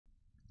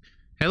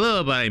Hello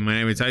everybody, my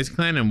name is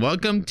IceClan and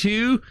welcome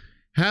to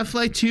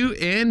Half-Life 2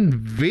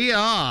 in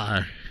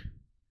VR.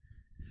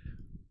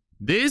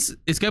 This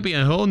is gonna be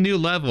a whole new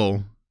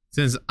level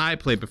since I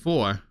played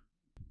before.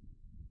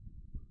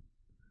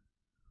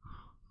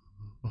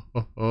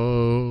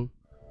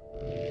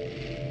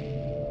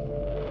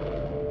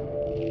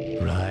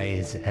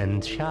 Rise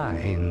and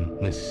shine,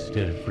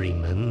 Mr.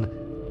 Freeman.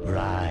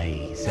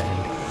 Rise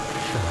and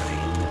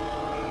shine.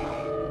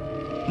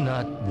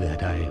 Not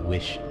that I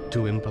wish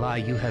to imply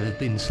you have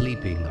been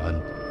sleeping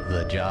on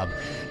the job.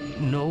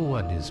 No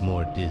one is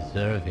more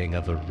deserving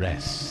of a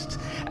rest,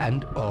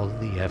 and all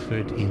the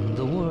effort in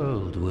the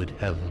world would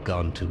have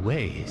gone to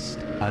waste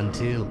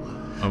until...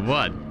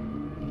 What?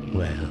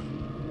 Well,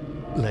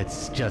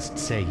 let's just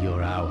say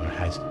your hour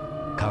has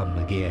come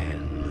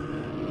again.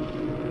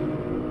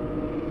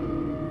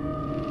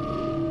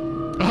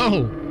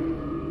 Oh!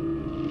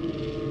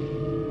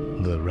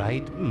 The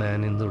right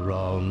man in the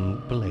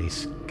wrong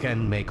place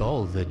can make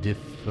all the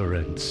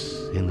difference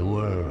in the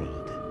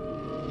world.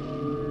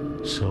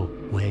 So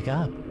wake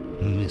up,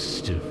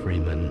 Mr.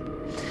 Freeman.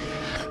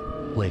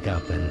 Wake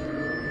up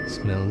and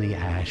smell the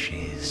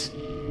ashes.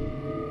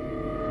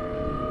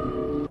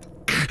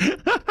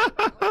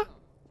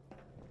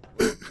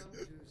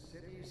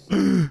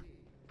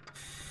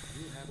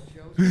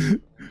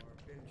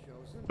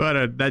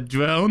 But that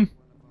drone?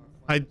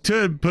 I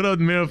should put out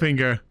the middle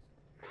finger.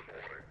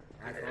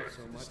 I thought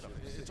so much of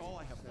it. It's all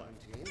I have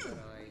left. Are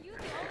you the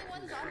only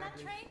ones on that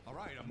train? All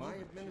right, I'm My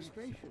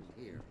administration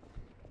here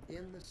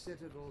in the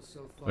Citadel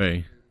so far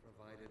Wait.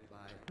 provided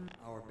by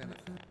our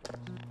benefit.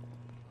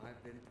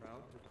 I've been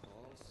proud to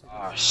call Citadel.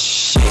 Oh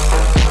shit.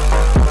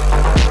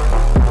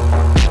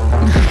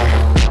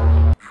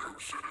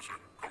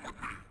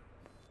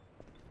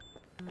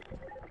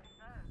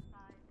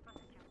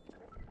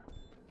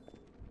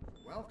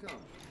 Welcome.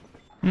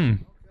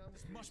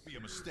 This must be a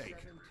mistake.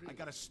 I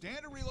got a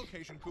standard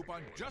relocation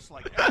coupon just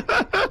like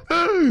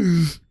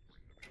that.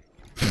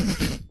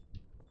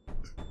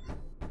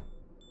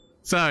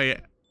 Sorry.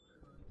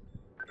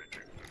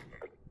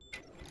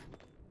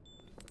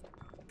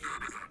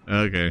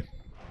 Okay.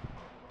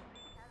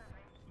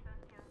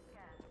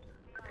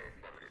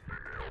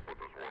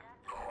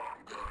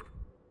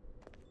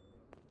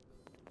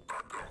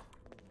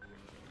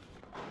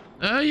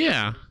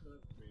 Yeah.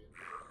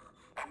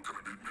 I'm gonna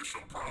need me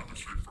some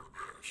privacy for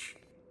this.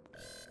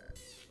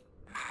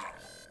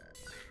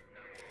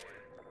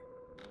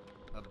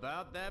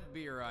 About that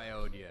beer I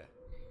owed you.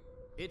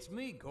 It's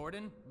me,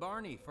 Gordon,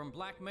 Barney from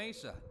Black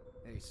Mesa.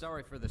 Hey,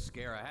 sorry for the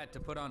scare. I had to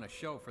put on a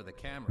show for the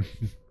cameras.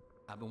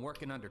 I've been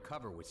working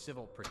undercover with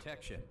civil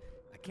protection.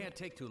 I can't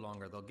take too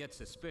long or they'll get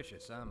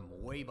suspicious. I'm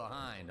way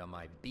behind on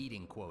my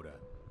beating quota.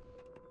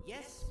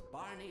 Yes,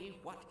 Barney,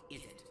 what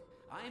is it?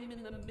 I'm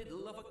in the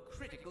middle of a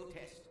critical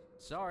test.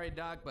 Sorry,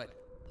 Doc, but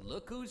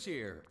look who's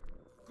here.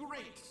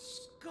 Great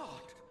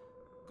Scott!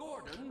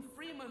 Gordon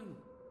Freeman!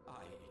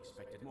 I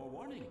expected more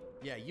warning.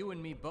 Yeah, you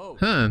and me both.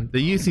 Huh,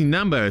 they're using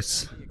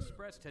numbers. The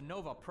Express to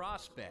Nova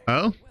Prospect.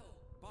 Oh? Well,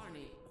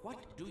 Barney,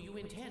 what do you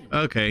intend?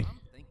 Okay.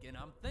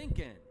 I'm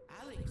thinking.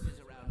 Alex is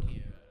around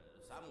here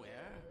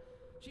somewhere.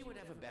 She would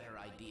have a better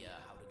idea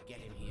how to get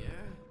him here.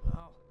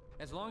 Well,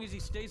 as long as he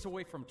stays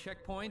away from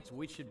checkpoints,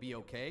 we should be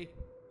okay.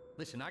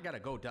 Listen, I gotta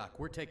go, Doc.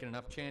 We're taking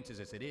enough chances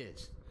as it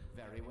is.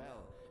 Very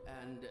well.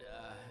 And,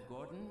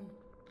 Gordon,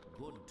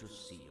 good to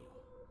see you.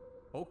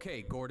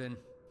 Okay, Gordon.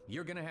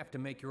 You're gonna have to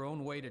make your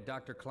own way to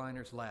Dr.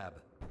 Kleiner's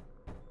lab.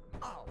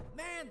 Oh,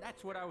 man,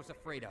 that's what I was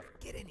afraid of.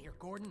 Get in here,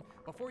 Gordon,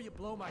 before you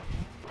blow my...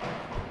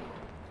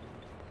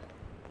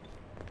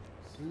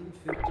 Seem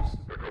fit to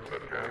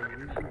support our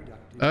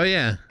reproductive. Oh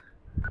yeah.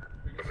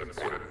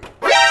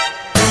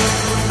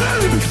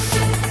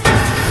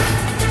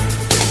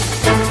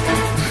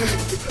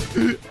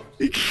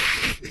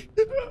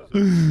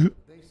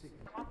 Basic.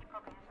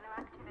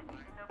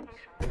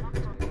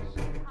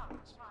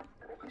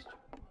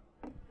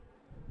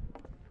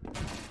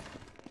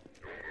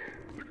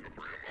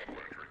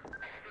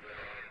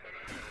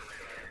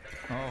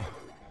 Oh,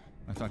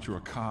 I thought you were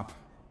a cop.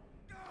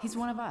 He's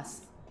one of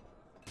us.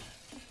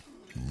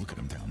 Look at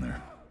him down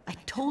there. I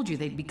told you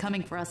they'd be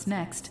coming for us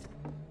next.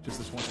 Just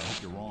this once, I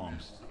hope you're wrong.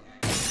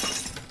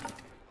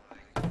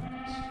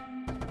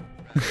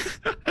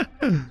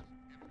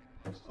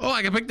 Oh,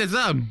 I can pick this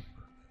up.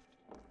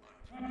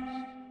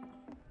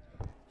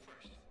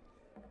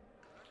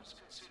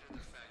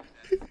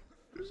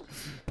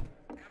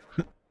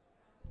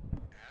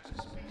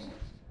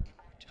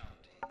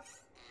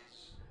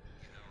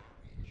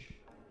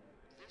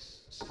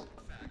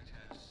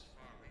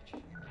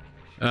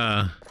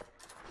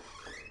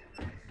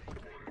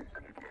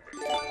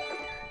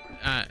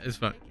 It's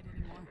fine.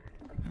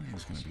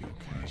 Everything's gonna be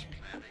okay.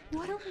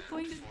 What are we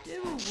going to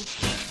do?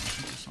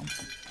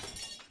 Something.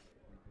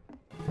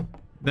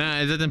 Nah,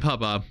 it doesn't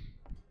pop up.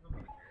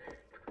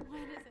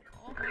 When is it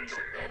all going to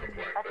end?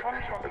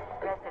 Attention,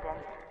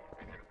 residents.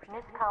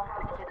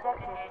 Miscounting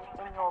detected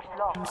in your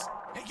blocks.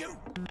 Hey, you!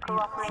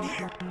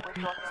 Cooperation with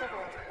your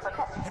civil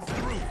protection. Head for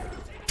the roof!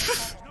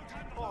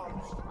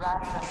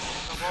 Rather than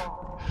the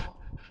wall.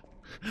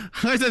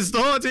 I said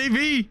stole a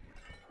TV.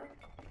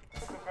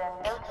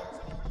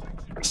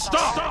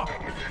 Stop!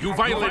 You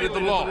violated the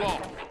law.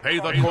 Pay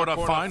the court a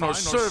fine or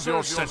serve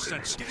your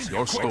sentence.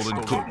 Your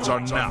stolen goods are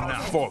now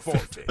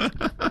forfeited.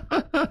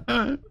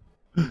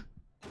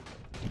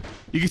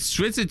 You can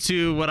switch it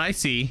to what I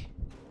see.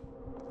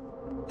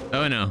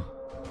 Oh no.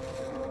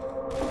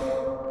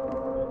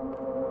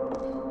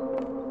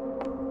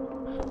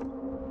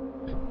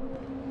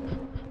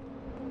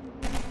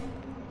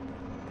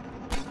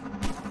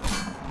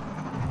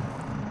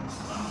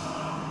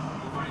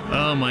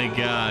 Oh my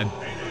god.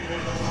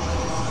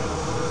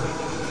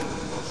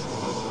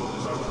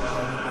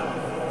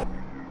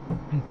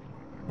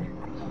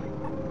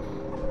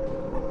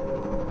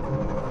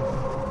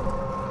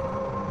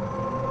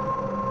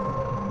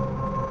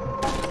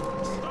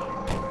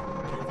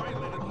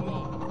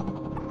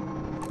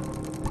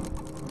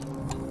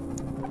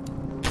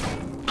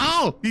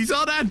 Oh, he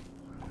saw that.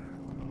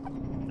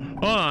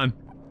 Hold on.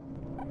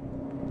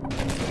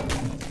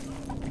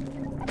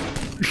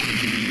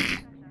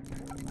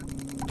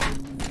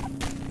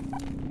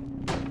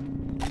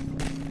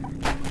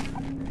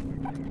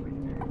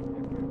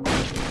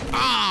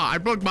 I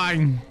broke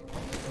mine.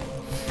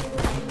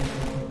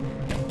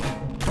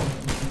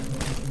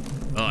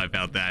 Oh, I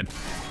felt that.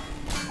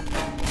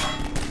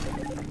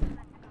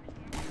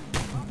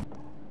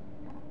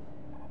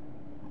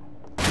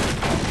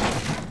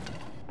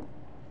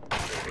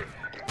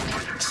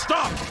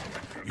 Stop!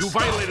 You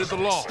violated the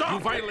law. You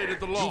violated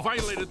the law. You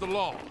violated the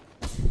law.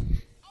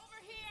 Over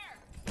here!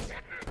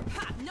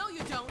 Ha, no,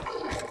 you don't.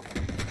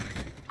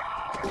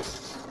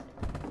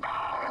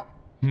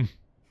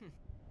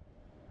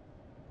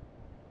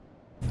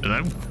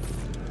 Hello?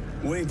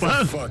 Wake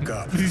the fuck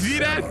up. Did you see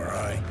that? All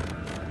right.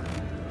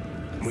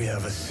 We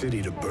have a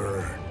city to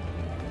burn.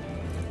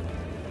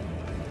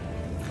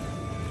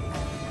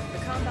 The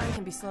Combine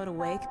can be slow to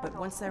wake, but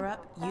once they're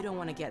up, you don't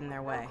want to get in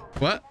their way.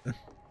 What?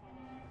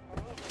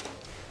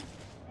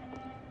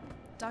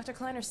 Dr.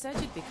 Kleiner said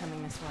you'd be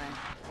coming this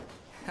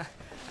way.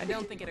 I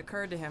don't think it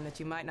occurred to him that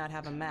you might not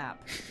have a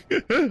map.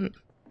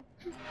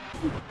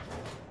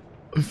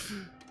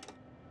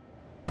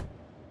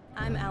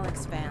 I'm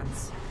Alex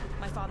Vance.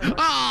 My father worked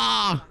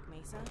at Black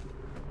Mesa.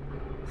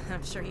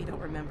 I'm sure you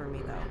don't remember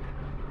me, though.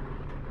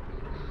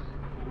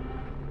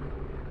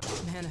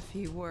 Man, a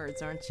few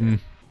words, aren't you?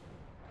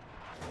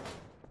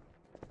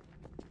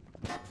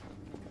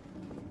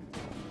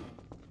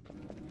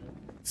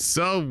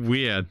 So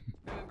weird.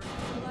 Remember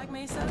Black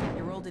Mesa?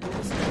 Your old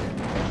administrator?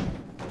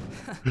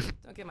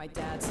 Don't get my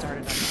dad started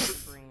on that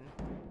screen.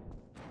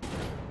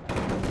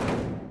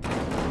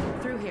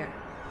 Through here.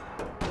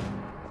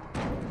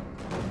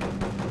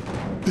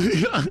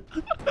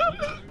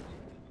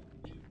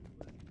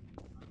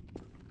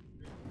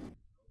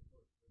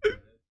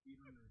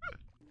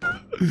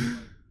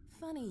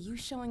 Funny, you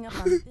showing up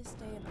on this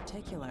day in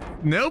particular.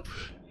 Nope.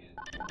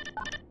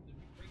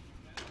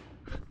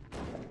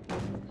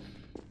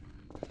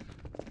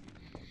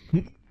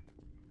 We've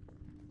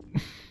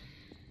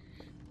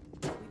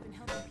been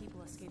helping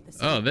people escape the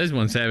city. Oh, this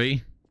one's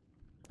heavy.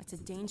 It's a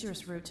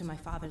dangerous route to my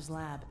father's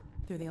lab,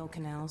 through the old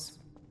canals.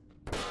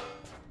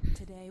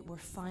 Today, we're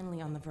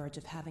finally on the verge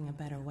of having a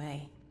better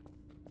way.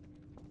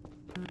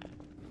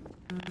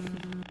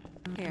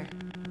 Here,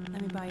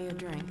 let me buy you a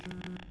drink.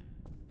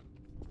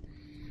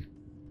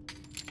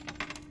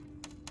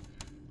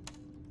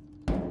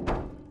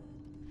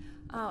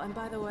 Oh, and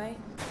by the way,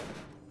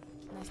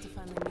 nice to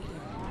finally meet you.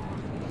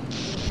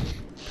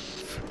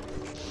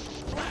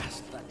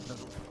 Blast that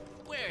little...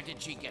 Where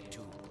did she get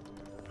to?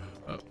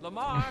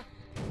 Lamar,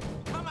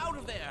 come out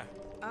of there!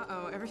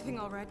 Uh-oh, everything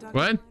all right, Dr.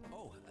 What?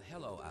 Oh,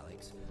 hello,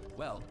 Alex.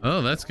 Well...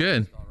 Oh, that's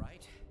good. All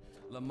right.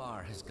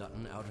 Lamar has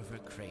gotten out of her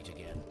crate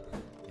again.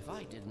 If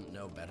I didn't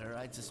know better,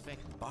 I'd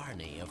suspect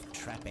Barney of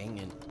trapping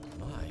and...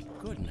 My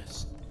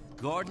goodness.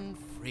 Gordon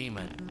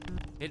Freeman.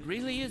 It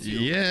really is you.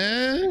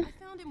 Yeah. I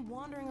found him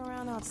wandering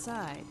around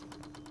outside.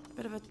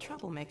 Bit of a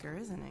troublemaker,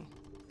 isn't he?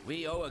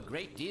 We owe a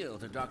great deal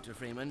to Dr.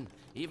 Freeman,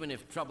 even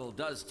if trouble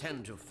does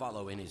tend to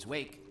follow in his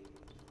wake.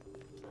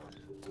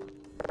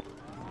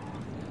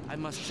 I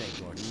must say,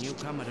 Gordon, you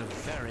come at a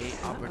very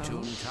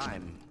opportune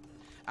time.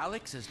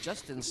 Alex has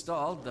just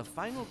installed the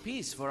final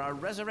piece for our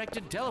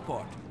resurrected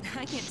teleport.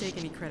 I can't take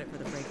any credit for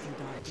the breakthrough,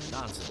 Doctor.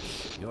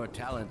 Nonsense. Your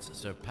talents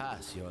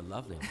surpass your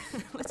loveliness.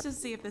 Let's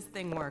just see if this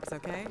thing works,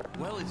 okay?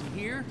 Well, is he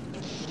here?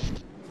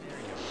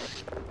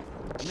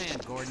 Man,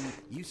 Gordon,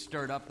 you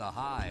stirred up the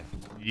hive.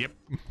 Yep.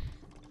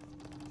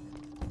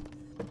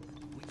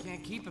 We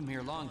can't keep him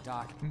here long,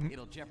 Doc.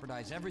 It'll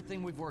jeopardize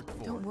everything we've worked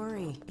for. Don't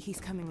worry, he's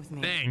coming with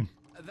me. Dang.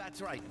 That's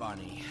right,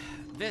 Barney.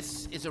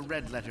 This is a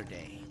red letter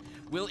day.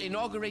 We'll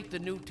inaugurate the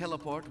new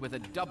teleport with a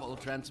double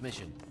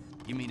transmission.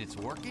 You mean it's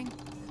working?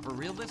 For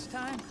real this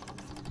time?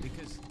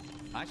 Because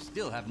I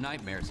still have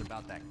nightmares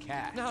about that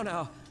cat.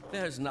 No,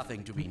 there's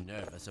nothing to be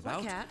nervous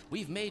about. cat?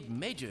 We've made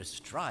major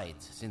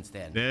strides since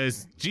then.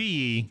 There's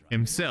GE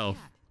himself.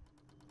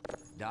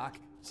 Doc,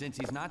 since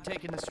he's not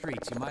taking the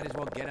streets, you might as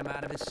well get him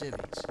out of his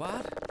civvies.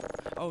 What?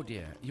 Oh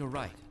dear, you're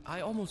right.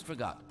 I almost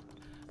forgot.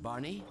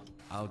 Barney,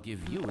 I'll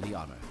give you the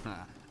honor.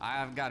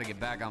 I've got to get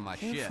back on my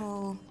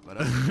Careful. shit. But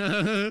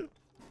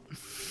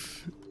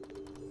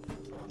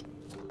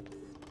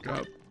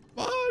Come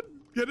on,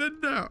 get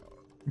in there.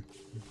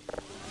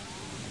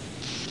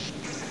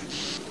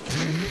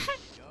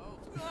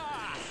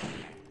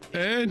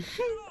 And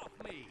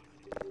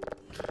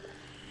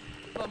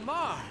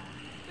Lamar,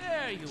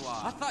 there you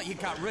are. I thought you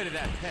got rid of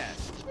that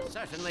pest.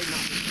 Certainly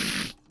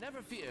not.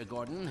 Never fear,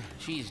 Gordon.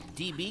 She's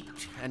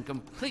debeaked and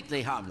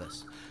completely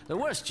harmless. The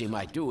worst she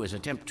might do is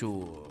attempt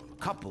to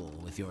couple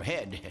with your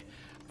head,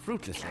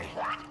 fruitlessly.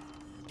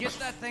 Get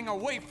that thing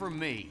away from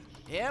me.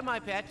 Here, my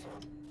pet.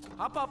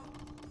 Hop up.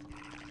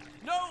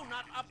 No,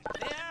 not up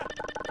there.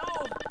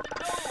 No,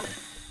 no.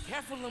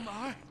 Careful,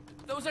 Lamar.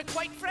 Those are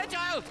quite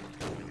fragile.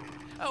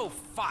 Oh,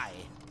 fie.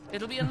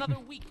 It'll be another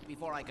week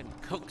before I can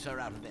coax her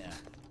out of there.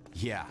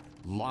 Yeah,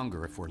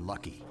 longer if we're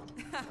lucky.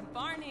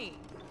 Barney,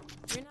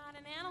 you're not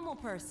an animal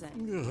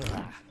person.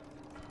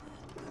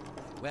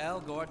 Well,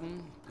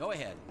 Gordon, go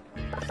ahead.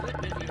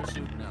 Slip into your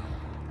suit now.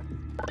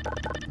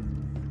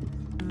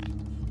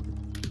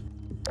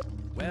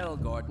 Well,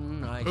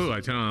 Gordon, I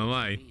turn on the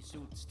light. The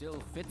suit still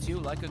fits you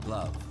like a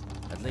glove.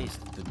 At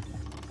least the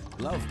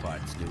glove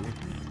parts do.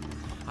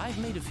 I've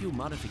made a few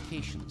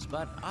modifications,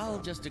 but I'll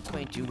just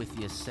acquaint you with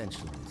the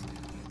essentials.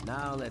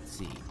 Now, let's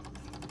see.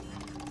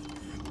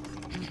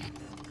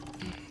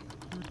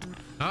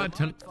 The Mark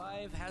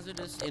 5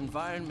 hazardous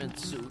environment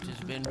suit has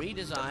been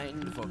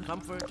redesigned for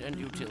comfort and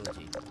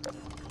utility.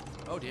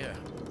 Oh dear.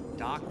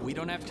 Doc, we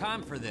don't have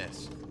time for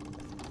this.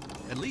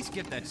 At least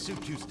get that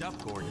suit juiced up,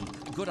 Gordon.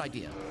 Good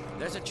idea.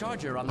 There's a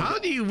charger on the... How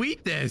do you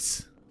eat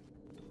this?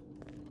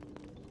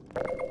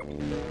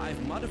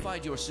 I've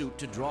modified your suit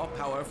to draw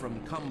power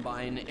from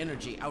Combine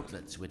energy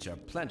outlets, which are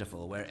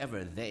plentiful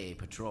wherever they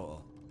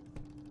patrol.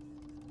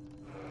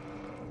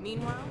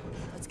 Meanwhile,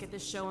 let's get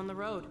this show on the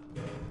road.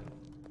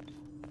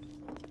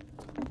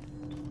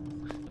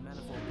 The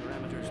manifold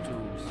parameters to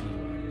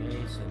C1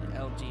 base and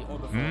LG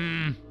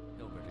orbifold.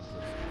 Hilbert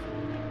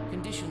inclusive.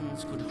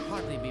 Conditions could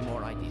hardly be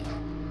more ideal.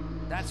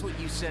 That's what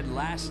you said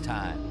last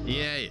time.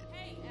 Yeah.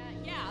 Hey,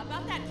 yeah,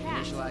 about that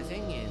cat.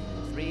 Initializing in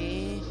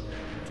 3,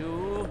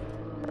 2,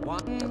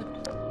 1.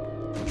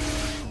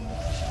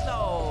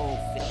 So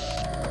fit.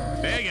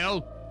 There you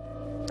go.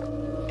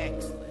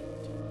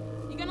 Excellent.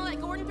 You gonna let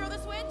Gordon throw the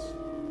switch?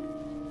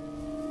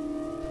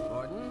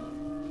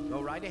 Gordon,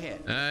 go right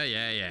ahead.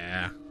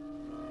 Yeah.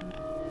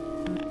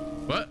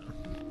 What?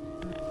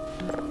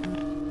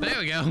 There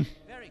we go.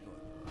 Very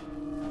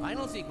good.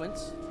 Final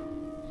sequence.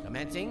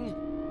 Commencing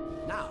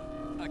now.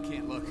 I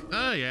can't look.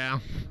 Oh, yeah.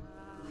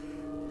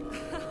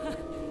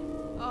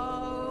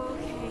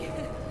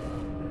 Okay.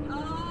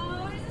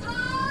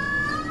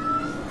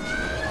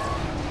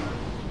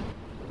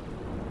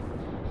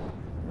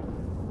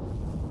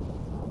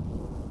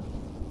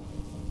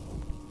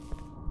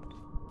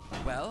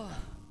 Well,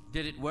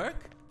 did it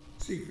work?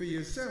 See for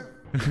yourself.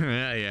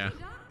 Yeah.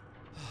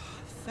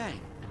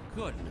 Thank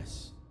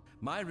goodness.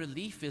 My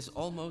relief is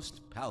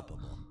almost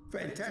palpable.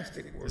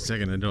 Fantastic work.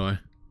 Second the door.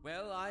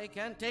 Well, I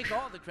can't take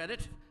all the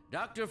credit.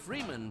 Dr.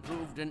 Freeman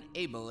proved an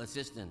able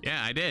assistant.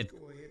 Yeah, I did.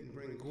 Go ahead and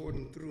bring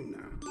Gordon through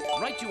now.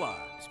 Right you are.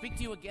 Speak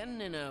to you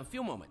again in a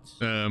few moments.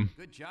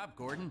 Good job,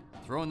 Gordon.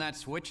 Throwing that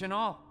switch and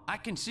all. I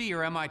can see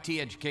your MIT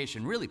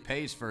education really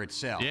pays for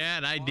itself. Yeah,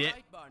 and I did. All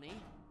right, Barney.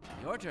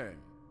 Your turn.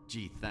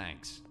 Gee,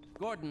 thanks.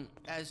 Gordon,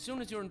 as soon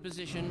as you're in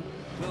position,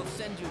 we'll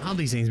send you... All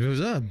these things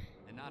moves up.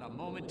 And not a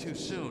moment too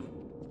soon.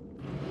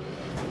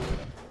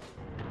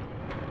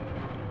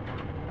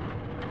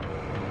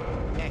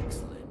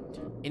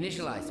 Excellent.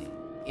 Initializing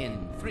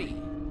in 3,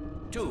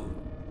 2,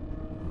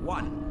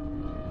 1.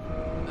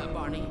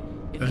 Barney,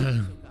 if you'd be so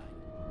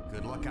kind.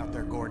 Good luck out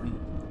there, Gordon.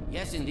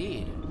 Yes,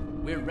 indeed.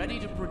 We're ready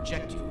to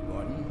project you,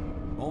 Gordon.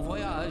 Bon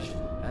voyage,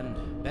 and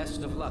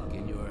best of luck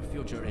in your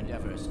future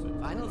endeavors.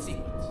 Final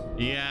sequence.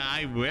 Yeah,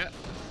 I will.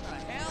 The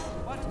hell?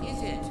 What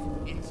is it?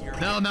 It's your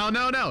No.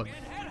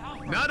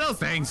 No, those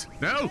things.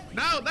 No.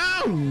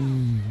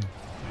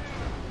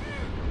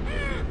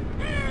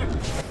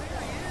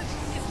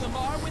 Is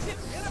Lamar with him?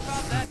 Forget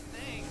about that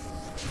thing.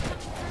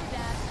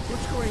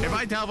 What's going If on?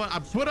 I tell I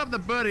put up the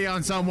birdie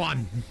on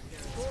someone.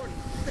 Gordon,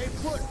 stay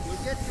put. We'll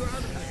get you out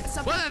of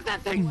here. What is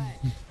that thing?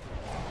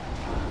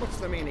 What's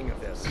the meaning of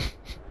this?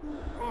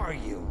 Who are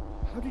you?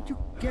 How did you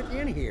get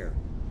in here?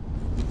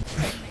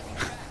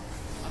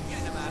 I'm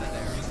getting him out of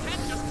there. You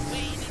can't just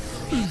wade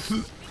into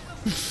me.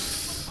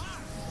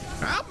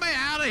 Help me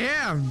out of here.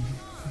 I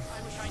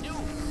wish I knew.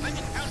 I'm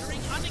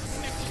encountering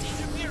unexpected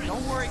interference.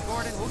 Don't worry,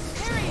 Gordon.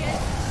 There he is.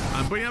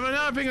 I'm putting up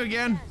another finger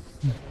again.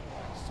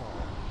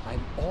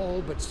 I'm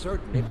all but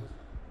certain it...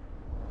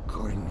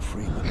 Gordon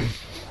Freeman.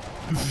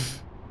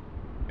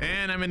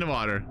 And I'm in the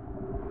water.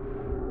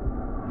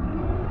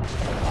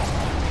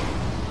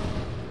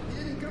 He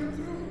didn't come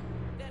through.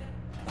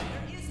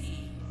 Where is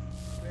he?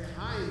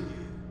 Behind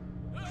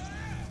you.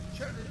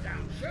 Shut it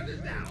down. Shut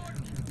it down.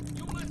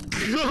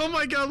 Oh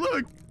my god,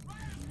 look.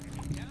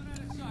 Down out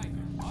of sight.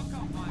 I'll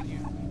come find you.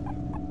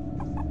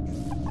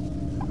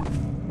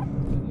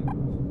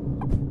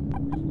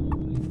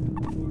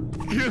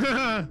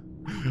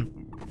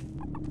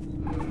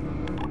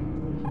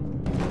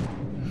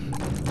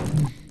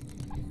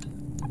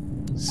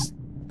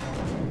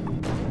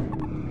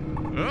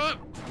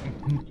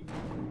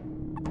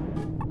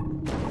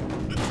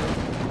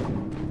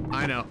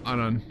 I know. Hold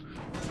on.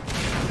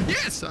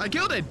 Yes, I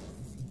killed it.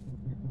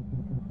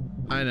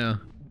 I know.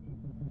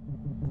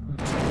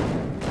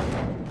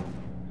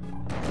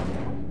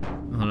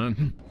 Hold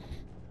on.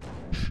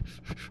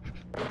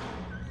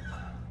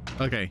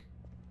 Okay.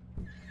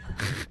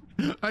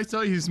 I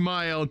saw you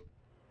smiled.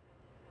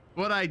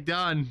 What I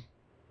done?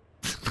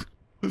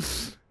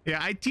 Yeah,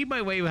 I teach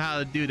my way how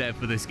to do that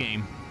for this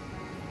game.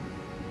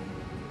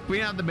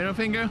 Bring out the middle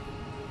finger.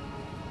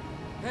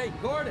 Hey,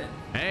 Gordon.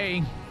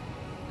 Hey.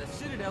 The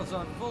Citadel's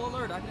on full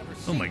alert. I've never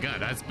seen. Oh my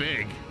God, that's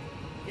big.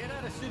 Get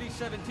out of City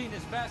 17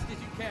 as fast as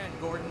you can,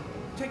 Gordon.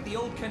 Take the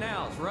old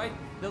canals, right?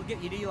 They'll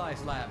get you to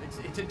Eli's lab.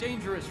 It's a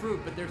dangerous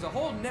route, but there's a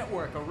whole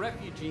network of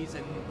refugees,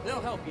 and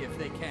they'll help you if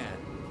they can.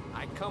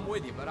 I'd come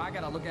with you, but I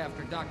gotta look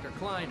after Dr.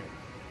 Kleiner.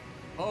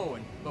 Oh,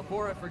 and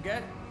before I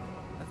forget,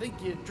 I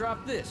think you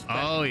dropped this.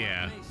 Oh,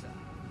 yeah. Mesa.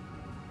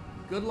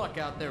 Good luck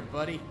out there,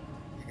 buddy.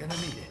 You're gonna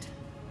need it.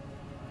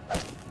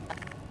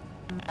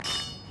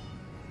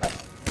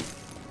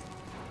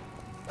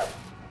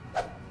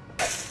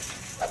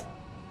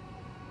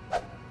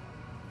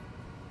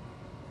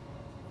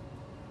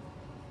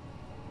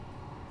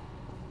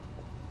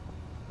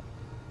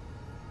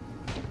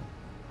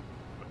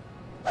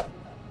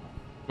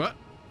 What?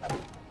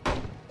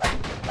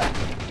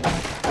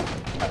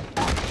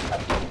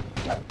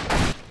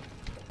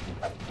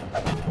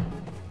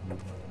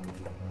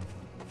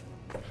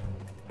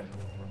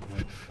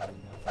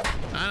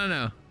 I don't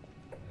know.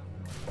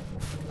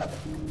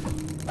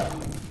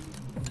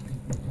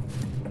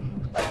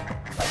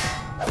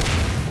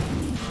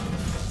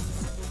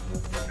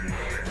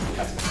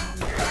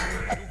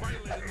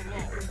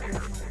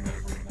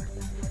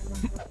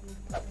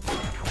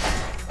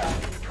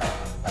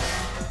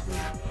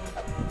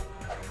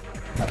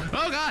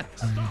 Oh God!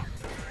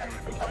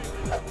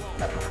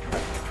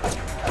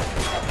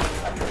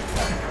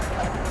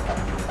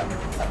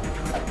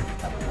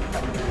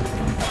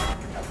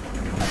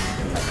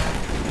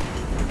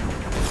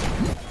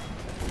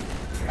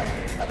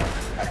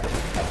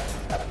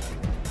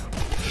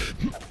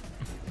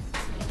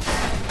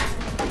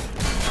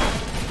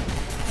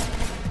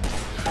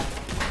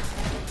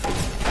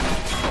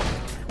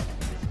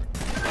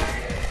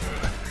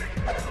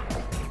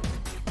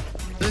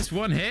 This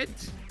one hit?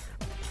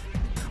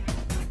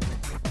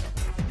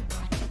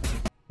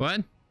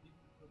 What?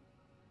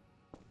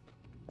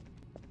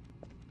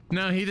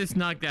 No, he just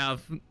knocked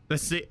out.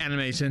 That's the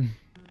animation.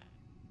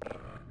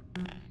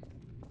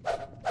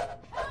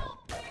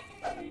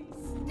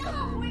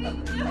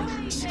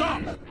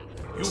 Stop!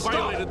 You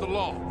violated the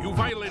law. You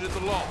violated the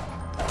law.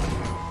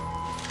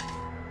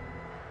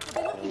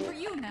 They're looking for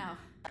you now.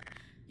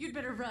 You'd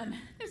better run.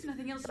 There's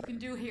nothing else you can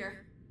do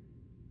here.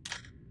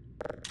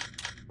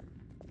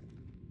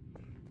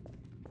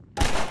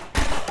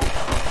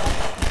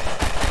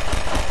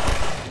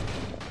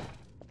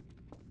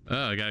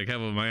 Oh, I gotta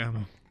cover my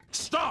ammo.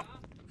 Stop!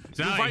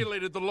 Sorry. You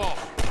violated the law.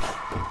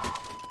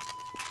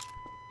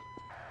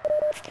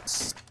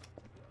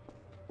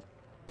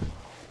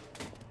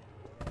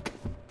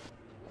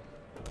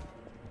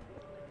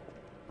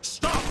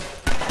 Stop!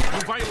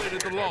 You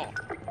violated the law.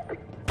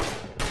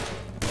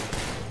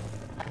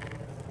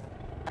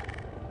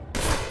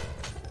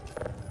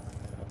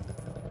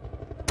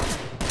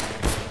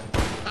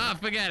 Ah,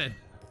 forget it.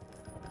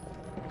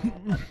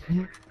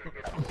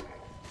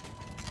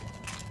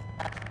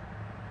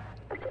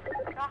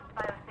 Draft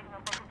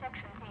biosignal for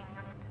protection team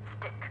unit.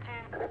 Stick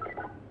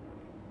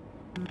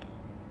to.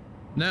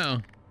 No.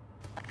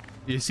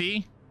 You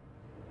see?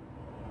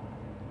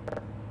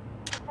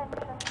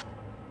 Attention.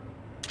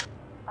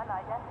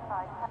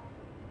 Unidentified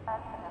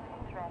person of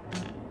interest.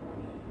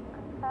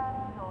 Confirm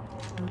your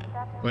signal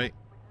status Wait.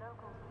 with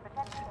local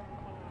protection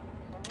team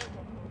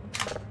immediately.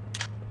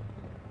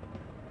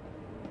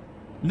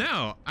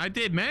 No, I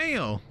did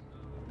manual.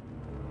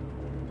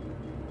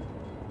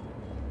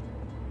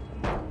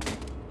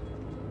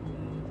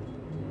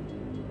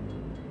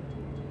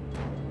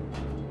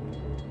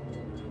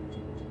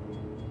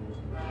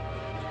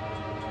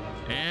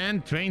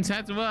 And trains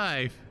have to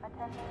arrive.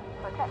 Attention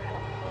protection team.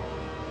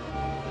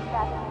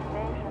 Status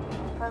invasion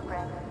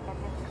program in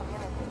this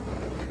community.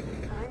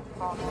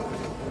 Response.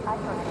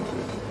 Isolation.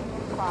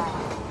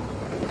 Inquire.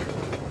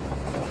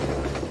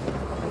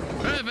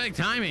 Perfect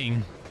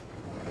timing.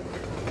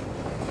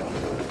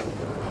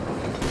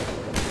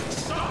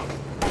 Stop!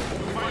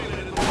 You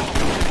violated the law.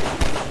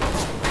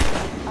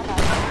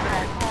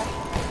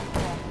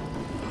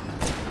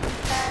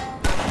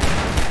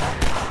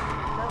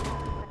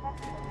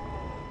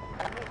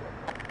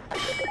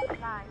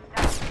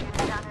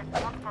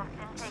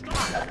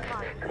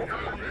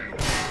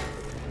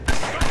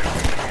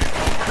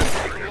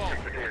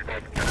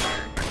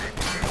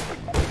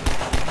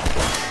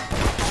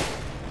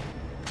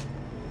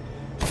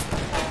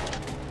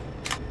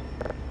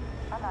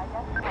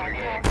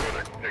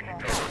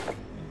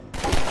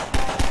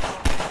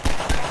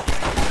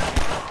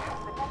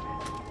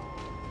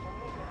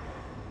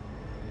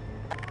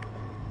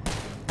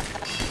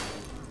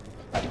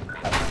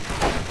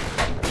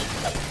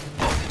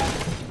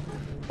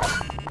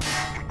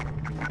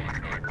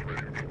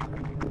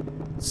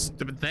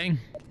 Stupid thing.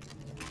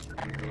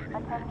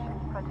 Attention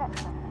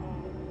protection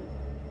team.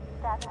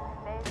 Status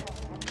invasion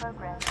in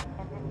progress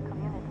in this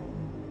community.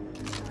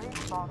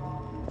 Respawn.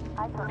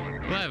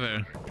 Isolate. Clever.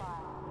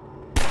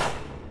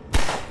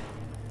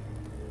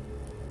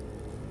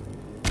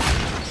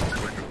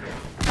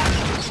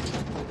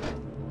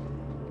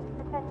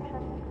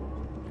 Attention.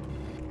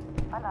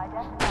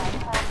 Unidentified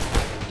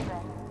person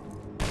threat.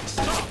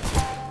 Stop!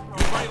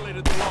 You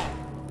violated the law.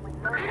 With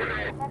local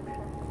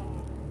protection team.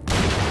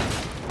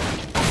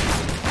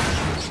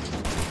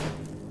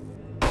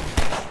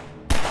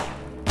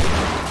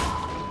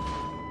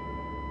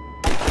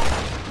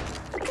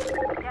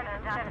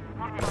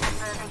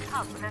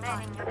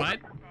 What?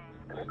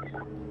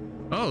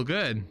 Oh,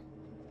 good.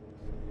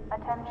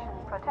 Attention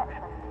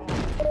protection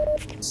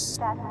team.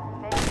 Status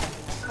invasion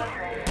in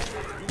progress.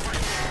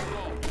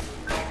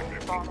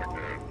 Respawn.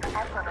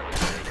 Isolate.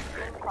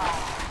 Inquire.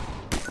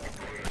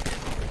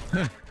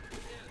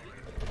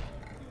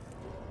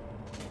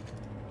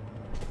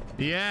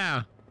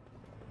 Yeah.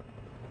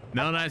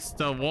 No, that's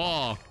the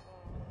wall.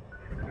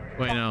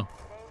 Wait, no.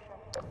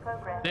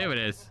 There it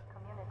is.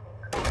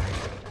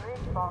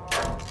 Respawn.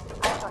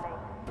 Isolate.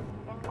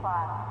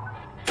 Inquire.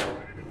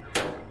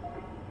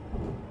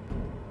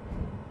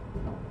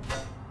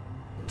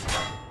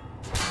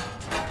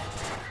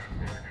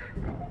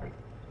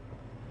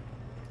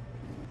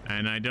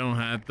 And I don't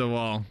have the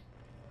wall.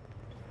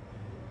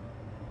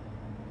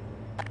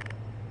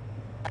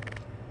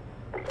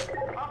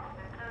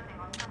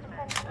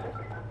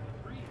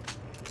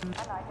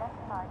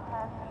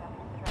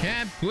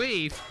 Can't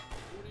breathe.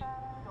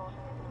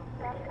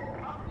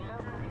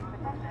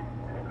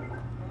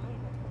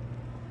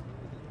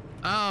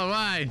 All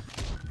right.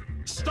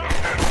 Stop!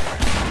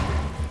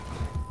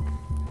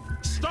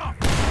 Stop!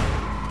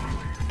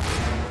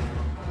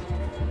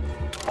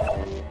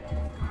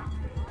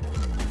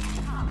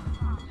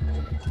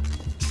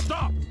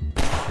 Stop!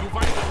 You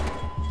violated.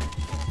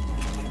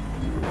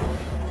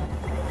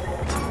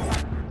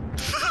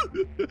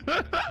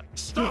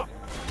 Stop!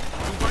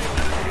 You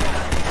violated the law.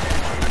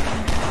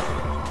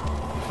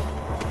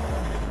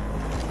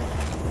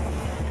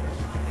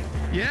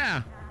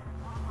 Yeah.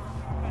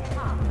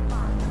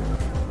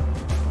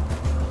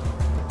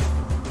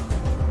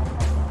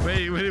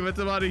 Wait, what's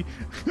the body?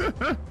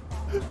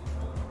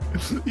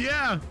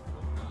 Yeah.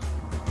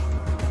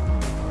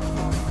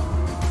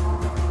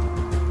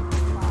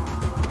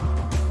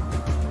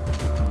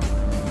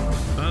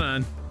 Hold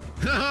on.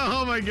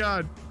 Oh my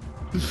god.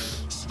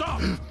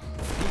 Stop! You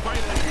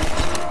violated.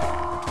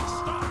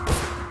 Stop!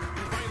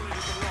 You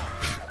violated the law.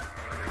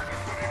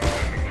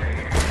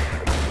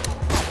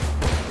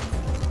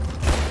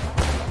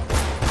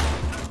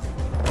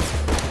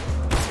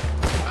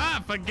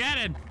 Ah, forget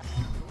it.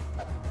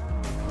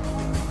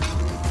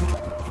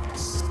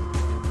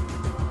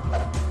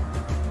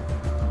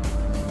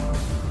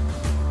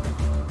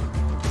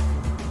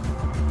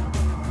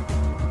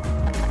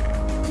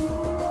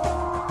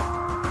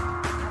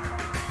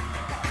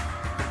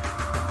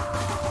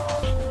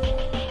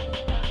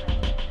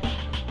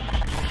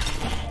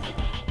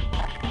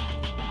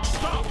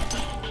 Stop!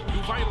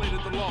 You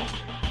violated the law.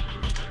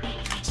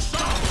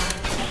 Stop!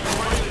 You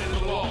violated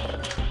the law.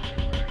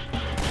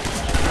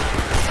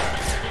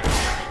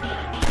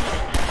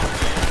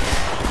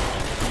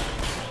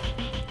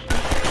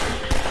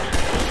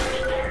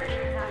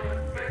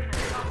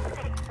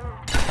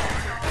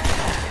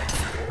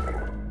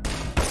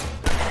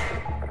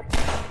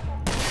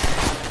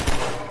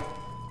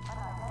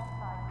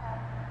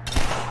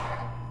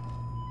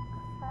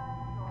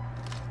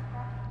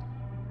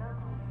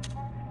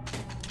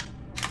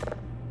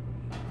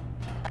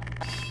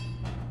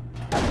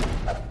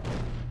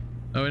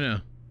 Oh no.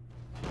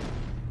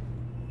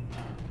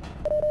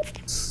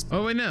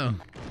 Oh wait, no.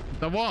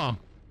 The wall.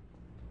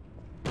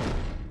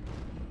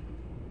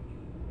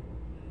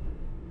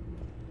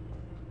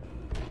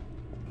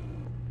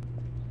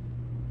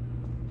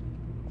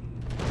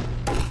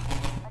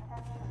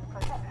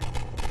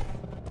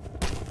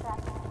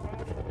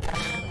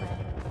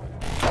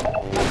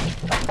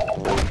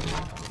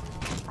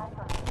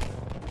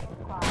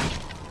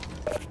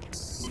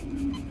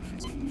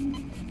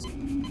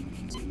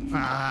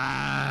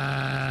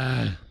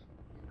 Ah.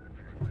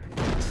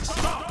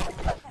 Stop!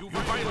 You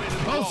violated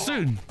the Oh, law.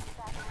 soon.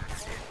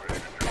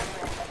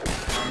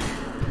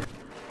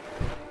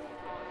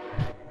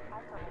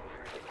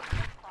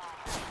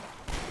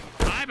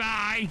 Bye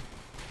bye.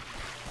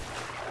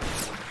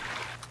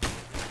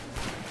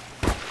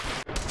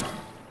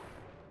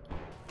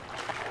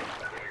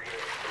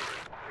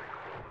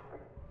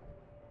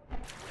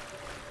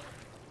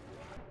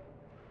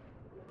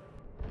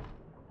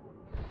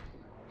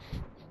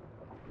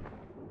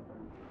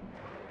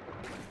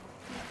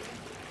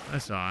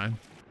 That's odd.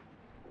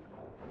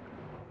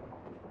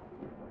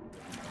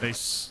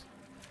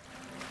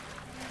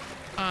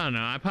 I don't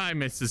know. I probably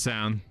missed the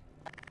sound.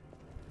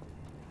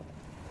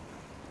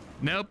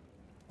 Nope.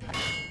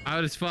 I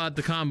just thought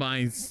the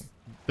combines,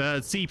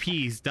 the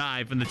CPs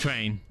died from the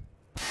train.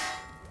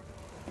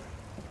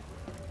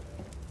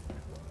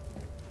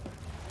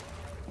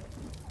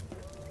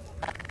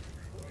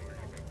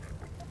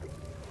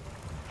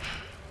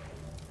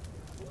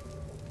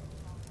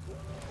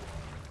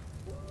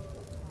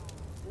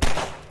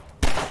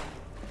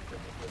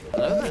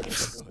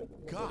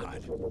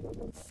 God.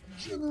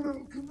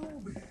 General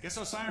Kenobi. Guess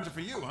those sirens are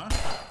for you, huh?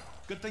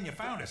 Good thing you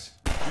found us.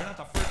 You're not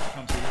the first to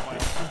come through here by...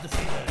 The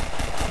fear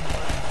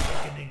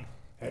reckoning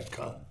has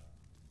come.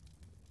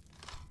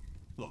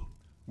 Look,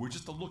 we're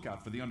just a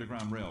lookout for the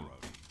Underground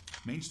Railroad.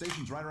 Main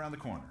station's right around the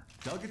corner.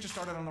 They'll get you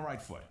started on the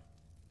right foot.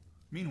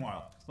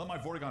 Meanwhile, let my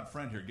Vortigaunt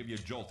friend here give you a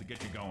jolt to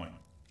get you going.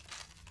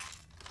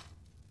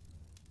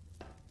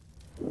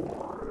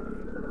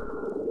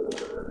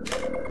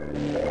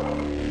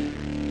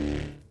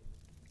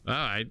 All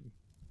right.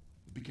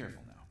 Be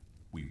careful now.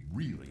 We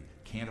really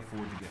can't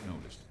afford to get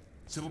noticed.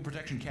 Civil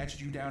protection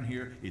catches you down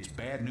here, it's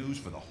bad news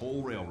for the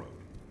whole railroad.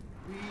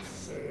 We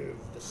serve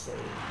the same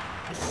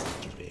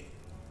mystery.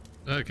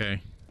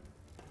 Okay.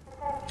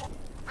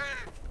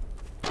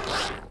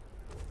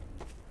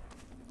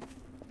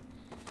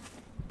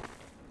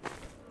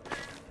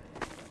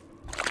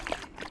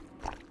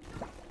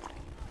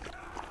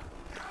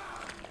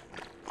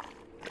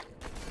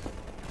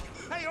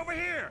 Hey, over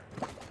here!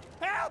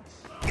 Help!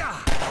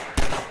 God!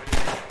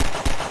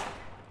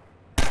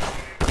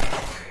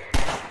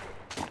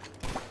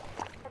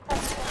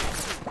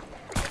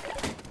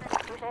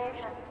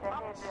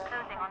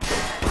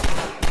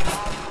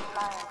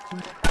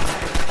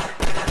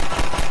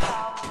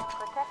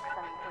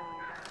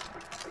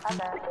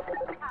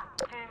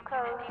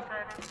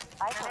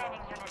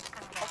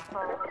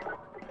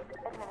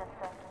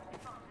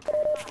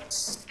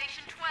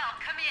 Station 12,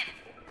 come in.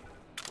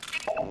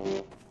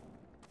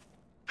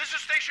 This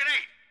is Station 8.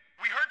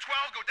 We heard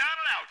 12 go down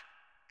and out.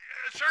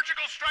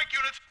 Surgical strike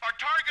units are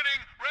targeting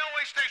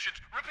railway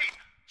stations. Repeat,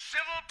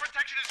 civil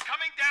protection is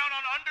coming down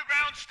on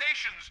underground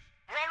stations.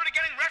 We're already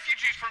getting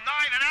refugees from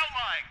 9 and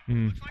outlying.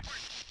 Looks like we're...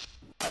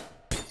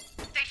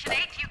 Station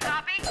 8, do you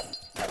copy?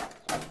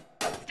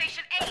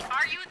 Station 8,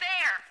 are you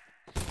there?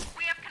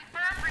 We have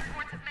confirmed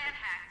reports of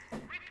manhacks.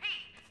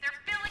 Repeat, they're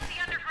filling the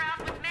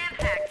underground with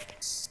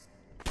manhacks.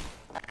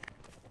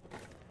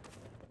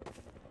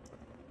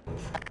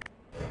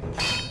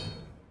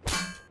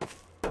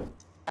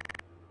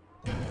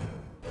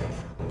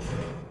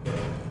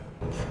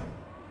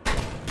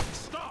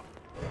 Stop!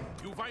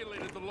 You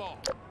violated the law.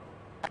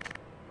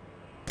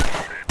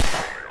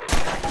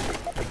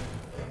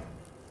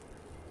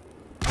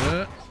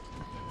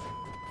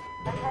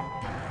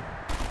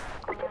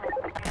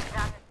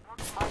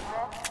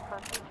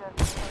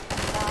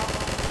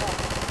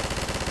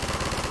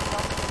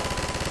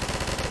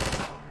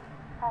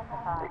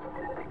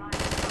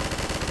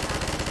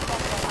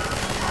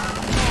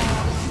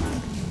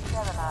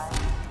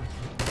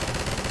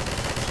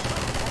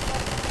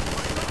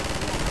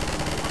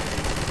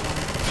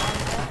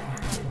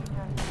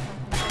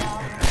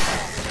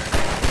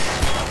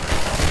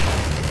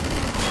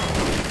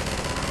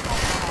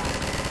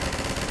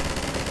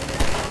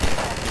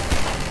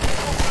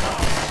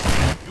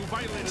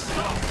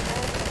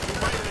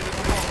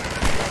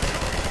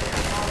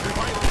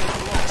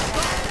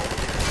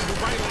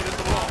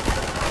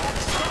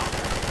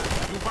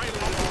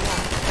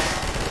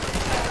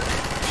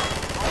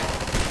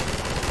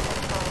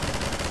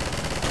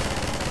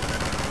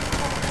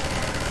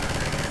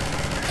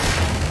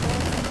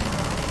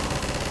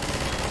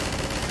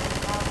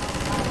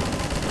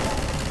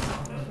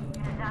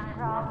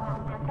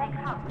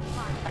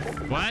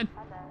 What?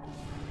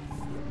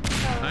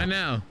 I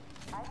know.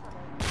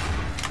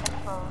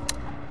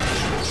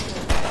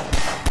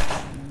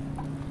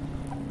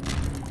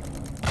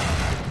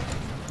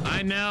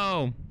 I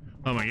know.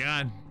 Oh my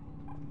god.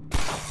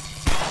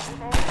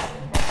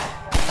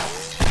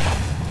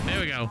 There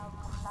we go.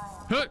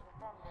 Hook.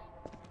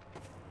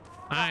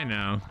 I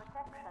know.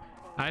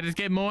 I just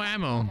get more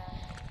ammo.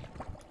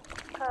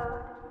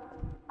 Code.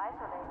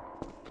 Isolate.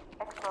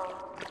 Expose.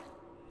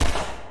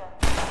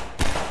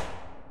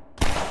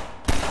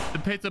 The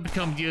pistol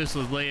becomes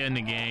useless later in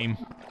the game.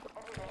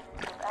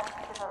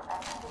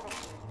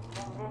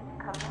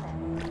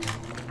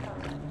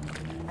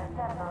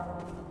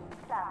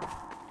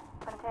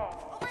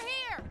 Over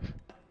here!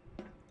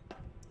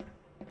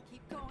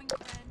 Keep going,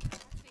 friend.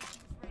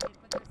 That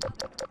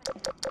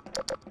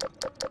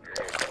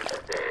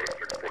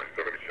station's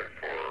raided,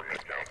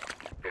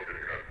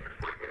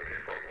 but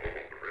there's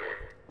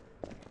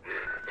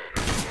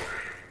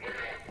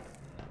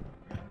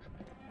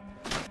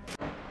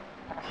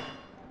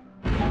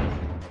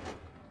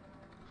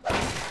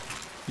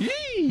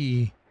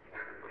Yee!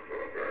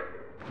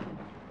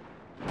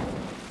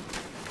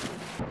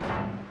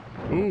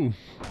 Ooh.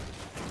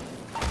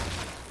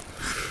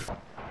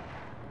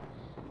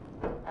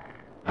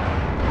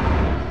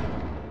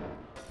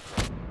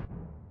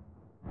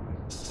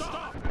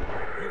 Stop!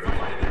 You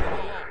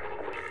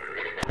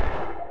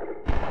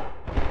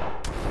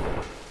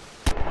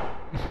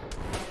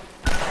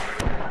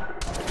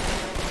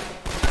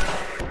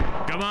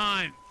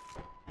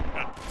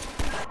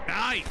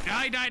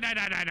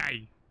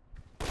Die.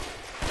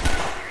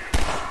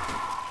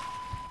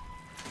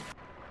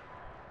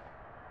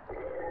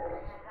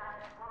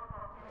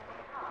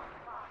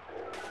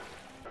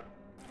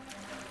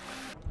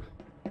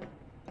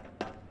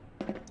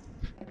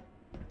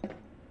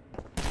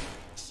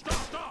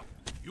 Stop!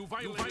 You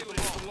violated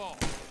the law.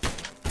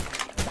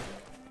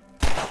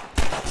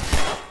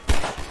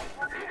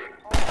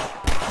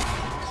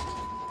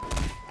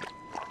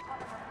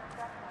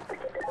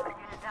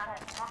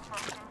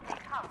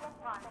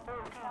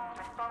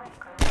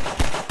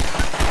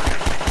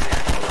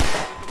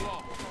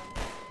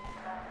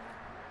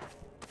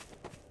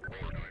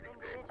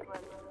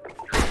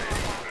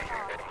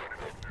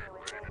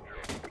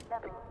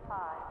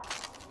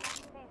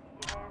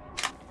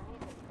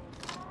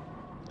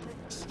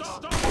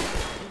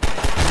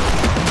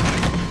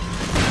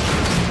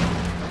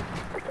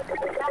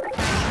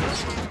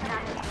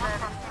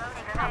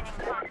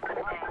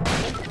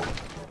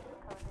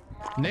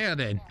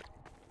 Nailed it.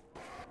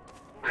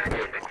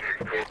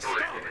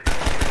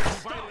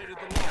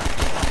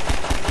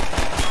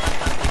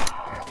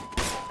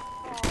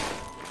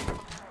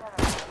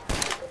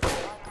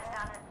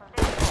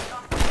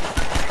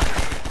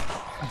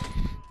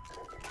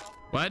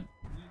 What?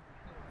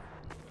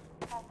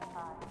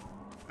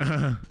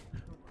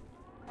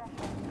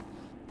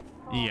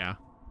 Yeah.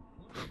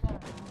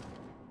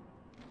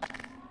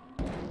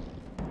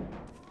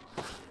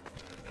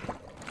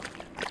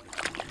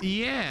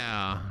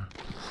 Yeah.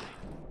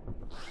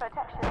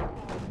 Protection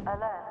team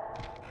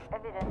alert.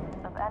 Evidence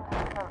of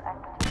anti-cell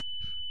activity.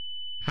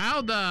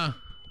 How the?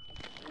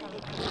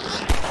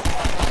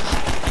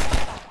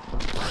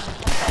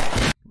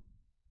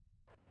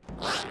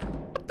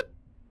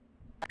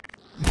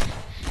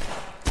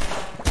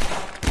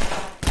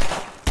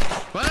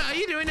 What are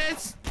you doing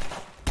this?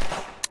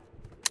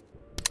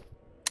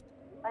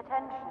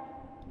 Attention,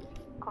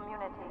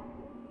 community.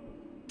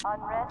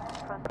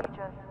 Unrest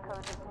procedure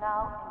code is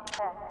now in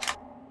effect.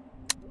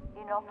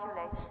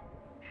 Inoculate,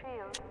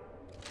 shield,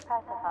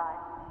 pacify.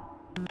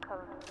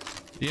 Code.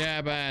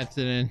 Yeah, by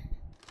accident.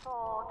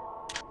 Sword,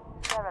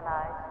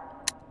 sterilize.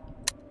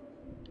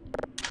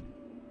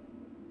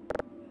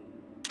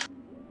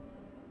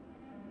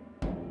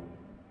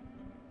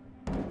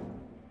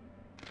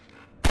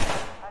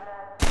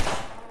 Alert,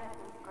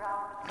 community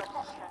ground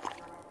protection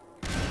unit.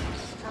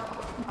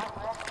 Local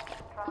unrest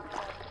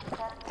structure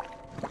detected.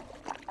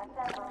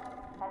 Assemble,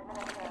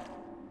 administer,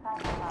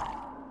 pacify.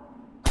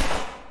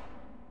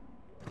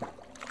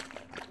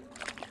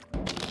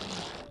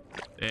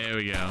 There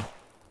we go.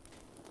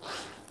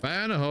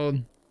 Fire on the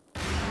hold.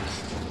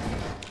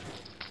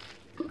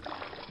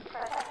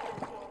 Protection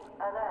team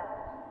alert.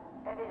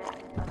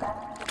 Evidence of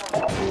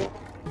activity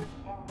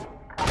in this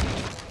country.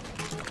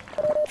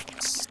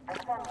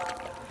 Assemble,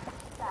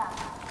 staff,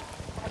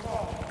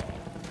 today.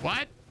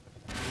 What?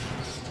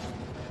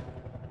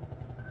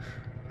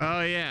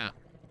 Oh yeah.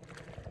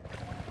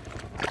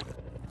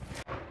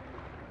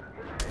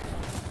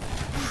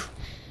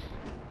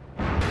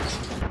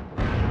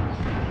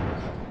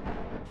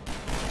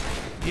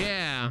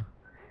 Yeah.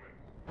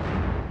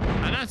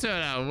 I'm not sure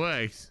how it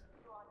works.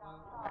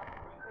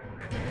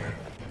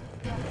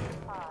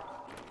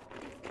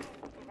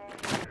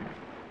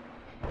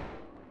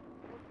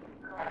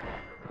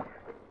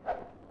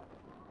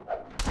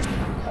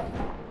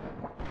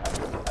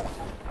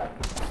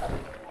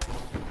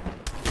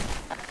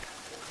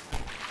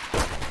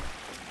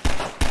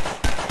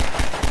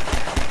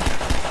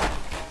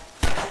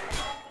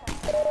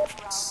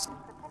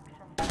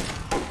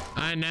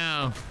 I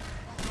know.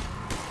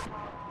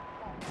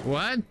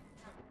 What?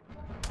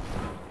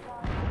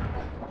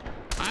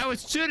 I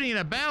was shooting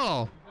a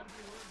barrel.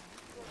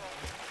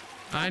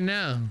 I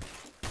know.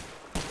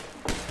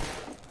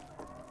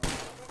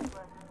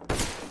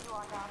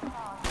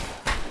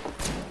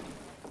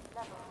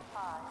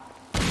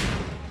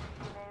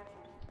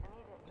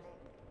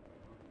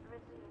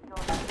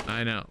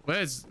 I know.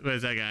 Where's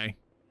that guy?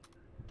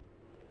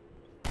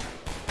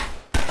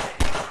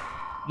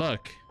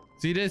 Look.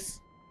 See this?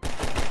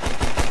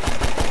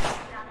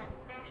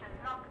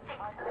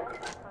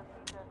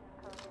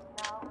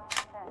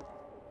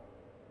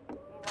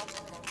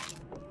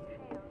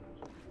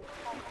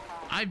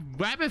 I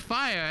rapid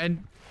fire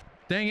and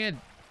dang it,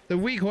 the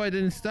recoil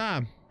didn't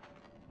stop.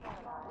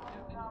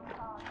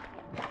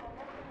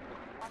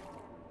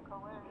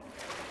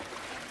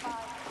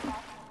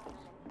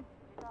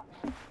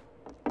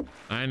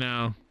 I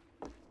know.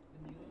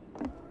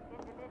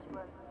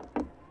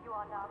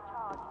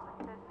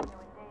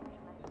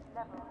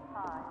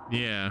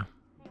 Yeah.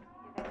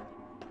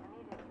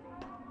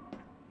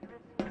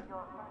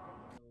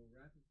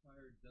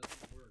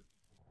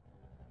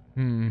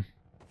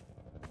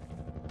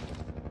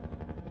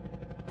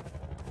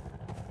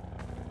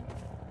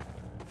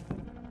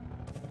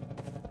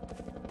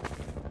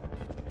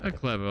 A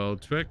clever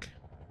old trick.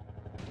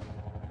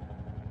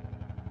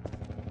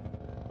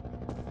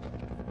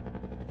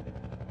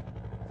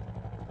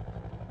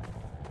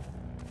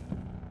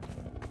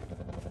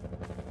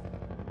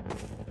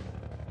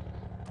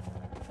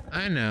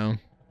 I know.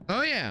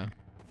 Oh yeah.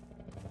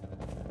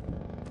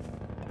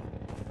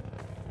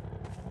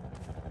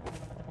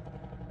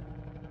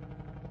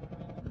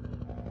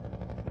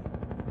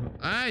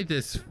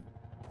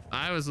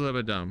 I was a little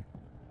bit dumb.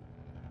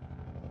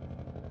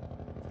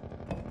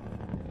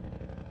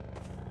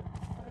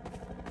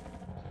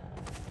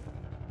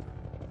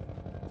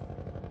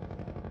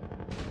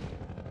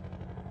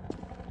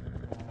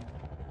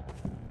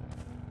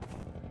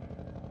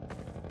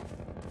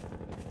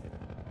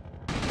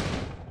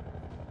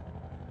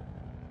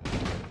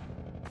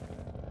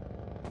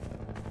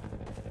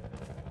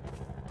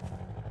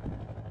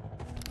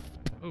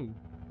 Oh.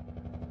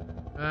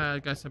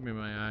 Got something in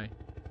my eye.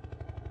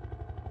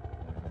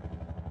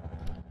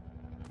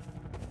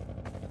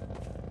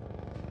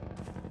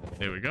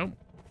 There we go.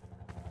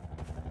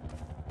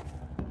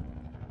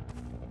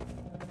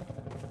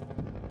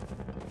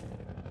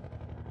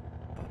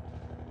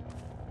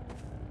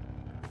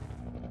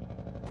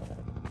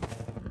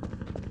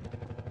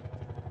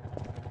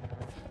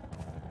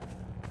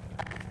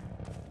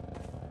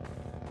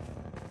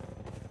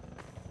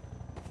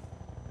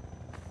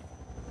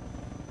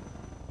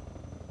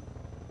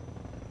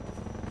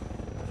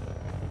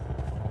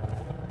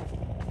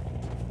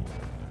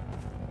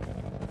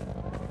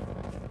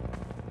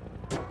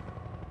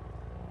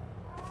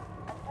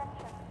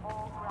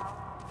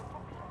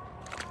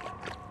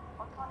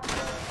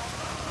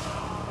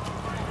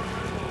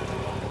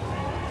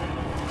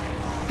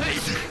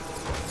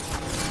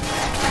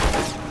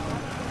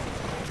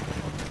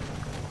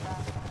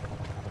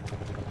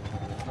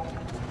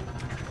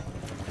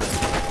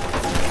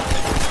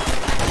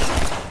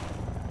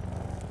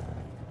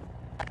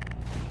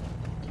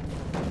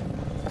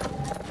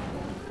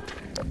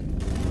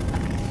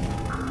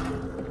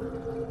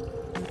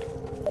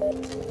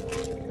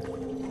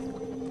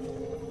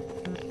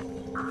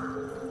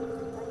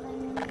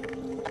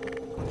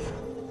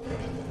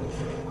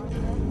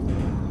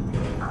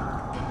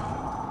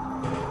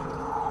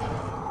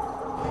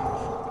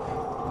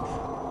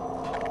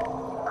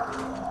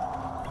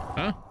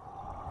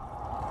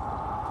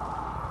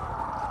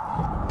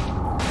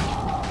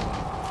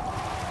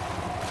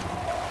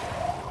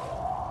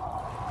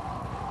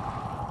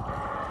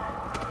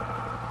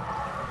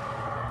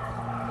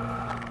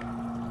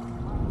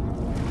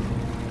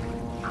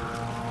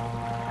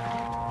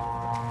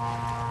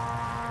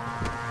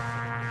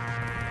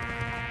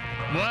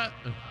 What?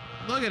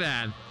 Look at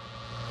that.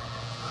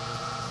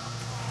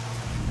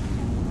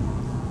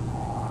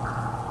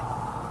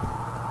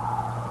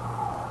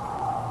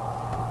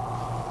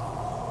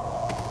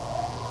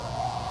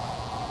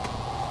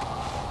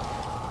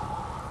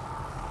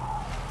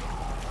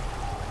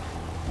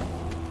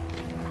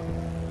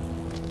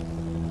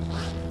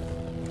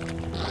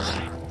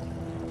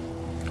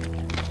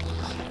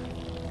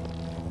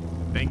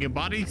 Thank you,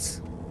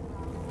 buddies.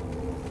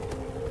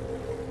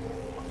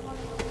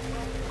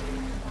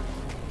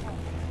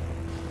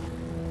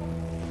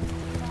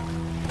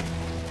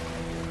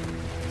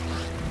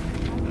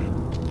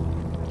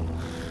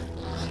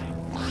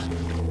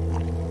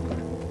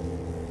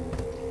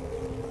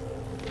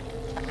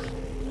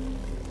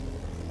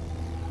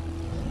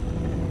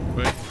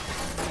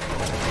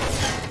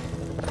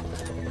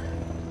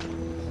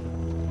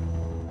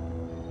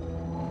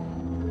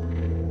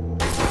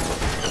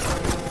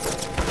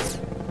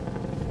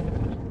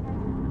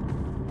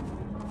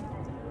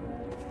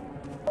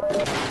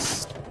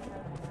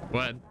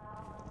 What?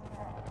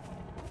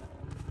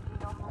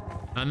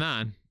 I'm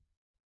not.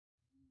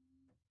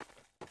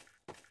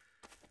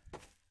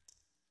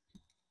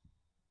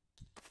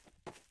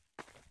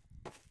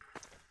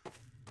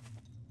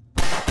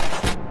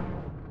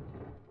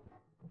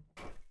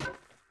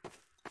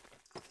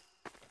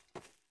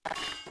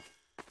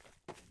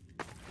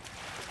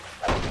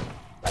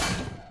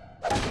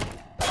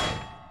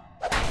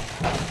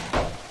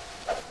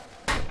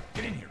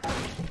 Get in here.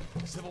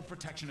 Civil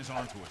protection is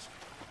on to us.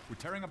 We're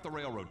tearing up the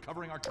railroad,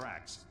 covering our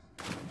tracks.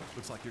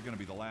 Looks like you're gonna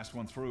be the last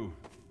one through.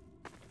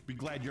 Be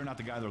glad you're not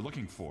the guy they're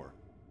looking for.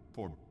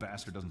 Poor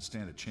bastard doesn't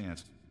stand a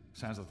chance.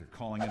 Sounds like they're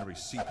calling in every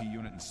CP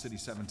unit in City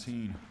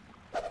 17.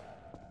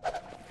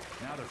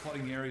 Now they're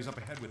flooding the areas up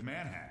ahead with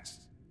manhacks.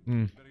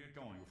 Better get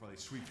going before they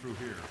sweep through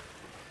here.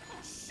 Oh,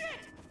 shit!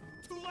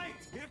 Too late!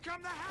 Here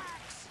come the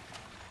hacks!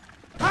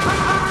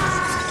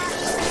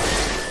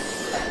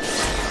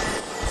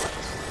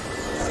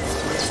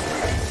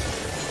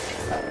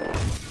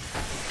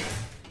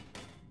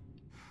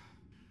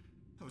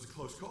 That was a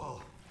close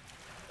call.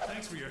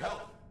 Thanks for your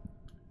help.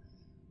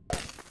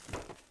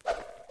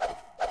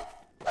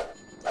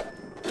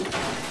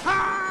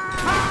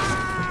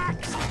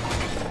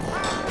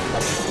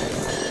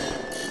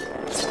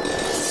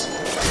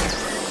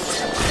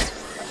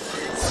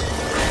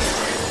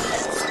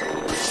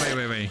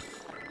 Wait.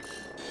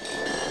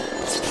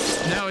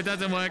 No, it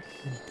doesn't work.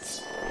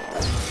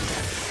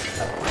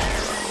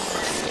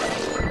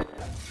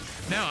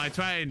 No, I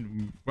tried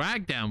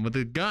rag down with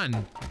a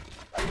gun.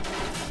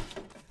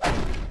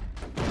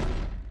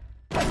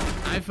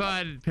 I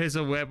thought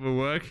pistol whip would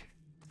work.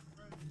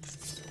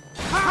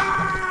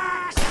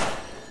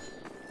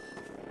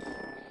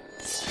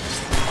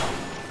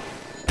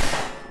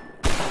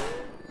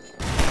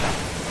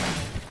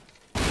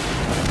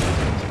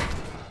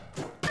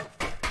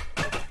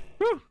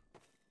 Whew.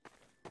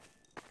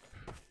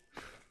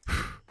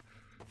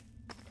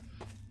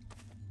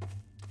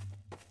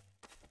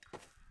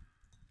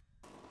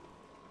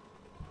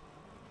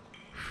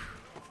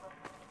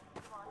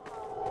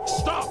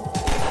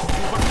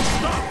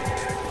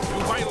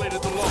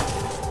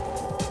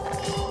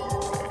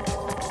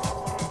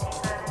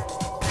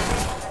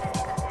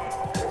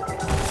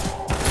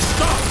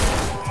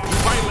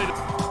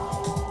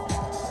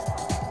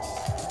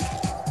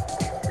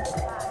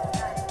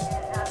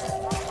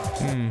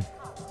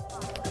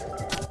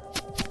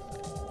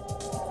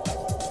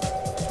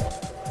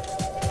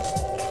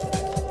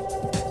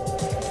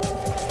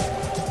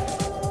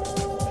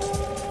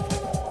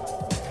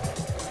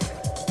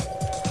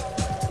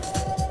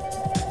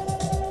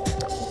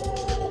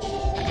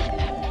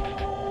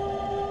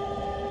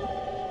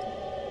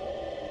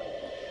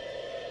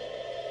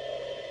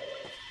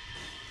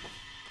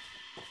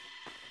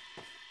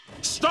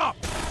 Stop!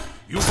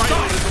 You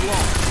violated the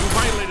law. You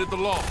violated the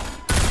law.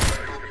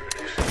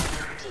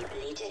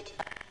 Depleted.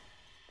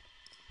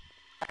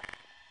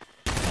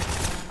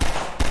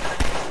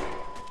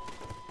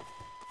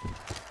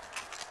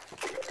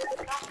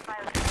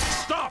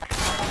 Stop!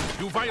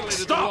 You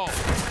violated the law.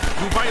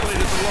 You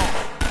violated the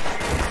law.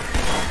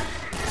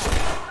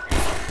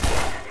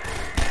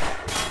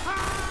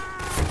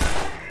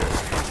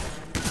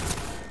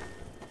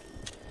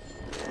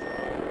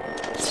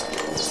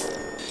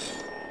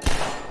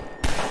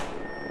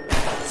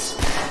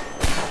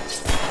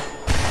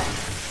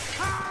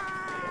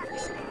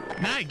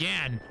 Not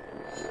again.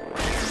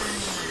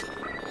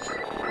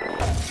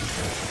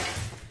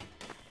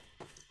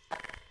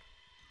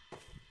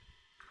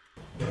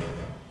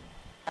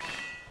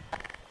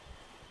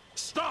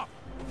 Stop!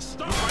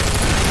 Stop!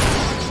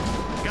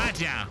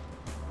 Gotcha.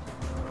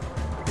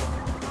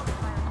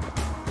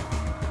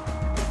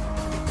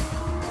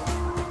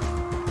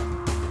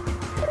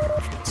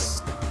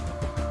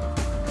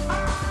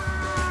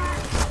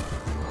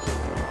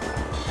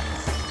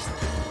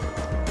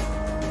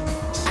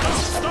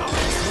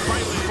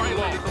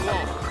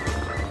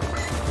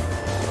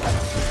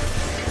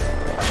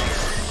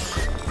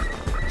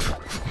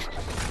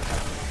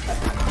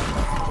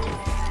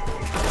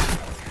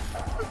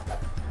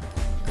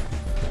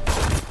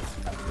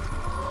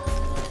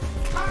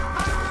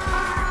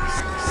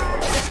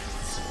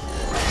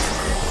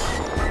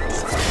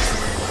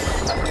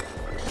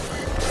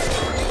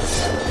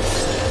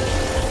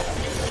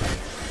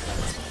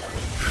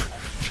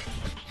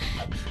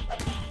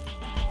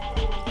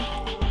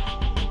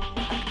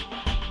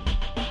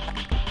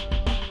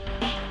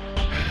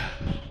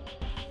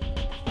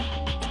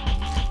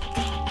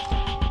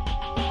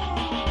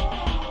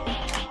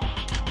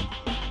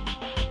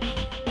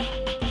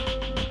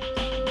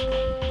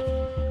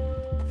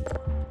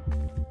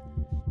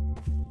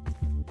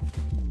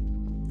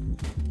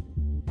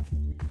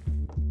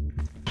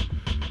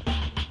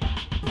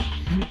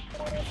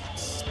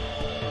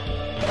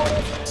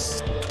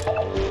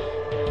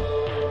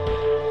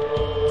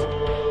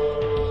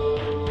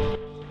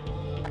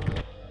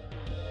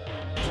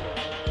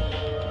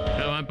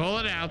 Come on, pull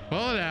it out.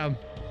 Pull it out.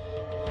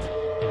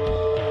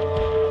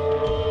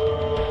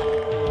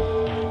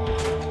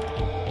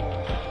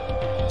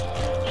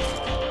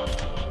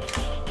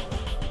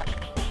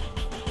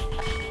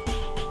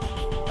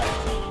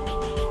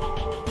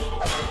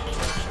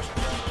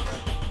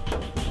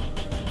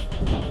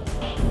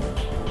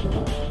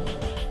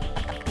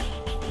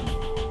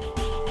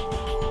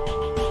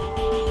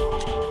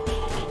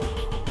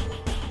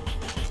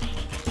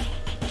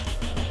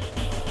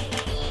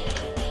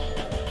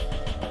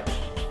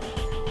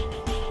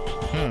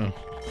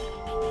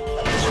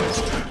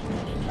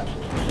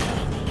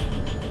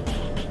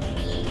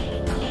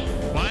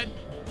 What?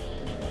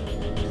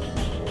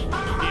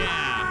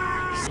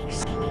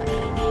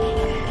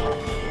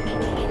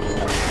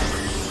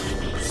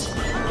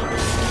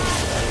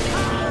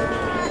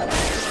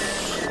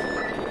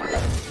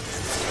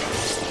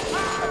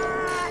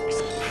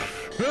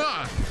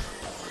 Yeah.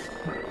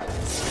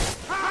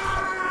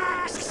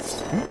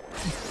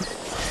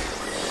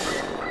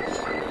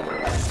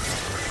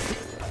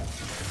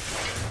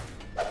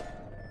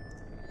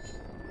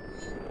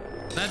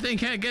 That thing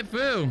can't get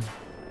through.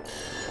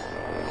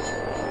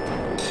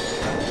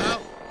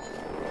 Oh.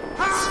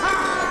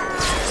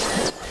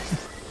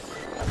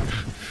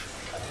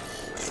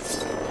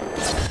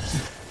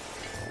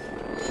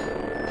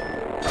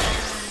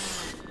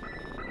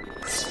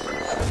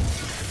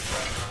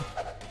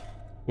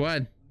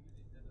 What?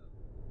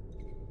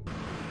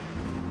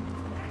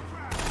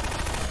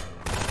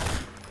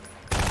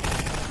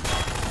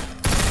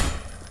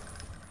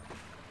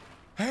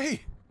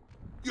 Hey!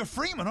 You're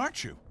Freeman,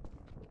 aren't you?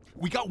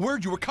 We got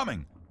word you were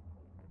coming.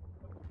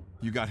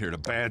 You got here at a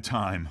bad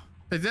time.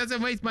 It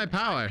doesn't waste my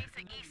power.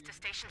 East to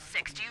Station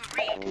 6. Do you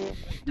read?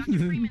 Dr.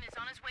 Freeman is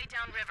on his way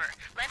downriver.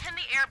 Lend him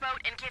the airboat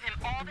and give him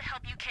all the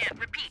help you can.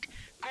 Repeat,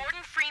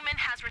 Gordon Freeman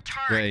has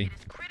returned. Ray. It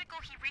is critical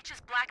he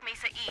reaches Black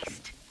Mesa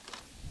East.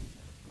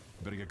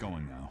 Better get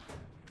going now.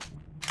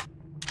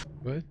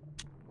 What?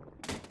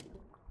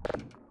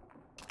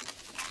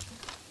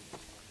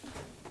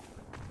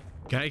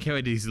 Gotta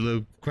kill these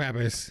little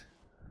crabbers.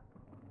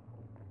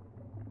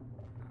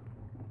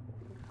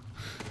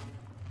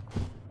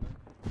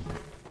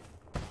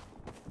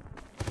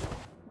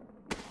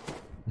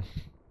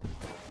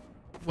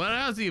 What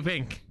else do you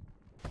think?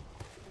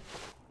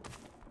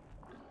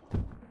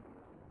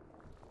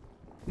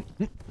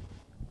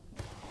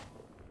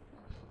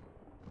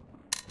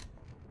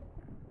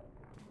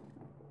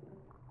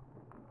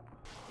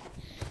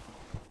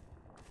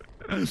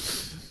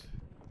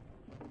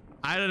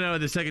 I don't know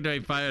what the secondary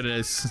fire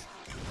is.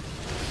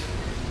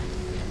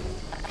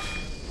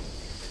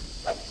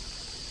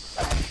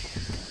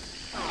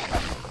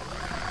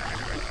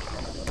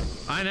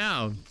 I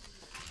know.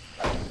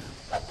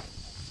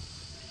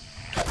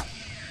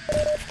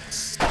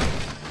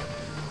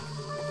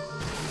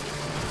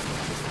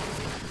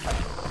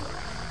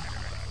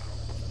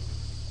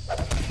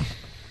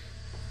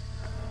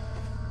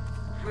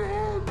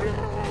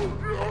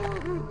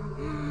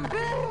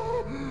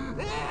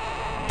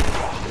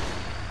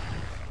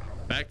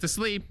 back to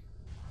sleep.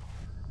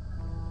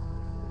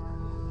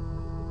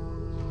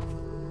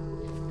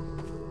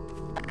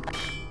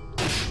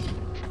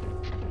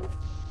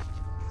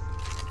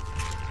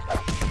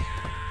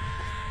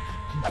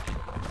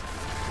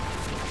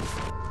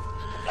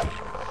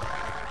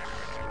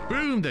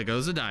 Boom, there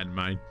goes the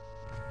dynamite.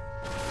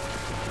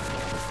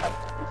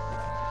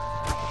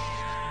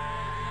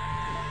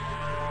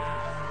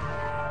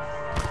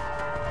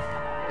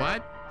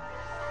 What?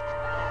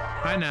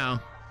 I know.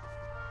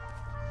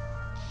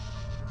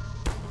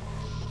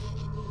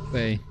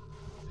 Wait.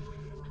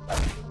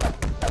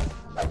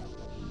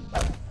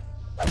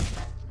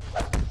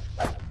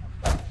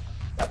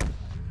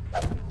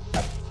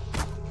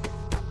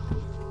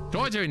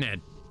 Torturing it.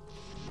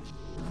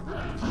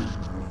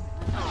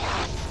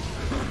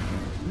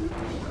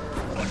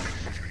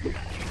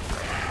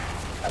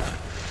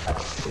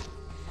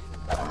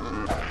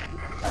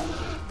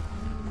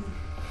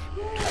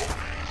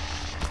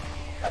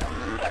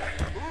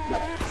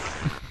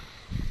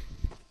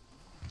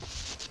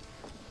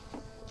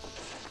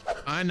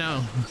 I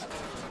know.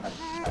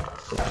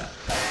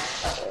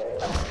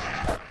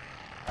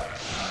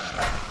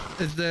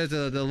 There's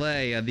a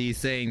delay of these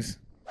things.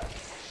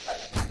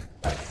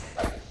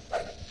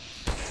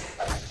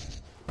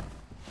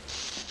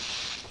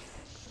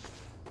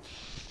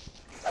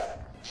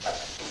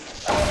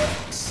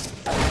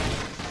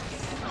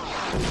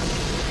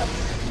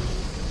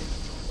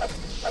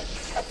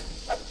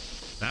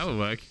 That would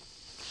work.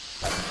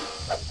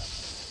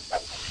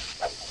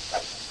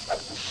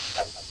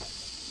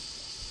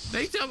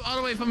 They jump all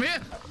the way from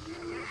here.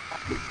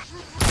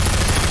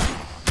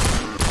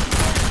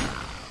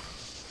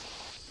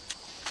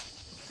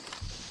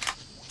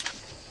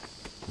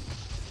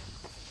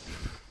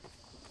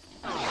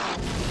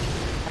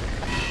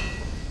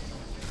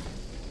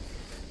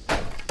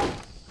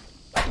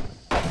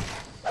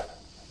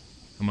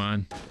 Come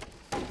on.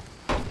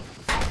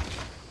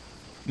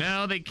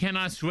 No, they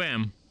cannot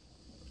swim.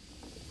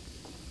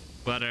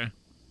 Butter.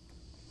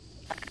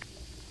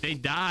 They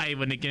die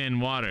when they get in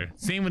water.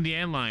 Same with the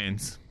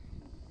antlions.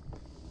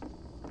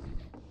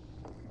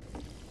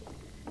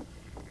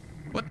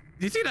 What?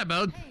 Did you see that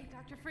boat? Hey,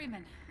 Dr.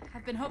 Freeman.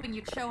 I've been hoping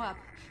you'd show up.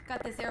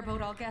 Got this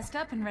airboat all gassed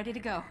up and ready to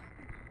go.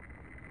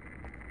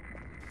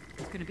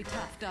 It's gonna be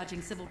tough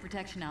dodging civil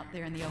protection out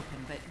there in the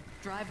open, but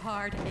drive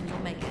hard and you'll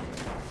make it.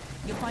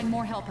 You'll find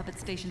more help up at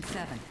Station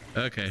 7.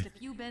 Okay. Just a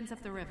few bends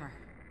up the river.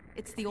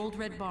 It's the old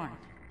Red Barn.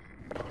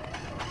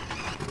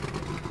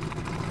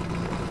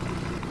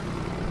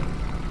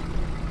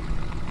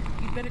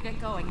 You'd better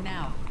get going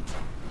now.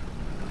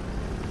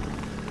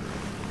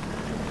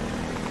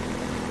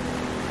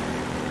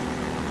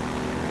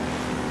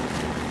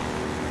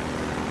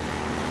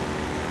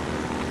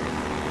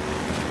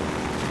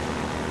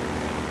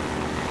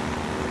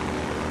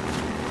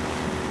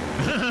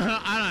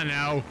 I don't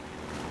know.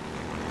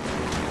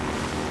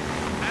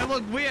 That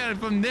looked weird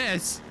from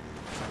this.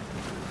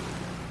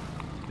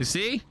 You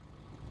see?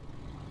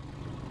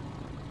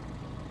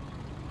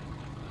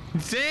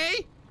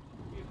 See?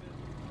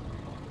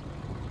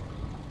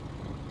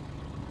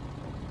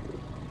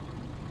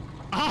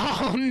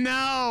 Oh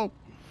no!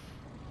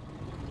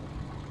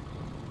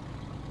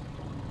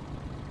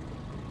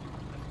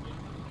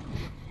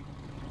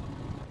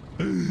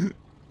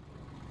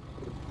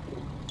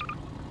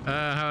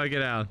 How do I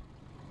get out?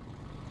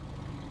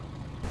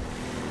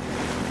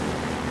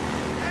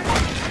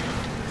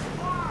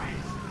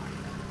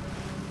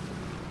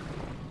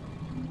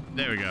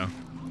 There we go.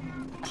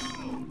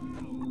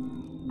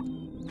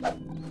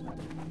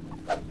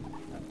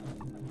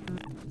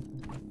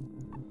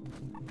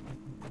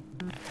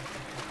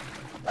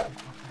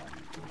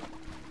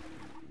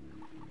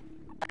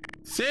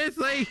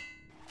 Seriously?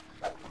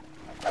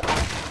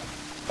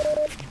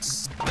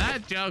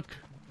 That joke.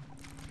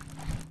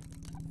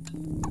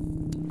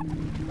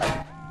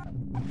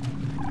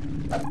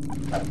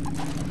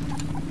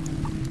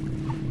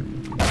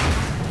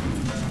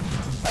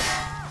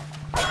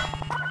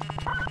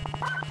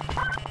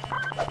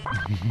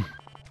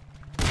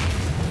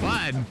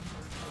 What?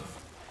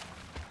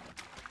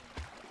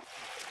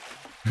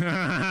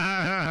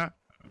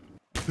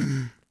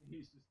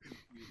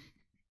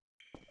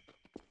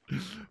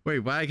 Wait,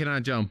 why can I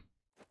jump?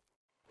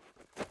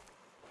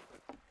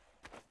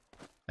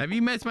 Have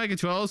you messed my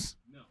controls?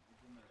 No.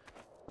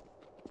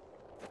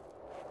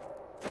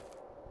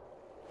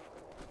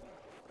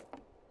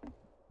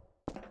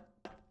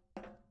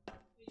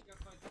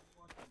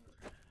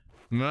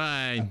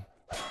 Right.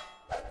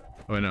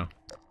 Oh no.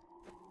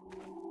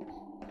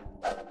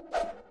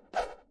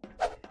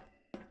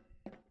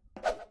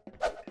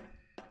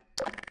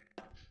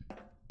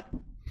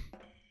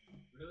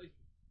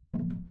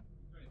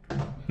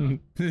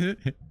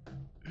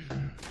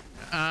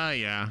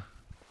 Yeah.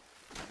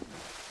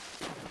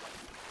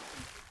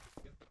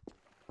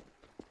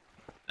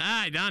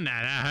 I done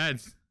that. That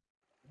hurts.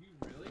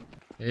 Really?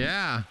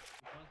 Yeah.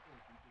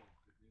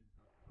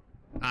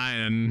 I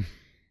am.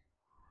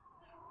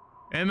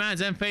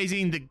 Imagine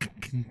facing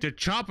the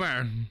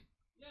chopper.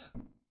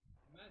 Yeah.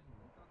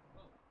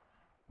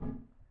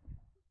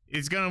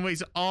 It's gonna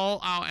waste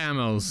all our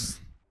ammos.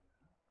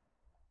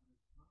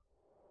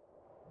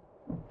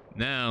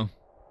 No.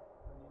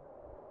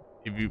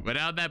 If you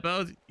without that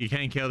boat, you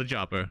can't kill the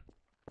chopper.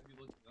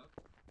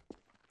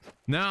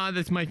 No,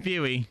 that's my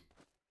theory.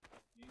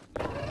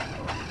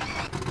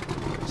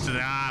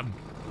 Stop.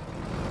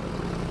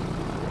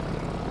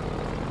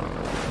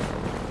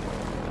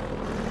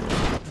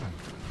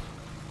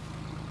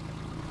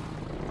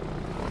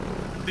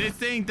 This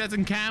thing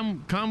doesn't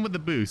come with the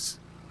boost.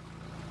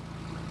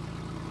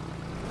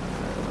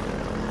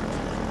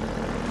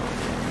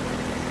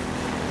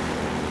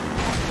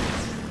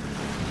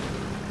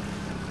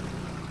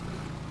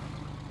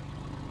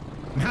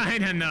 I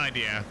had no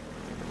idea.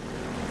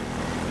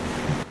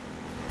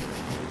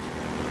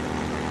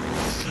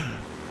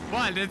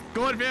 What? It's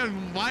going to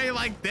why you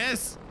like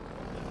this?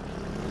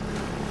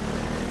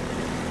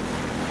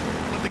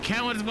 But the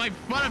camera is right in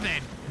front of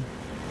it.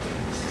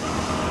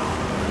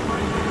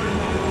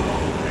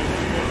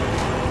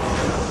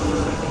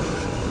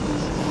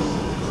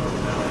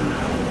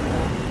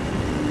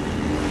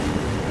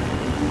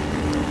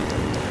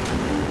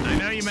 I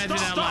know you mentioned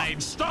that line.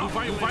 Stop!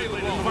 You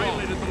violated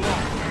the law.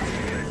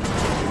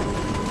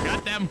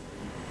 Got them.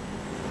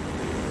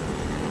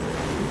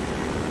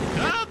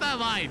 Cut out that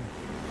line.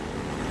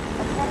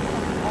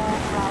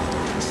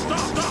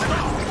 Stop!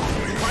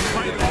 You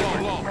violated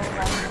the law.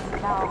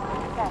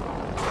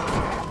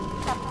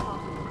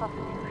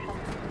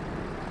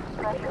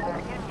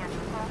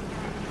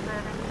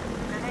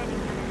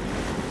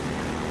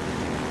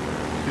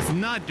 It's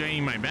not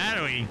draining my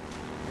battery.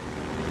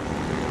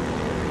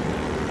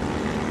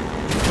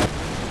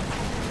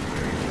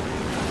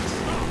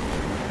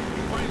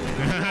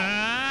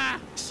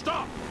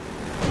 Stop!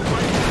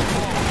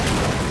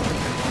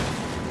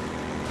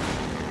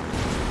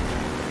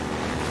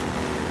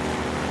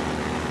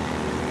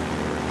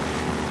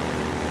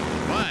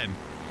 What?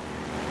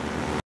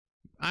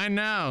 I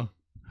know.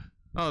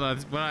 Oh,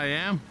 that's what I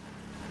am?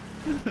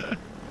 Stop!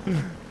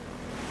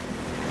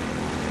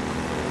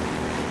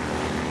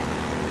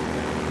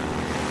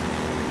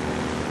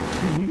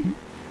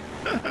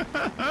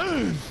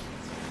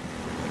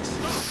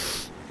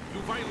 You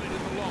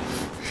violated the law.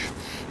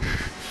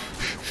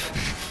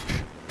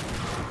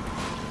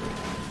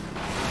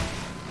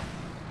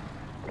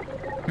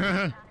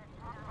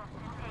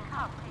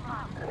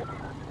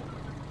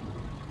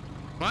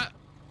 What?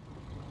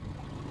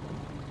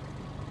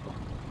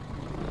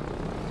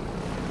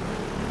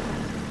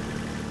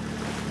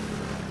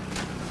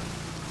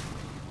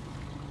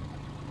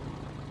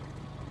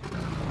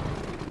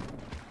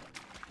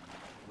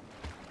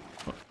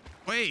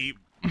 Wait.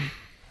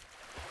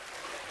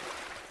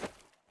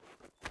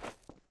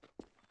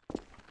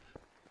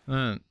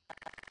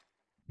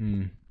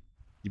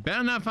 You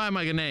better not find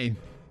my grenade.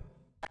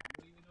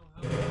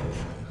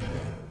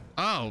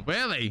 Oh,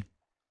 really?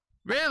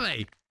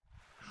 Really?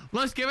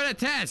 Let's give it a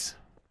test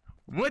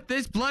with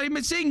this bloody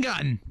machine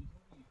gun.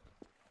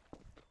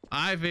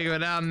 I figure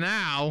it out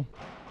now.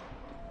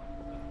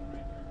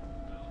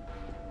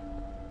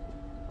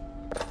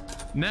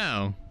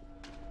 No.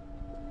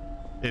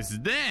 It's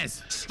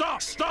this.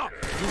 Stop!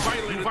 You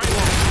violated the law.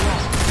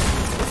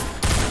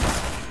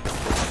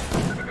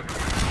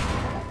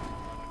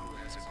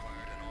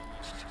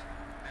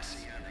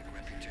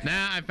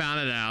 Nah, I found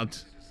it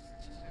out.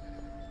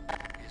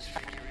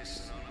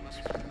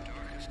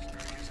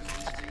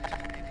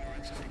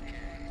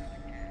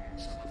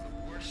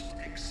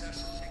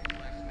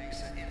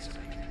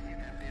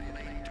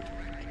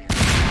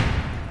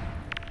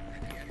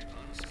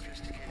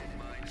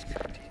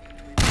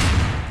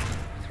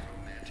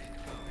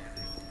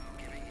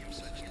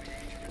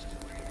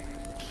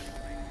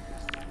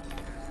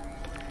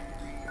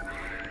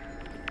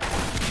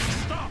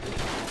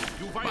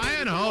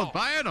 Fire and hold,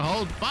 fire and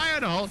hold, fire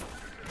and hold.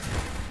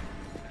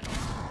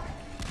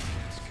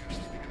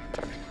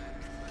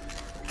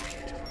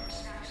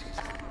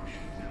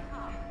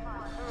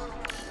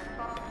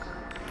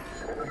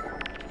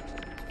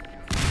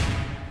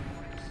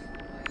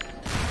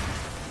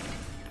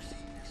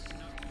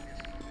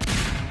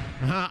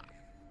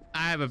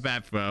 I have a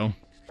bad throw.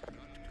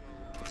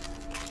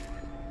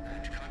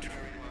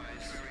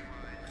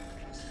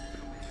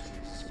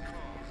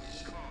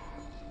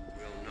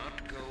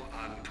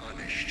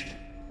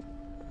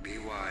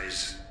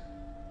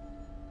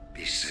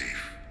 Be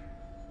safe.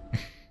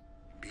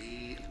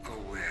 Be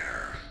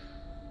aware.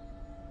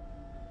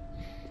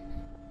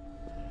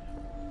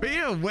 Be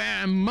aware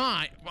am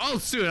I? Oh,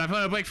 soon I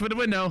found a break for the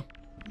window.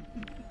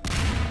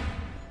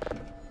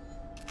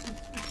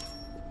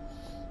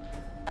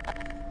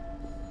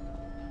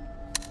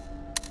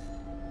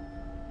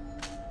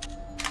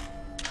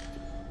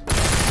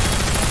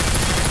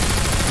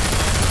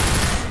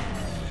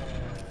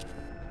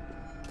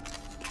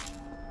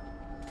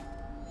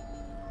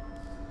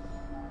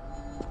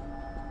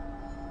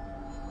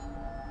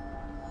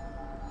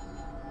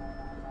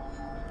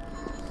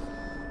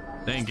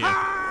 Thank you.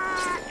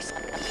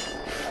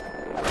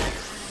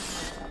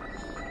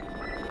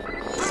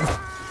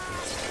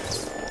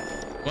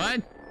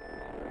 What?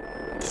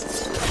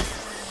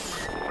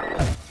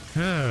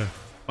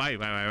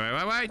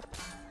 Wait.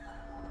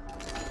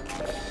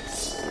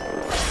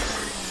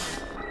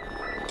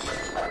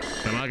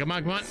 Come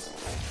on.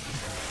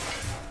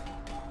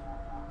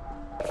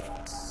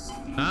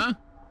 Huh?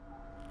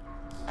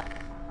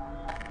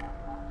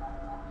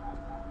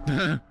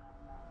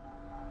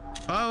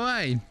 Oh,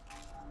 wait.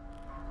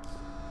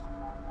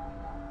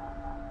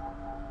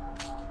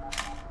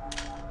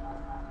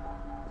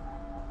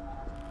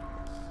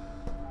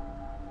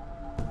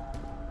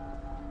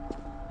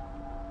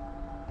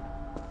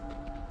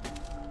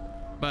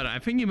 But I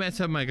think you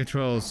messed up my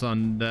controls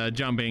on the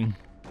jumping.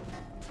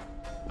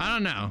 I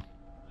don't know.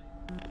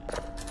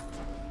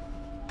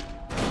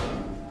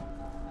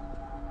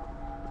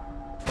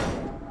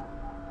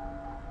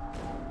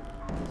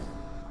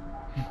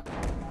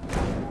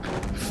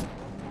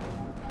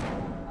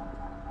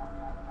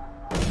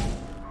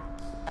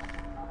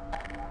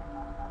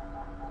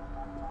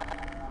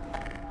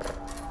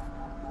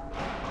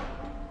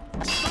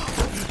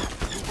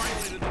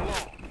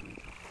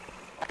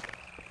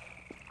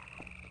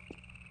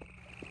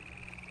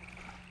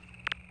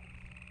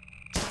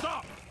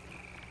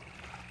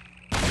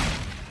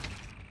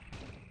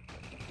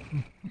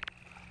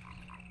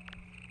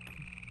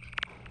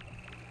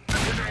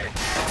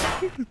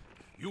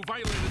 You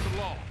violated the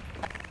law.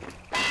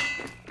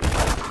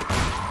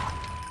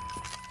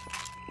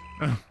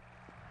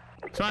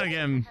 Try to get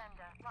him.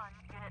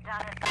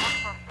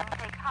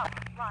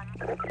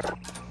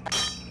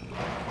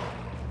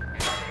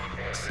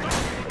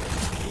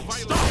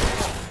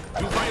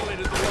 You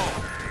violated the law.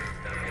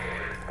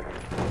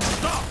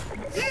 Stop!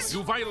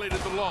 You violated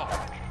the law.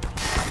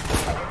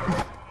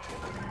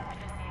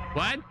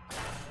 What?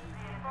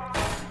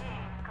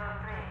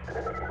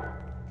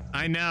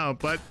 I know,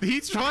 but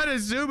he's trying to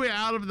zoom me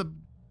out of the...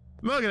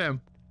 Look at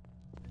him.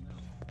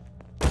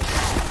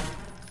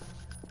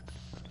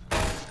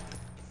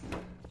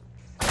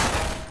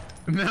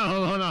 No,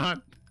 hold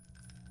on.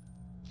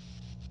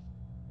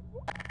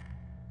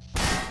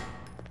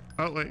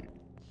 Oh, wait.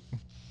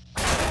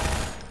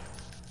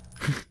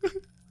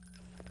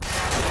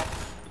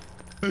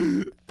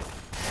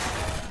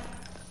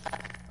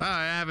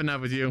 I have enough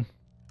with you.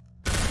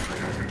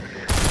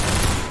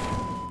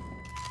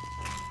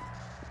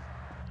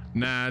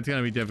 Nah, it's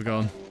gonna be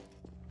difficult.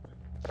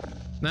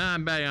 Nah,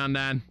 I'm betting on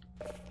that.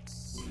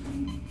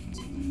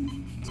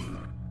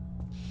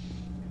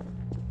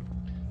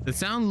 It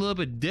sounds a little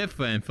bit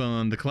different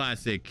from the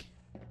classic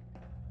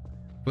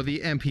for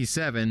the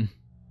MP7.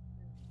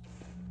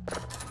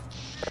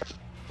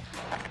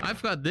 I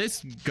forgot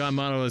this gun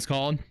model is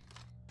called.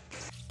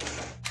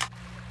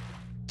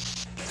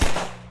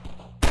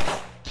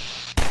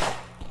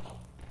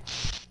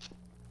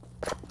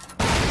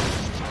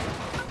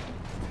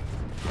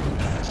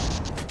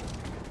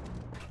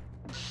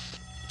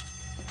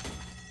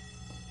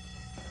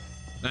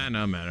 That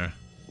no matter.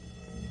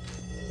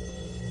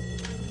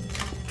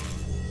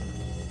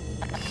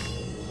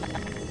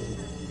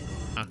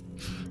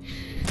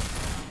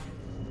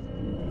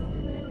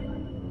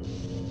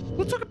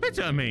 Who took a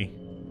picture of me?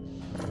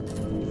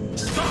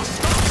 Stop!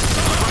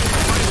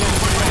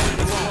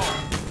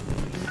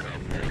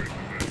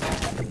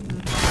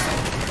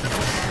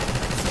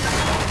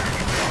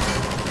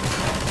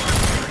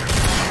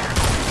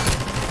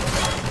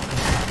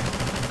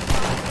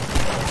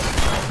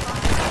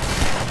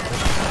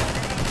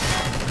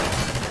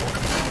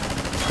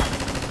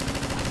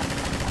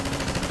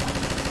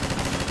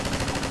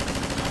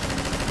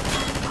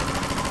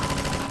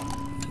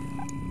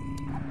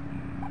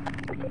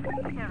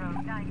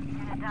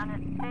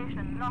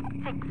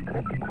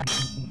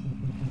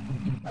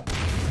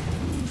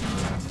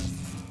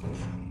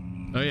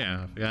 Oh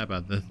yeah, I forgot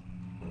about this.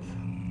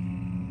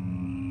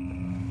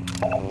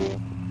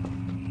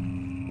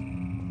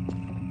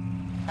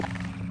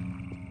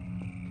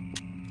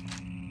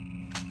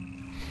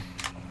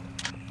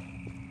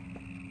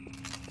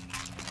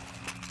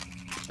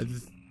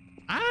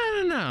 I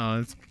don't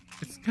know.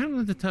 It's kind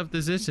of a tough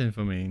decision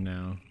for me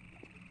now.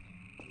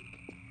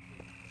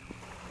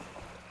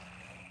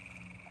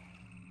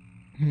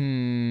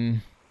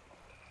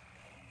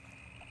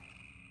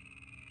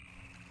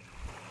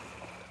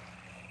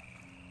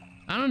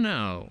 I don't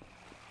know.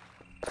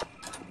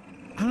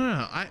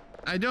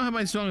 I don't have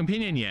my strong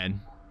opinion yet.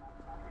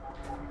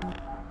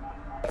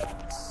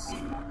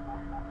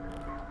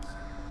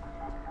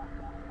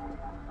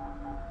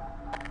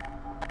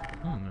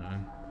 Oh no.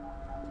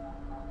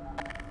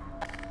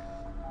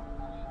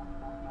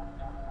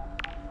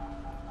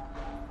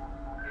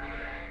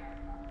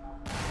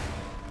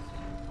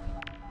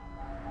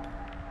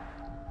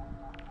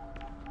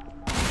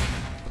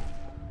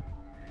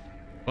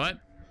 What?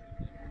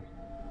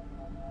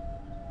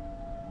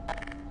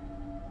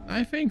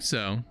 I think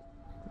so.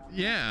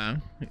 Yeah,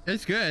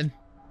 it's good.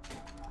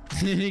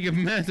 You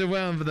can mess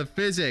around with the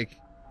physics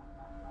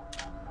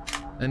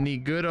and the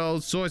good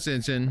old source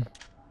engine.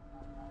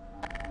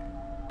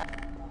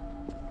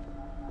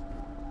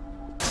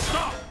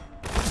 Stop!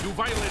 You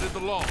violated the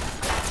law.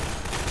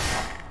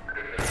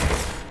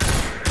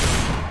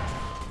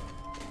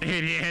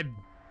 Idiot.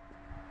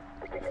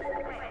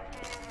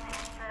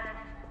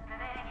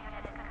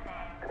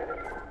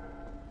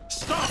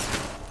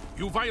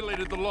 You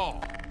violated the law.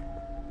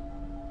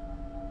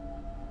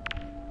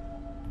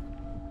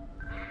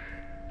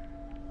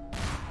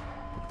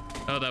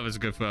 Oh, that was a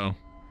good throw.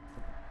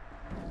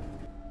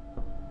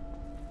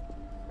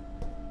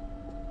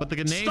 But the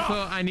grenade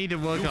throw I need to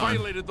work on. You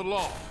violated the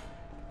law.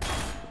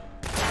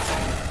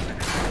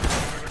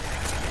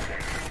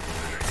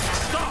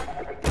 Stop!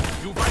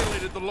 You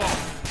violated the law.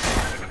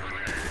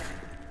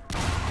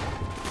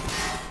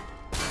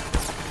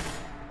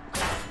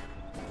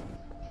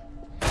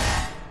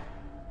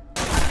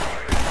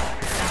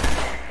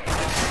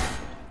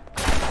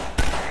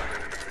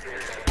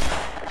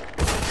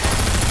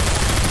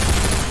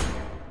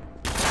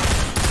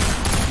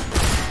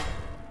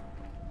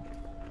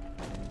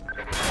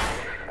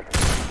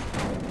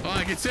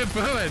 It's in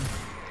forward.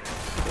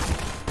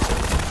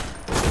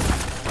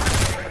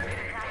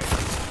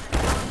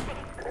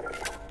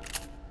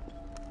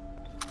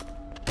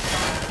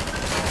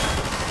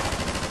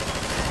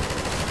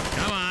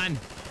 Come on.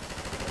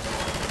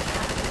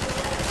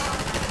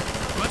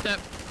 What the?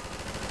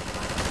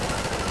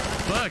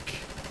 Look.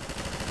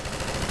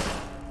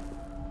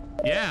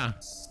 Yeah.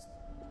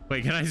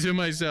 Wait, can I zoom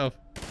myself?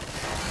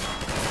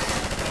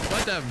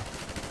 What the?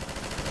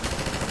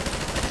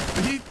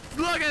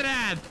 Look at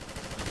that.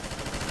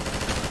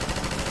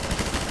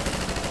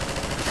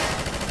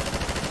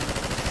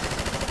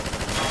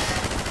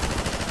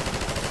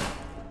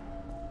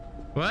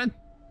 What?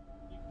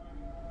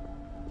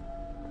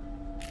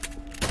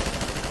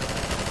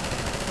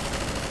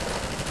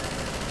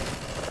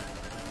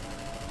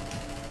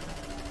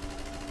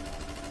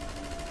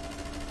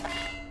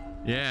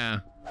 Yeah.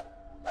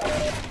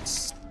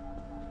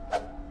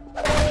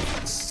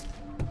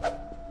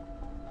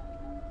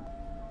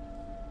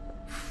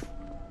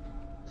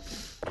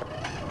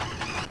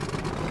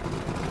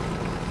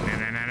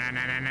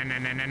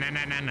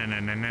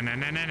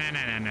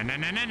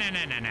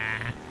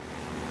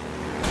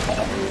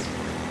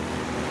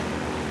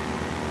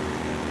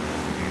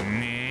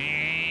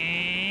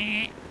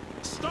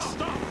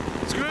 Stop!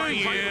 Screw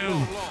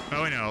you!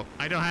 Oh no,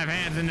 I don't have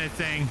hands in this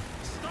thing.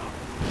 Stop!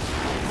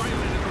 You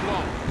violated the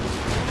law.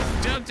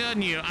 Joke's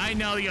on you. I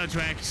know your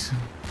tricks.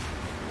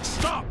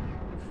 Stop!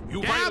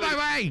 You Get out of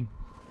violated.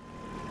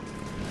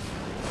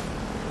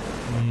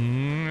 my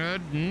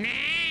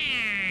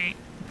way!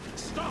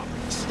 Stop!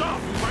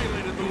 Stop! You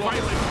violated the law.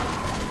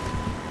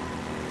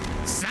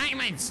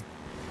 Silence!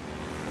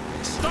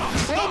 Stop!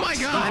 Oh my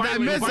God! That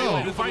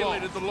missile! You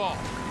violated the law.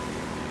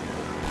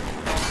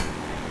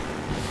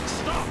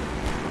 Stop!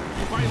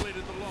 You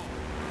violated the law.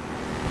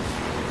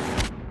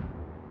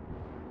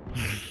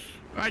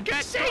 I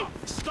can't see!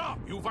 Stop!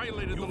 You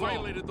violated the law. You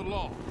violated the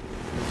law.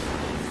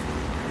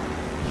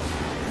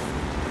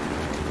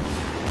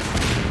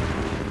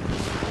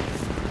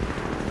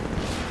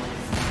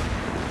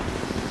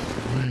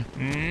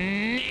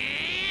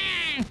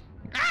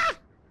 Ah!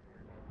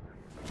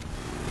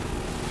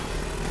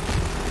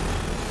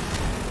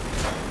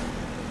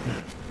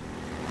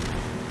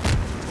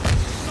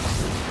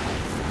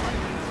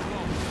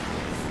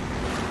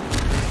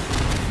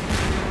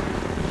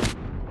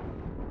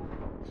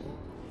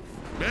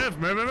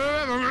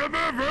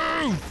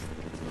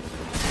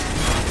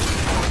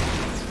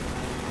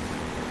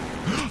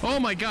 Oh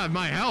my God,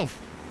 my health.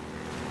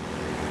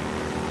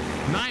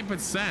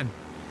 9%.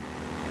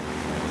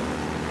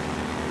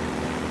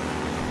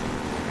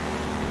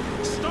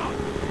 Stop!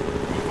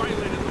 You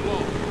violated the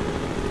law.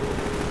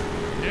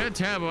 You're a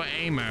terrible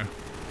aimer.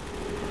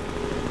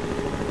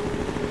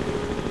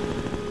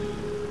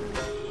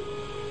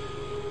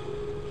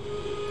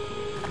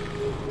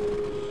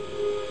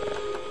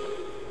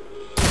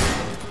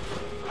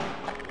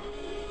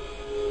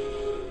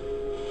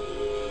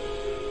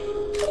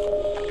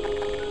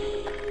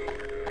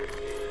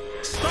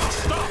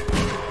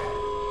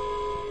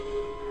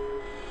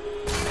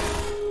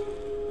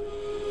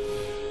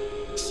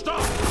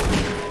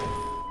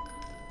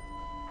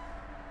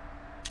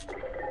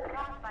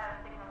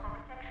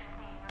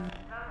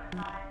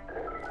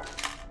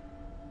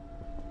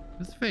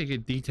 That's a very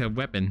good detailed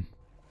weapon.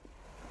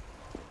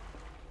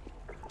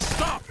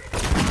 Stop!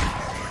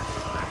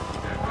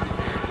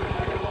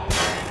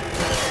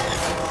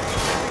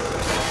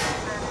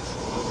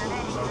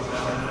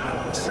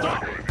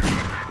 Stop!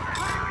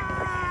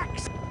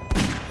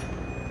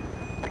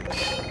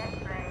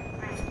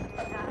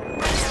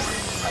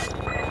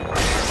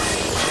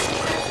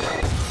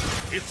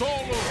 It's all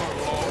over,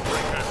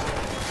 Lawbreaker.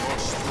 Your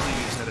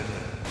spree is at an end.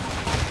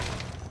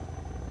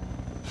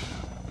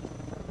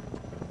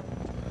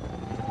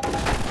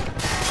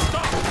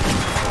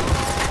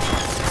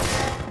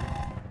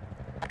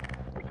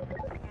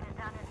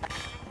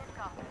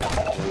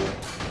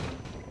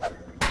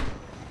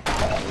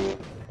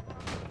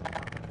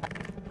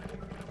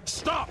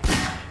 Stop!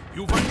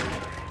 You violated.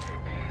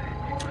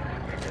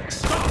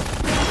 Stop!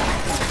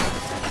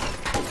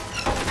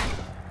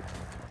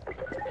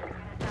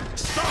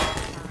 Stop!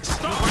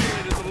 Stop! You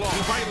violated the law.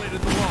 You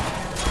violated the law.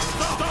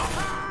 Stop! Stop!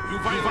 You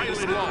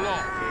violated the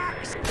law.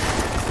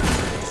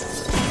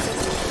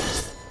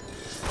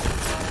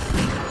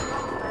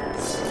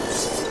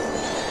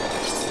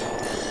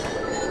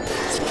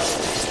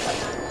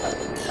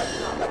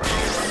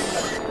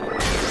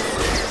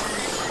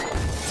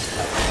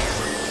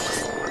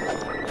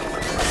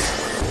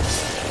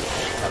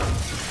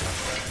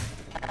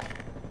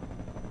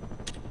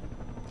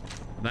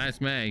 ask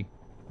me.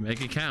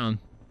 Make it count.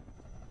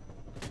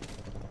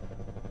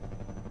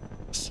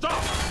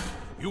 Stop!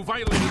 You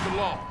violated the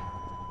law.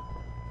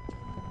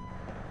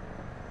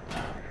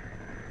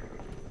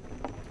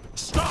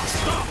 Stop!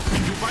 Stop!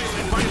 You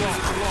violated the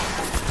law.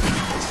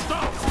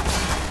 Stop!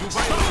 You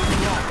violated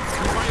the law.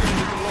 You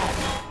violated the law.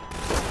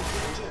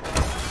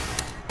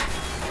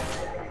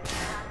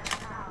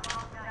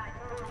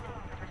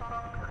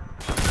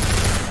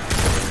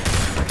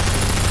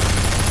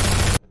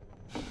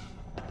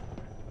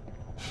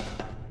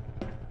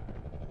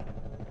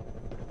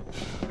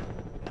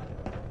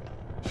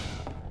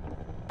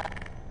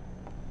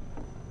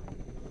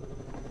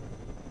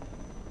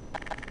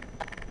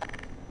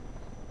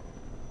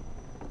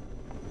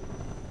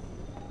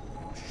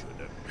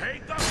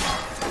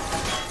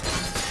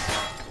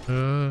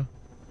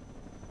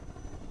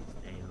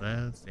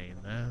 Stay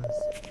low.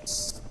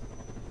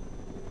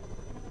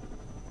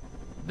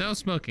 No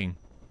smoking.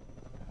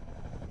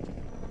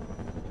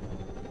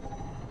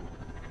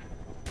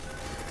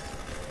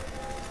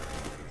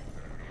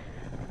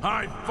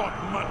 I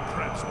fought mud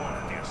crabs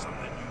more fearsome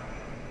than you.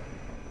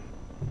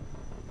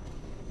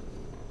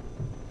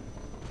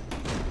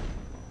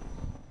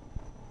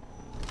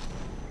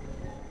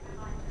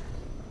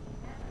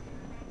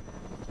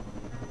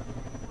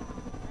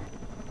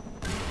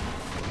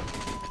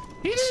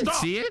 He didn't Stop!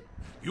 see it.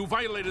 You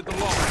violated the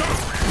law.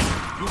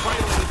 Stop! You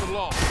violated the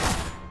law.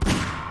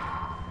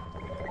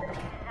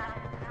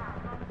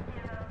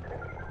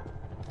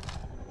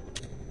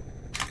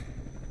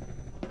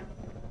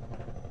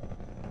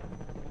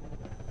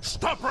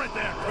 Stop right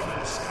there,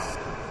 criminal scum!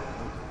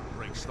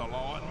 Breaks the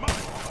law in my watch.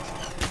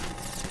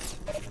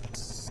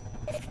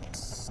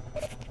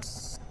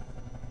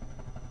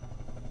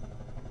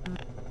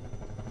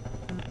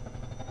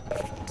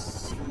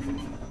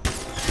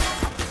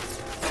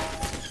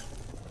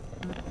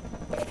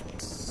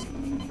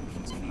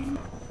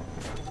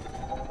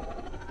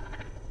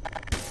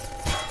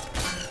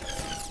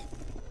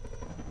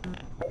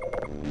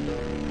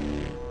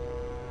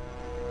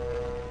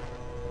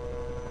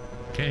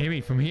 Can't hear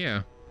me from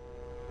here.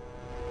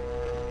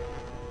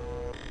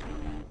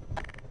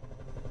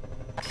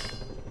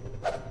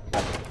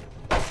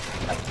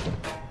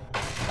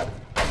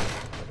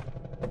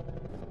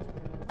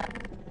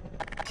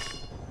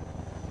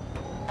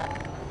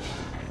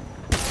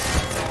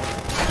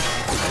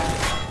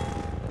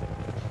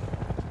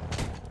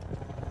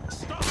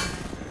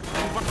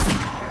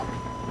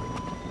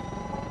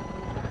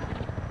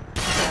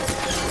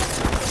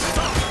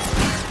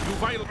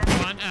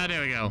 Come on,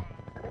 there we go.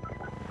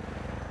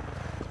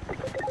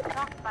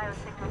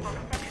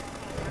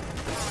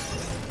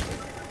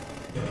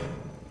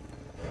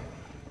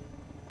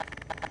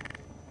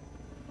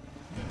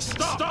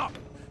 Stop!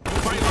 You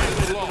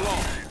violated the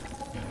law.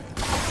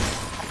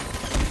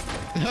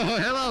 Oh,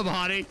 hello,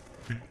 Bonnie.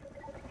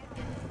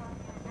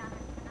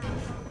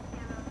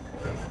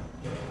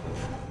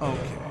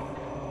 Okay,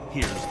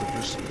 here's the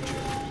procedure.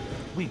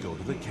 We go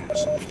to the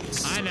castle.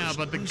 I know,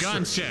 but the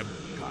gunship.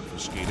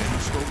 Confiscate any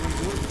stolen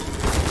goods.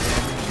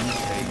 Then you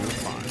pay your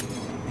fine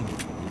and get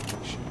your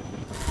vacation.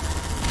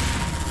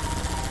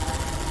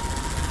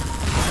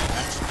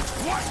 That's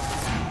what?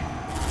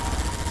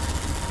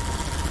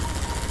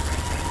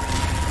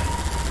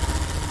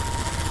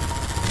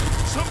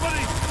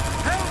 Somebody,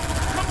 help!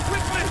 Come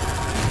quickly!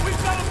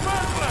 We've got a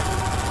burglar!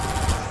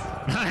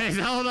 Nice,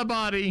 hold the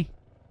body.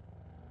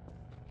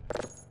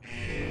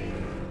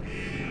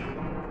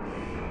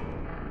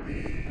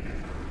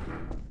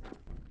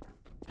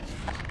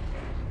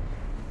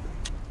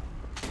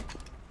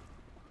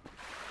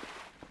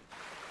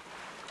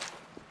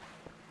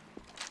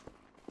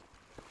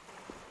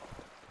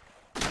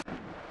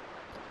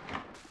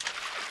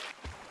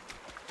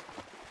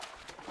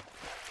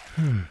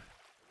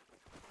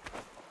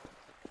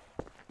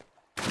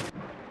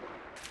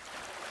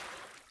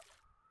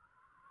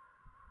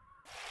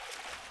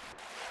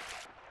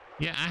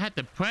 Yeah, I had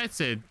to press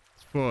it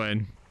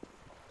forward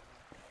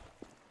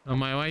on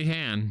my right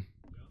hand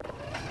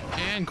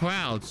and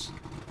crouch.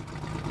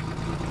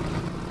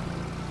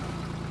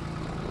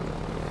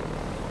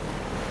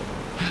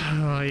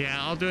 Oh yeah,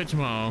 I'll do it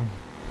tomorrow.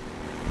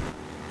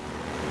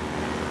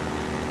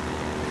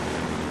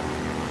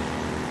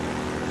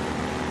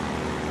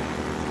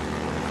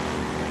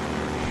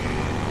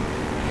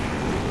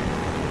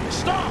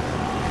 Stop!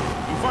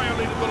 You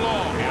violated the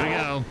law. Here we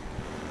go.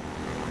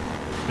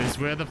 This is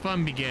where the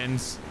fun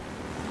begins.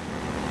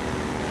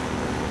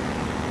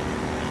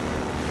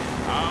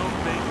 I'll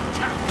make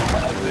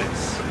capital of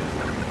this.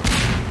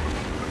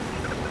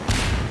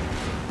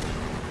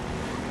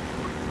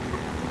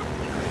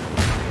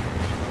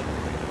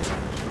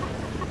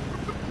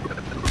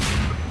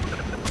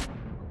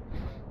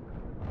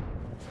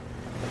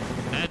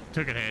 That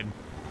took a hit.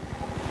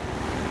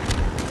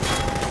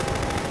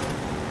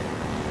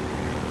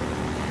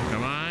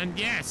 Come on,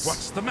 yes!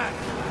 What's the matter?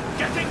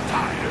 Getting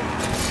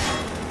tired?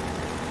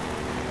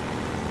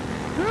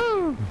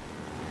 Woo!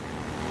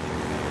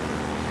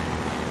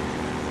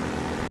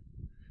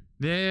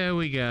 There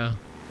we go.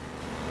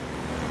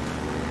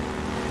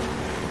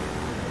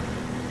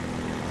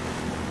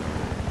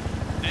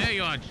 There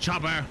you are,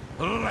 Chopper.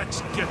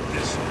 Let's get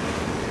this.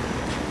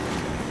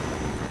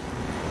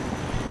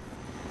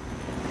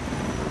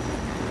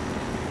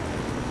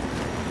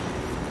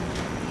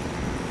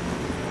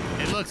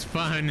 It looks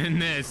fun in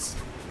this.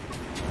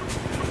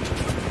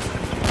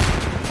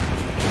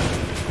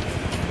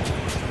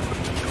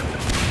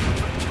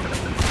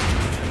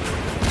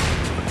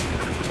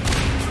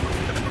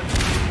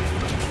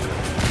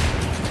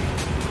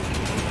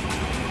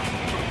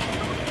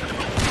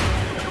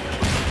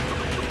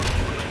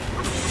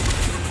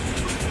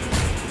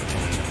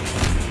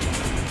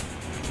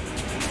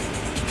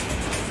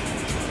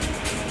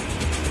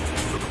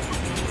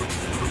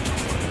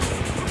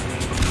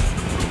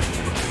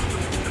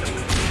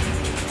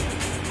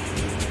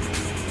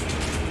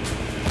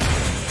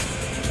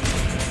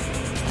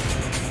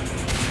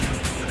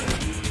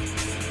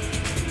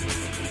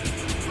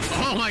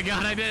 Oh my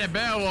god, I did a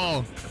barrel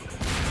roll.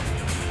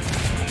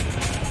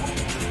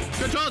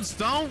 Controlled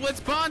stone, let's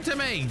spawn to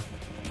me.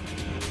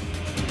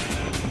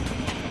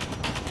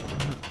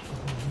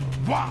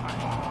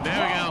 Why?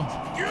 There we go.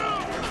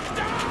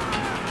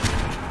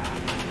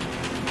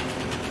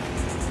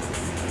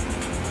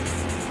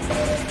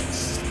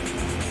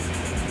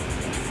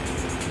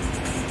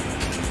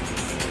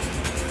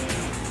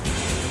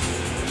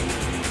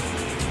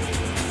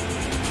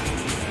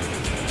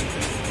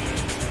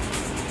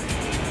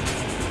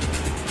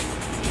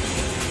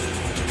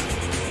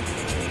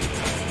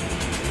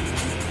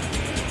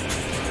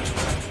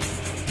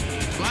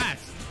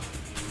 Blast.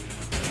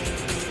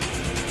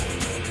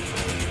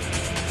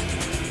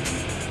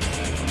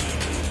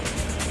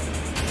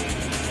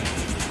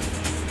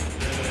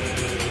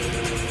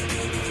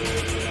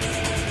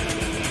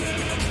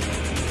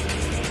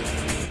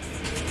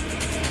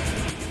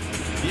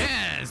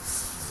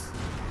 Yes.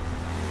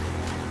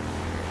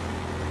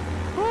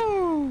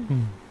 Woo.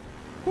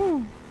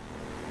 Woo.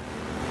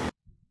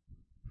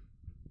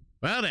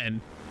 Well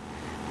then.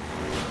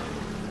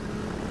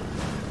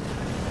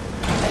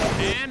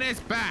 And it's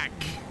back.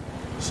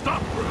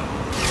 Stop.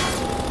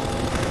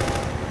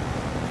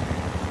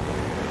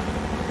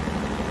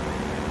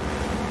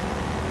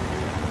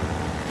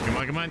 Come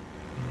on, come on.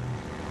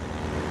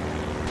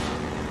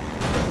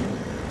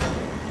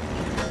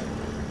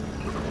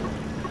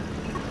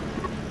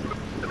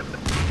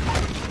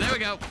 There we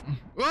go.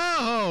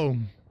 Whoa!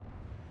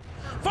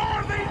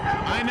 For the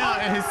I know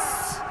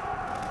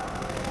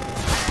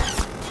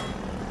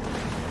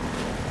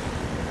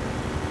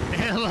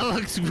it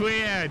looks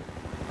weird.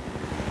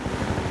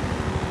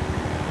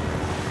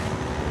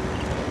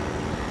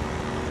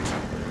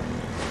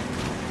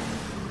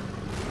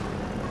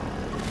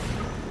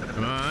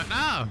 Come on.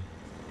 Oh!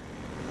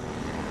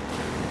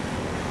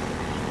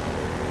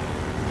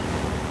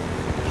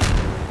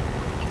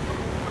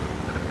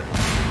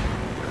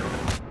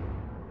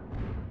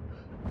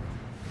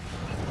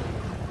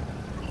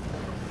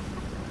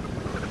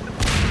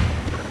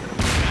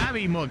 Gotta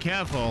be more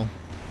careful.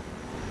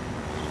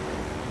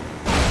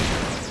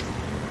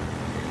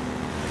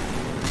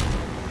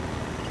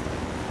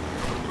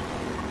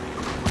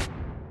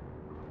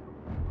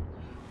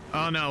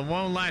 Oh no,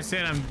 one last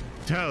hit, I'm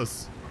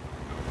toast.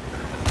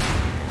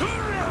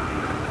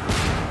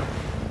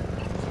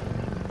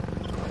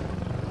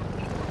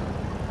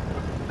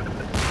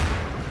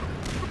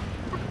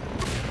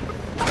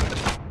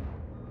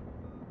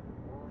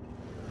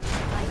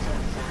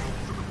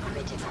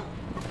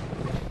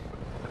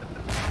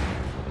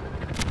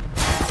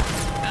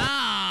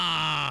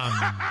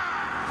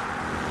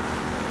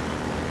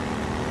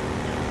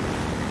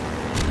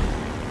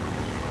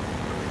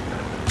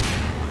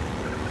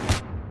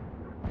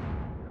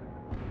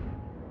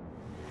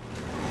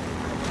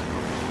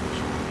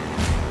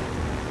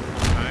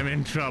 I'm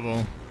in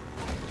trouble.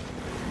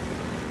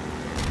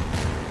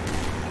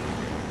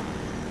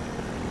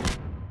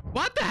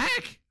 What the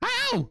heck?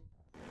 How?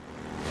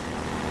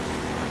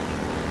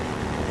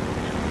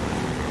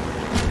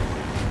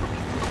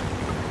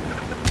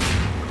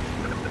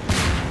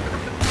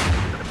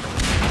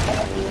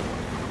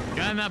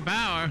 Got enough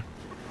power.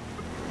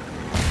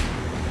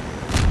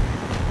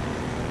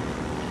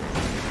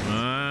 Come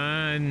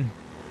on.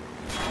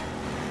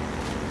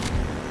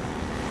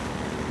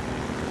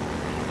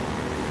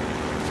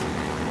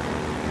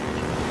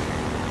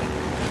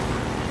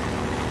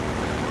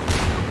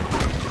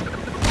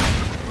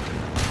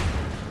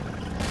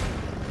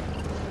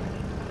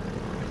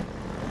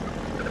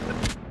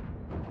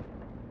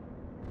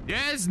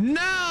 Yes,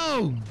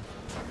 no!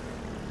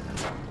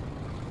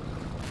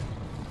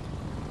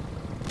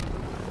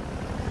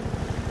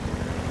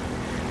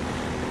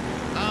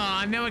 Oh,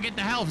 I never get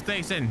the health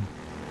station.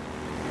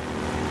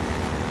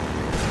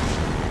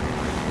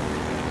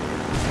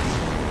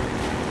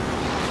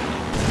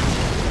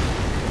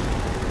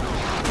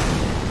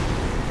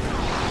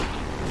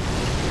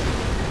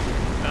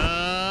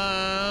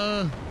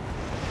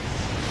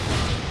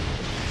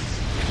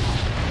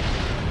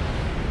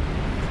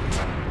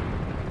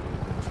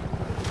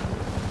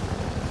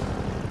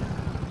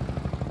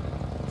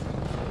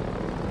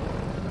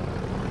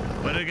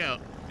 Where'd it go?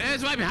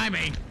 It's right behind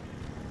me.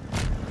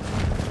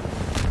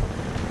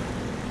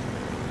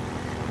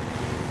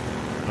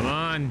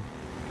 on.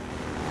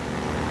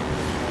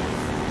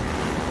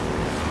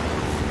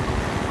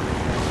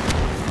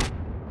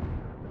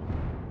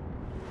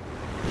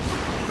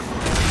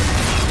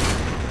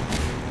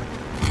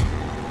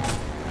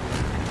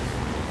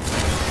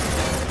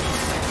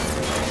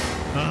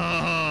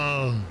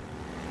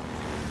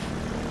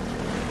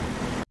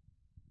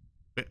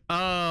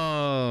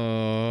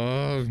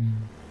 Oh.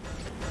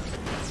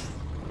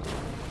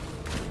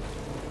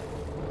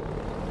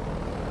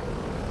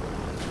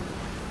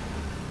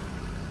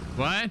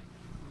 What?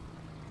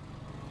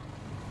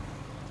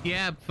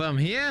 Yeah, from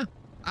here,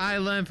 I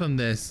learned from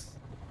this.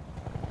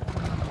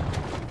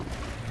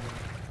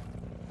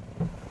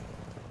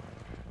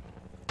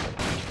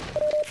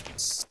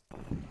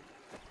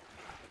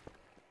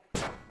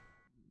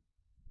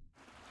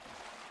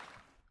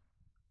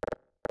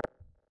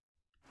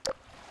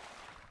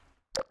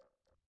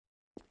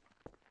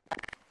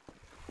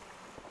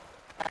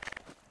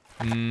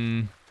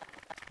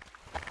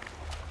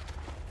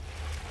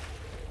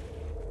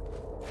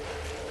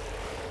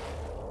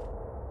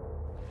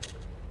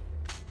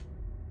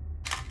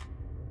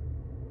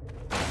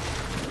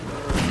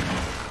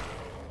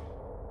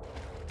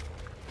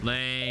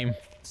 Lame.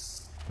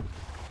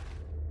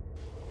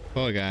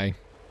 Poor guy.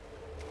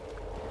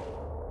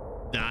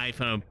 Die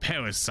from a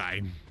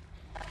parasite.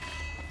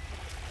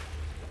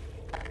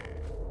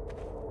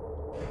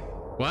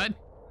 What?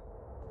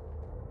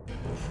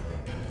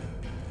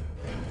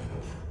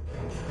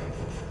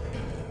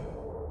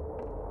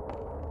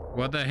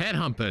 What the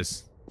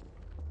headhumpers?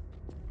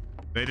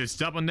 They just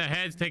stop on their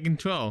heads, take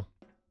control.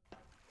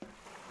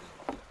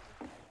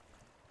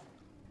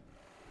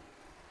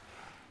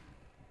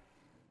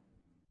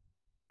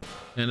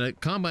 And the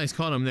Combines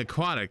call them the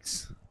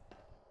aquatics.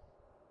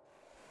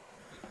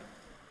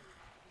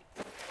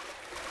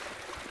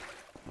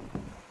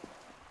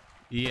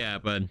 Yeah,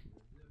 but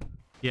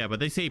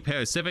they say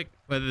parasitic.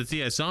 Whether it's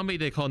a zombie,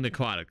 they call them the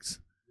aquatics.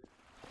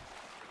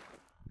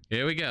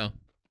 Here we go.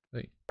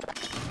 Wait.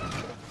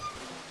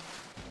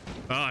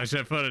 Oh, I should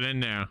have put it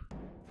in there.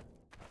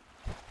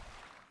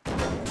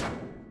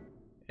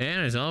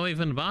 And it's all the way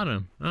from the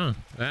bottom. Oh,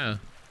 wow.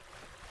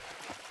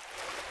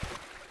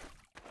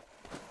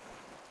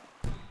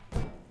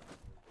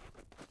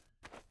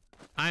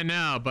 I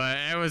know, but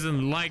it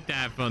wasn't like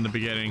that from the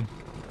beginning.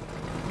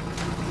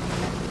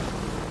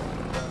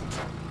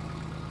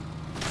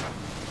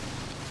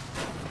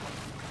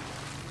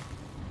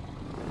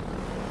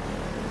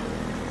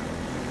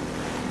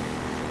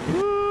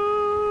 Woo!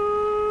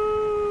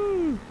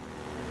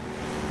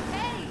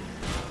 Hey!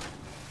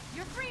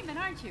 You're Freeman,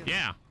 aren't you?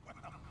 Yeah.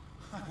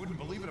 I wouldn't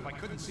believe it if I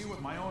couldn't see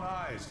with my own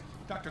eyes.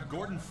 Dr.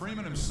 Gordon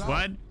Freeman himself.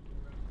 What?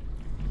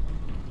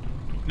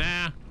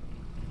 Nah.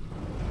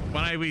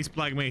 When I reach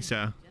Black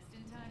Mesa. Just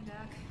in time,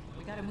 Doc.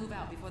 We gotta move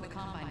out before the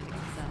Combine picks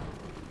us up.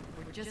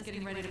 We're just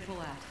getting ready to pull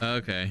out.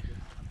 Okay.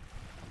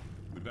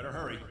 We better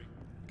hurry.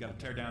 Gotta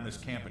tear down this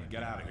camp and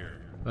get out of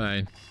here.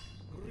 Fine.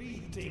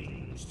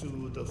 Greetings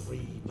to the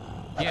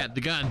Freeman. Yeah,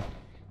 the gun.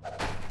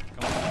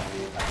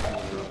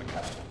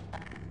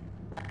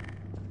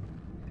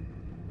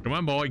 Come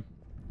on, boy.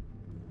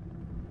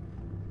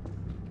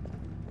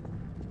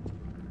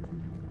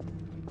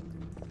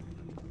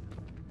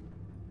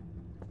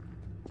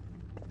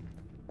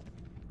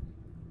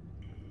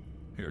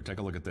 Here, take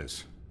a look at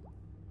this.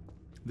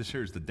 This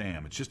here's the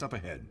dam. It's just up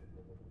ahead.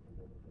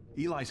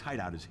 Eli's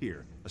hideout is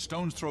here, a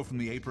stone's throw from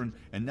the apron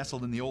and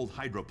nestled in the old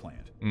hydro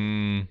plant.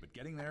 But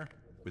getting there,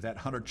 with that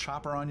hunter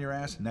chopper on your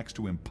ass, next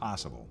to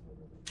impossible.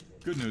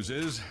 Good news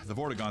is, the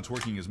Vortigaunt's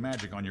working his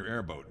magic on your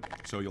airboat,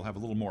 so you'll have a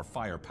little more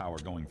firepower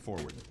going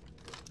forward.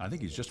 I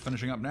think he's just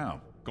finishing up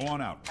now. Go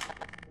on out.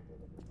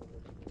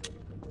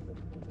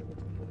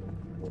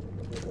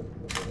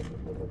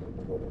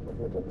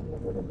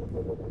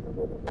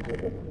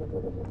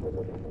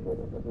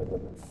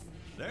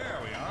 There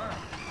we are.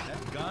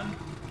 That gun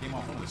came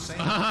off one of the same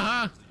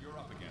that you're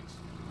up against.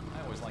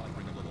 I always like to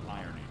bring a little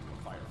irony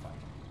to a firefight.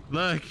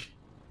 Look.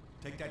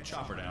 Take that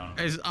chopper down.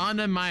 It's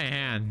under my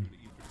hand.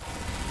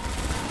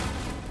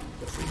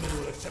 The Freeman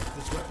will accept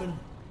this weapon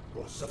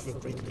or suffer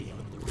greatly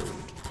on the road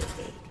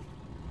ahead.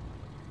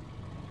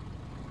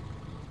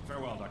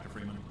 Farewell, Dr.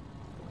 Freeman.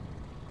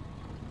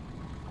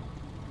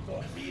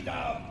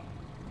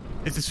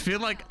 It just feel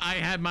like I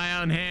had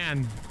my own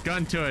hand.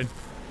 Gun to it.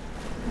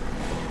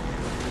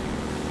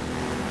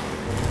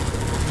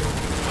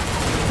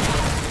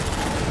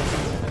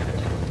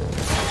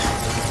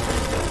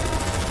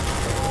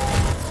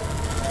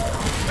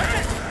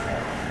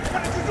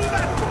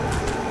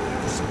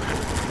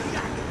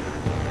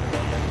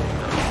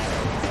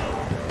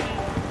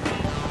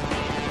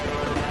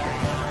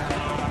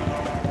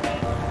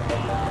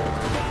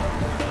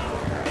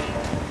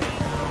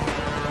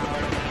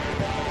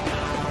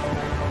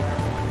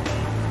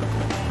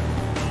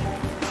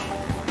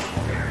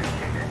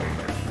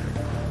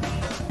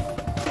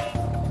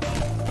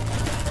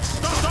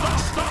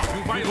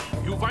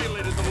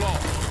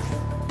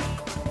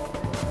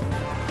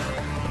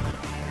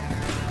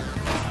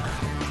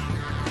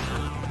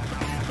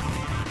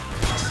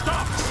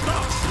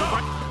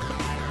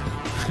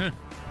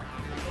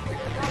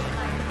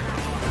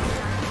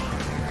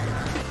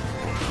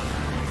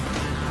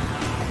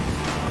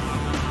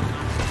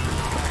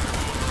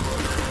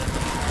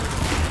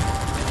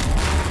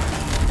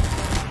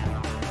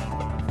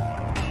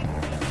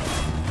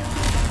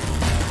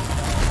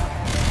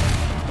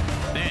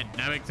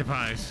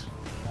 sacrifice.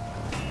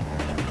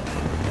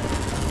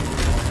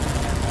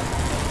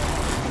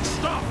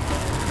 Stop!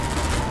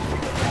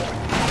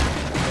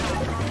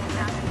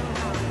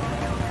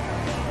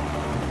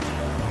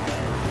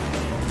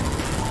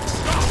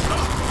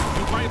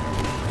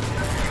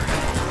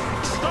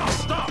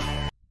 Stop!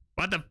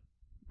 What the?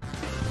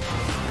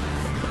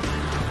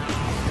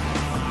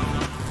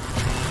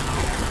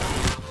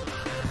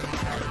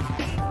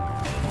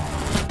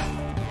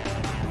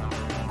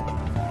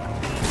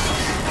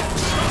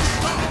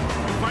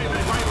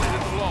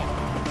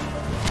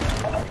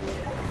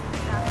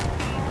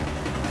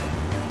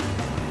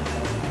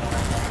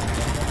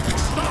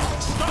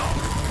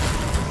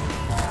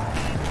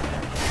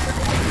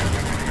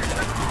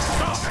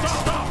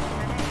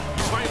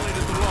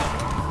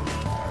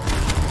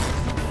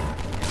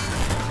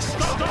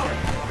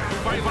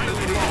 Violated the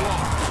law.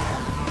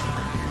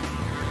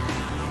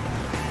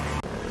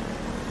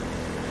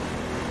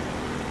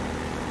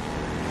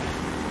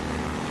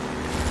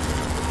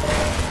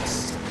 Stop!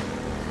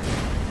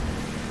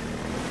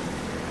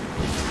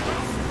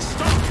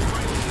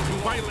 You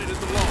violated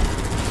the law. Stop! You violated the law. Violated the law.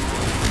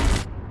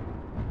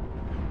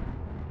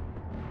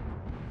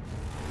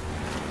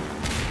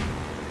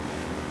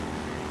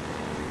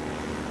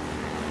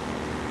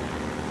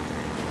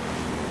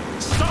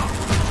 Stop!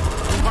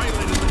 You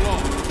violated the law.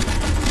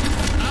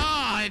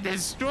 Oh, I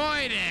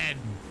destroyed it.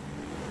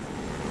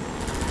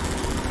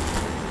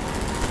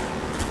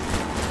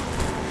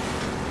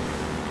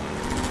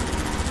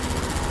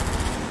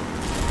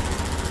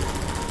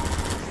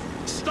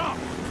 Stop!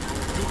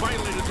 You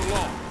violated the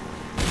law.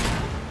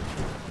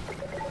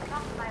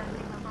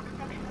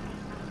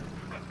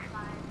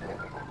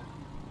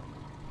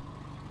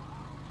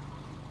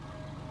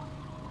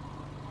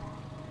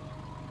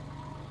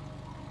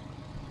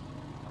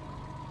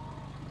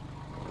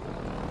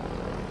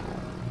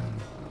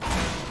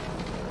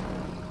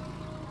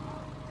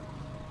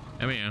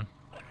 There we go.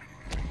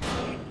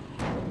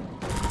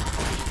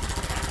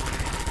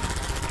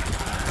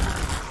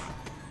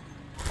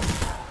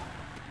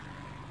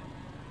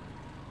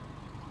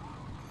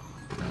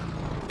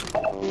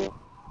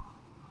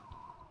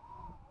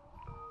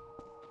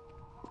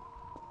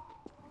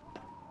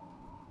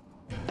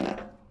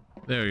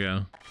 There we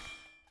go.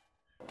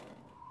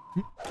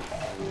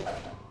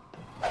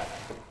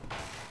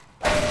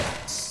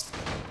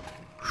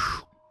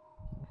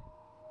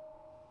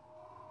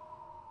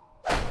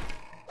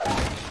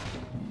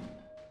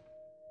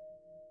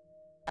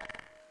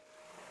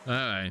 All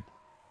right.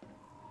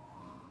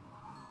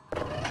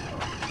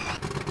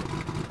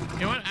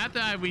 You know what? After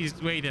I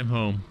wait him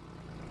home.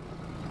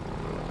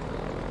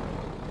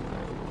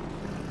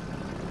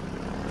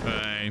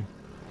 Bye.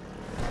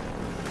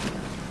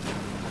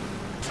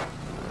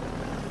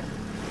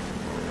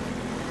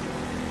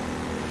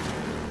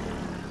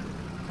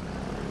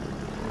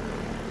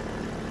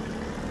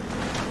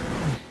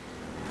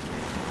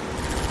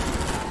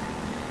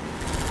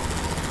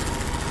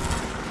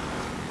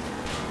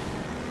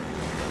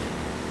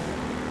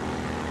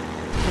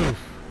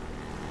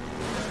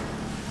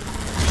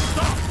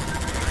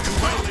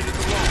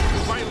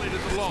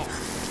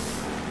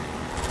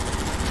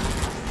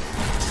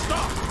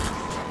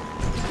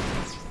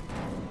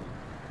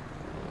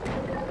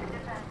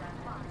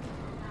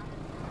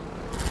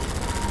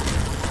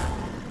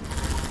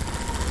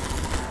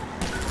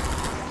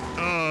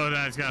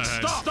 That's gotta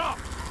hurt. Stop!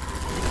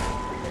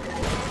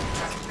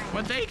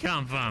 Where'd they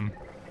come from?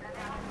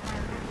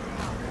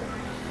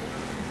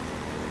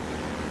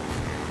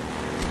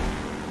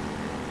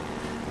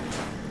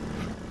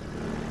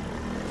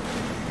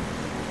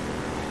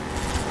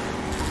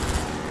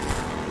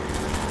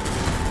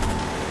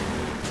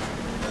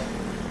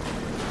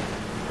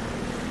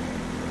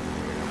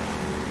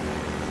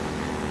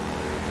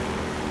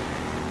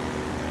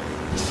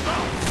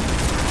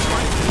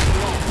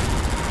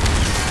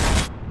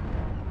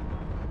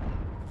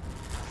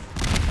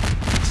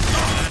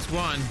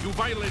 You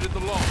violated the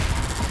law.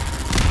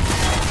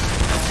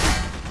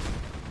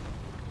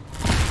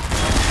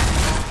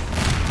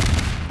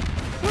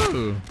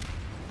 Ooh.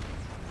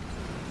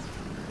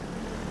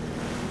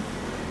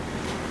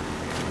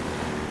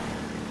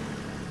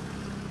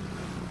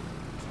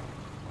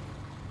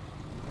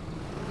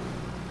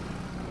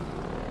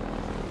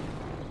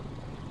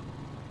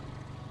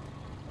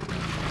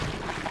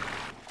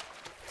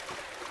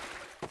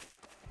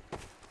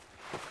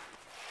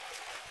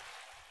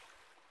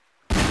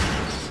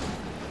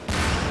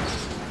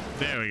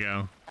 There we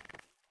go.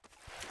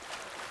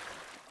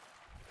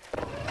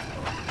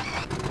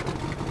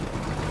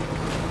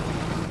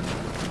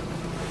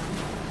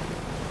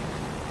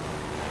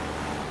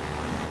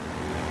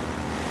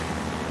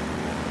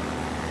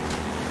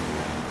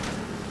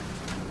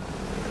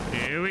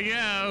 Here we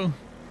go.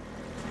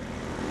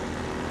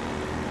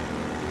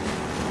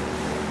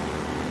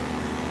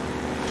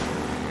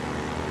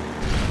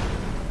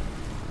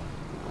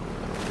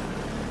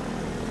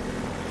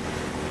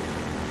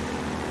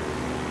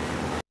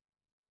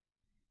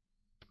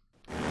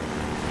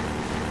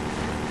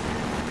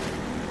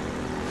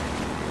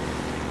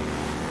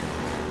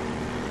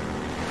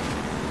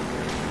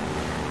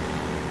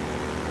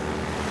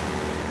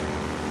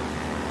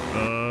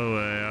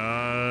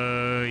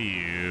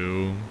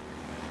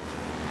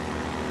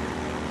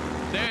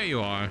 you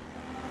are.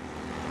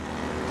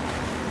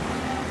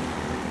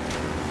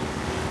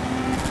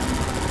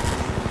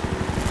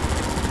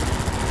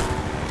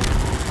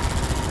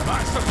 Am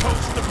I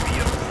supposed to be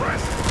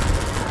impressed?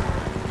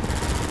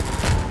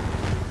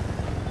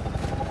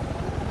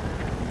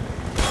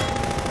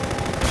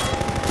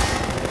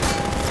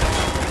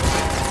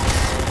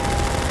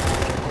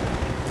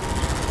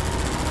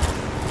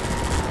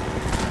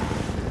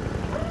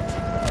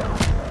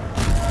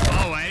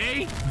 Oh,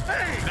 Eddie?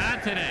 Hey!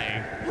 Not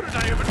today. What did I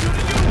ever do to you?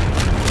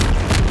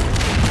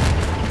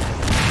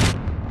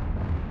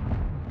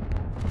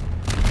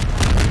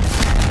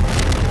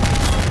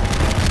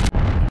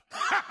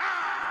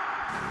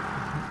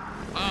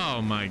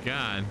 Oh my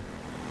God.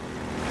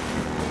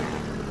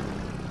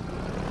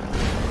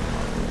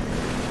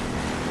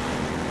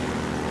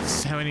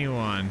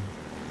 $71.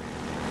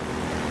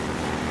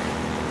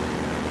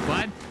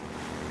 What?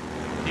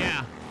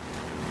 Yeah.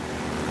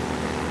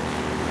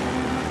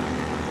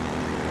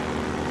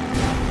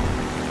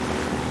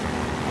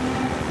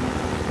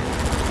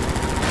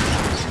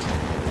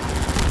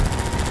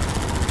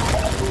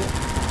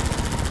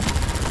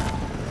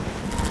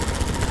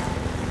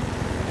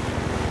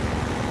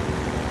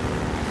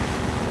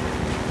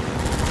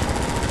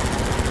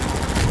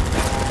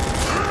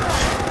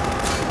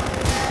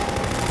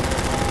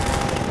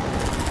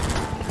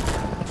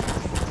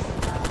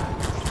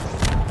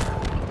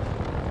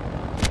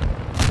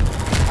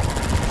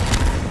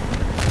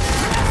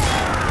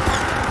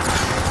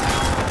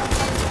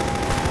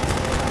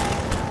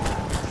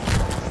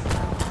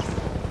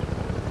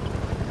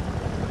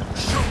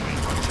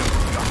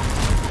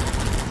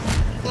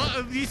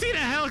 You see the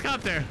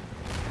helicopter?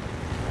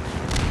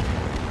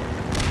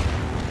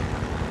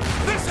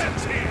 This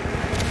ends here.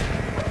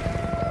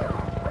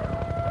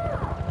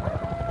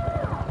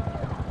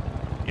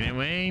 Getting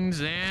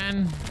wings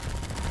and...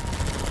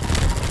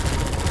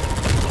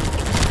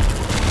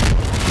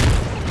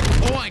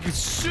 Oh, I can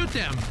shoot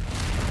them.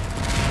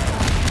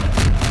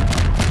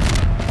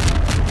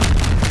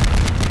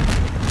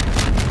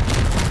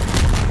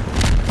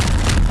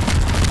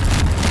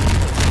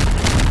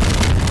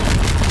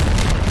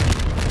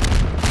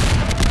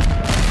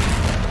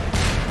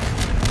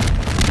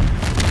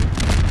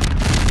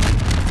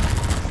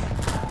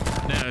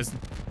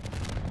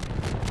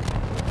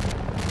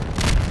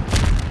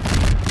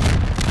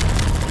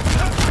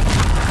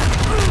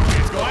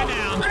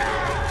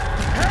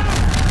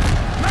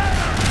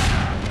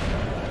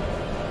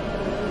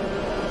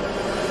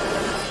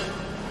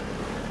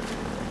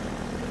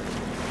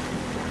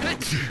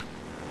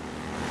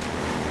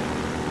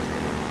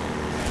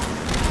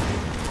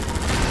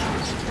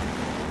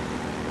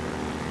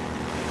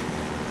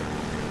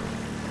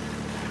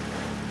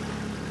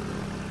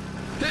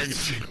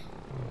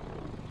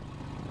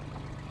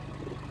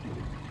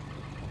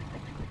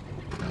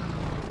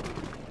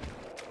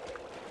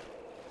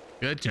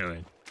 Good to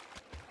it.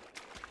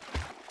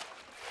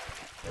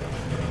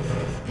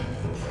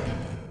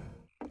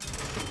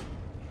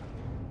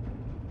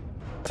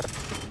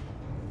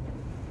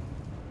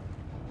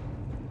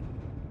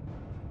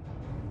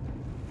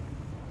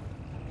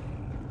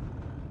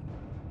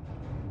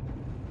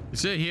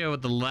 Sit here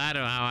with the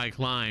ladder how I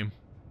climb.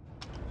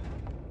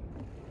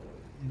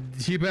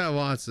 You better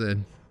watch it.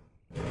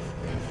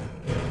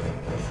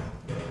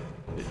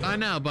 I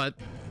know, but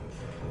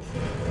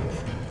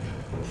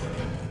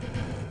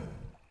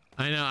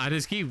I know, I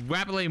just keep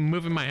rapidly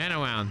moving my head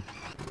around.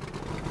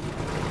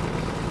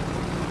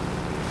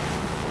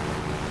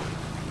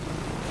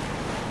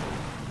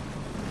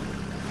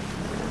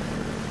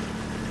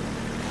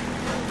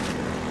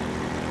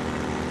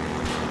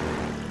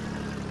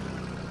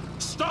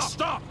 Stop!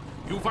 Stop!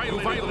 You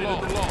violated the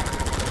law.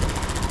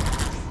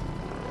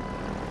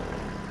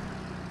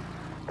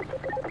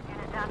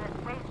 Unit down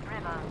at Waste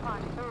River,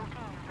 on 14,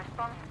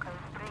 response code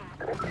 3.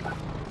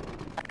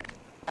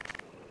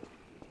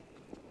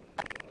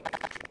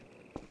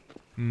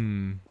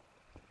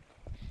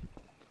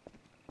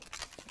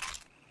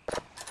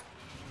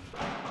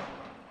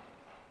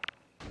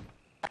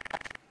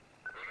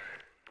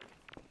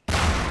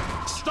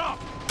 Stop!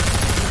 You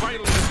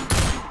violated.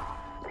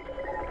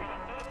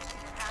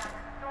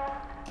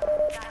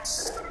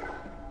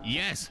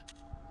 Yes.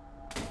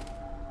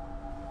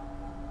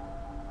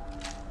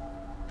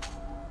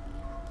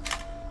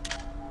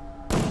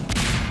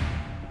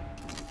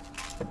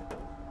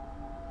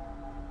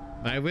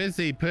 I wish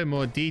they put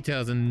more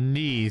details in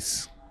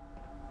these.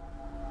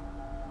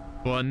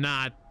 Or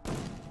not.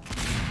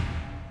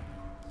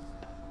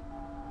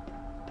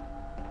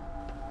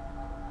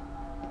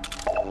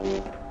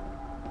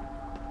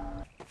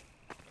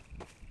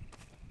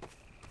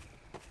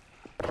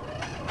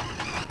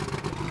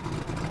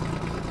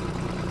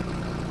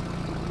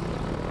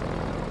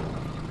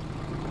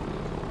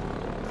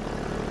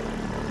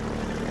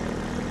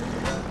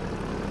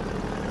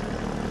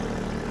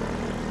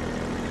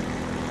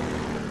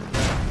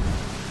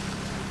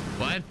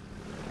 What?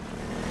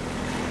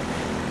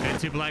 Head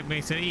to Black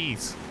Mesa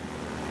East.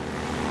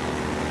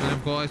 And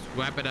of course,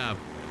 wrap it up.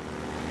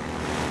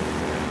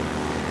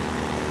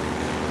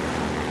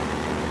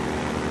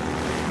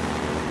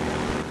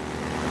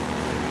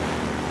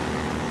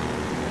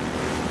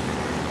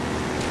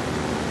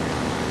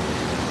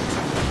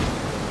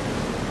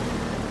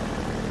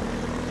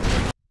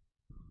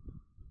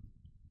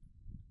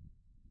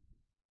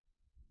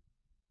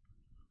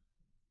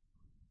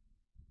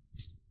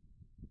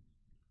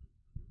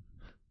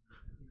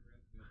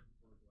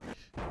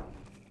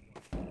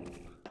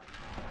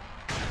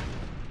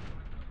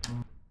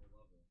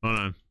 Hold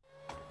on.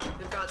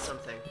 We've got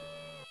something.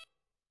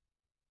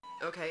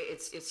 Okay,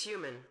 it's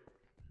human.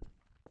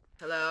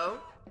 Hello?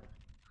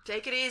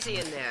 Take it easy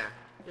in there.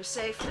 You're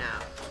safe now.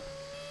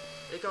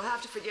 You'll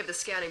have to forgive the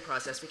scanning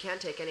process. We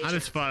can't take any I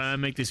just thought I'd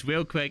make this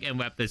real quick and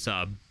wrap this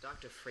up.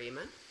 Dr.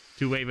 Freeman?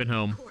 To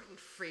Ravenholm. Gordon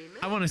Freeman?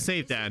 I want to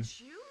save that.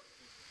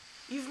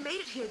 You've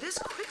made it here this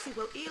quickly.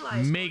 Well,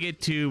 Eli. Make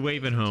it to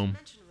Ravenholm.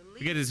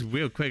 We get this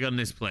real quick on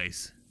this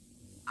place.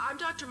 I'm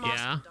Dr. Mossman,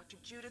 Yeah? Dr.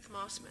 Judith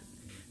Mossman.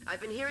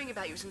 I've been hearing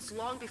about you since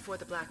long before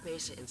the Black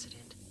Mesa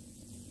incident.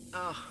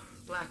 Oh,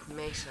 Black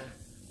Mesa.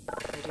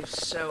 I do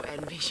so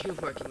envy you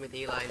working with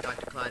Eli and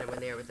Dr. Kleiner when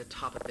they were at the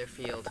top of their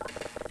field.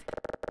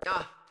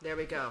 Ah, there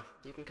we go.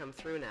 You can come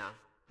through now.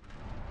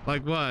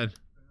 Like what?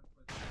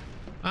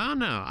 I don't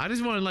know. I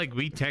just want to like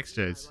read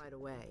textures. Right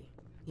away.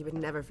 He would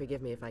never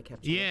forgive me if I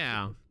kept you.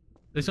 Yeah.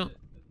 There's no.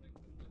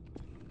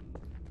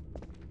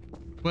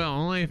 Well,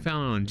 only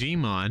found it on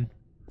Gmod.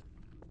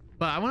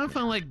 But I want to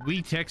find like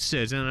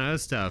retextures and other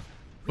stuff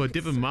for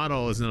different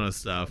models and other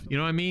stuff. You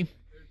know what I mean?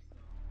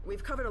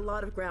 We've covered a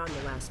lot of ground in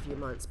the last few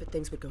months, but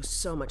things would go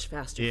so much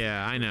faster.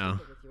 Yeah, I know.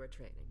 With your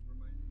training.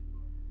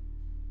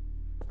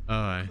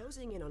 Alright.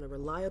 Closing in on a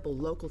reliable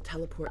local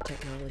teleport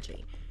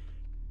technology.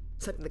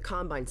 Something the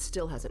Combine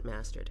still hasn't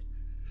mastered.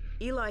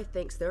 Eli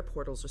thinks their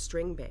portals are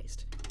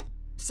string-based,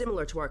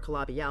 similar to our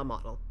Calabi-Yau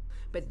model,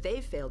 but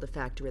they've failed to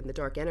factor in the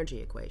dark energy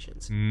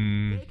equations.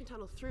 They can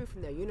tunnel through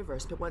from their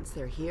universe, but once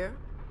they're here,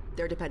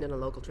 they're dependent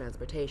on local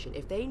transportation.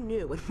 If they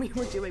knew what we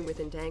were doing with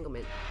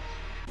entanglement...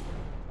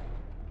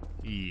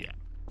 Yeah.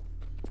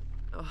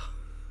 Oh.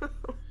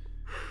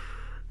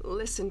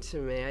 Listen to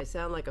me. I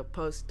sound like a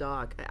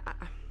postdoc.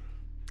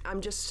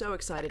 I'm just so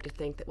excited to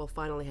think that we'll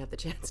finally have the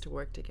chance to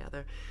work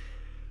together.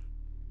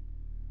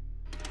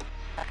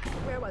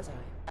 Where was I?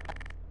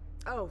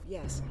 Oh,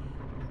 yes.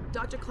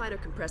 Dr. Kleiner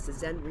compressed the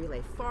Zen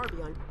relay far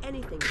beyond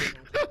anything we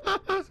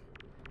imagined.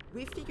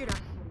 We figured out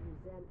how to use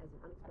Zen as an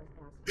unexpressed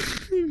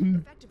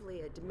accident, effectively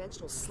a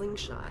dimensional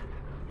slingshot,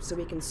 so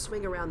we can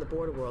swing around the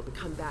border world and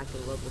come back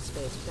in local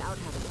space without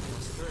having to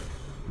pass through.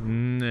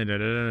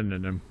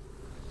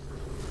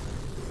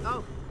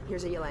 Oh,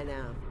 here's Eli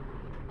now.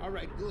 All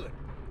right, good.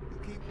 You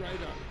keep right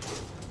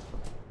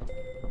on.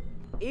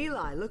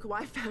 Eli, look who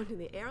I found in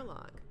the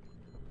airlock.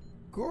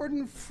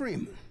 Gordon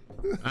Freeman.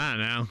 I don't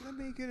know. Let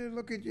me get a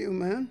look at you,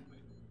 man.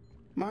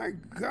 My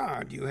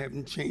God, you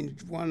haven't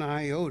changed one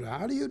iota.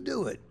 How do you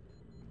do it?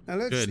 Now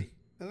let's see.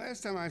 The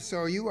last time I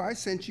saw you, I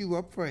sent you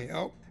up for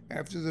help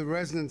after the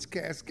resonance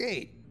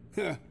cascade.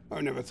 I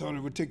never thought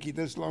it would take you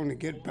this long to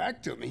get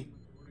back to me.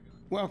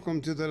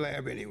 Welcome to the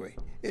lab anyway.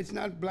 It's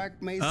not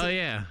Black Mesa, oh,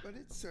 yeah. But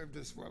it served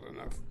us well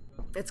enough.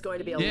 It's going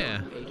to be a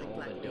long day like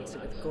Black Mesa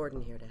with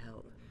Gordon here to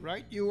help.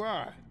 Right you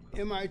are.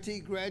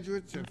 MIT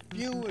graduates are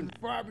few and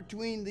far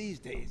between these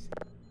days.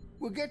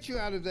 We'll get you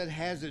out of that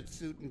hazard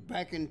suit and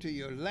back into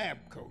your lab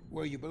coat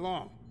where you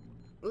belong.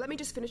 Let me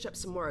just finish up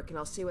some work and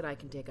I'll see what I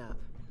can dig up.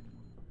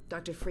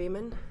 Dr.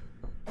 Freeman,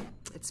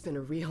 it's been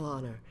a real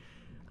honor.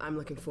 I'm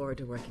looking forward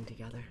to working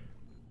together.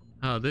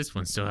 Oh, this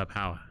one still have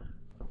power.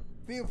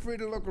 Feel free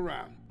to look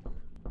around.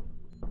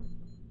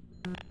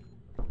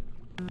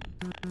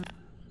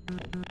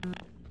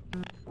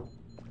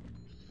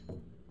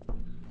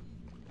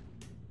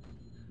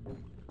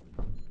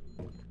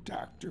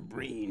 Dr.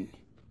 Breen.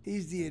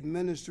 He's the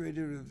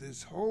administrator of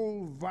this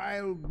whole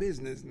vile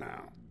business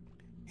now.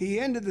 He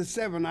ended the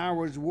 7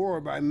 Hours War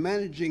by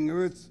managing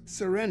Earth's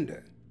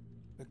surrender.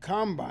 The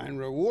Combine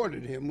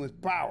rewarded him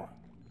with power.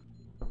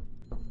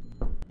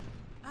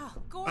 Oh,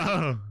 Gordon!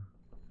 Oh.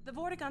 The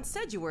Vortigaunt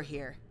said you were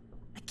here.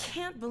 I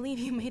can't believe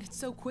you made it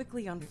so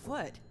quickly on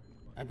foot.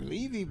 I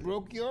believe he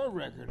broke your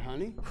record,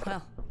 honey.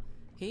 Well,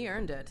 he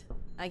earned it.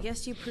 I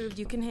guess you proved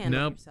you can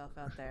handle yourself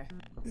out there.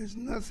 There's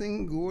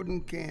nothing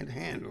Gordon can't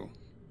handle.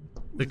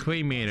 The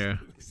cremator.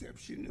 With the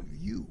exception of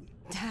you.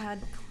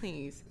 Dad,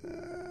 please.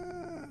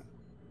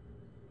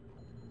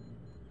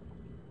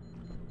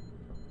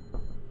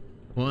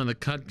 One of the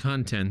cut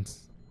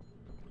contents.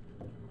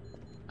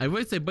 I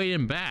wish they brought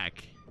him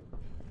back.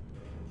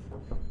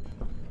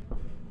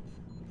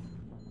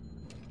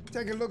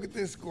 Take a look at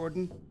this,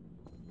 Gordon.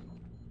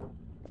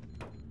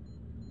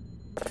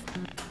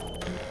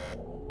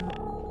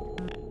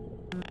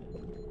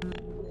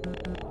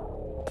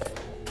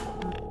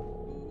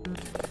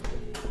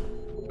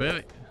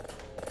 Really?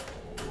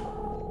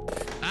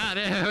 Ah,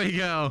 there we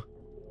go.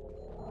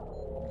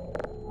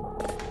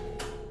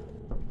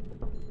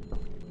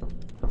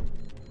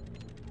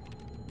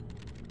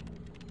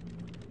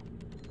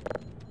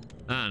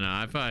 I don't know.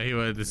 I thought he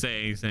wanted to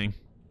say anything.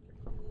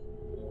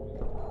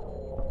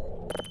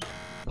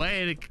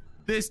 Wait,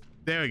 this.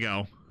 There we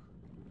go.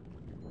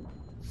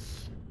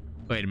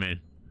 Wait a minute.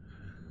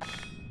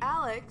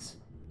 Alex,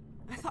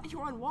 I thought you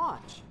were on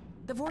watch.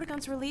 The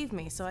Vortigaunts relieved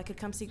me so I could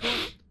come see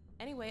Gordon.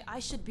 Anyway, I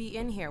should be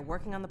in here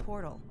working on the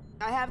portal.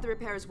 I have the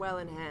repairs well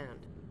in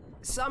hand.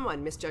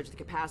 Someone misjudged the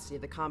capacity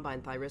of the Combine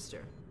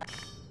thyristor.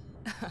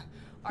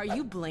 Are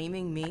you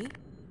blaming me?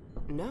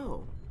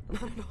 No.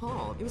 Not at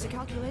all. It was a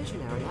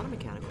calculation error, not a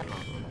mechanical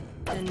problem.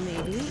 Then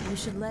maybe you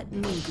should let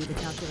me do the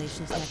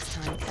calculations next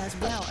time, as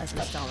well as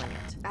installing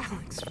it.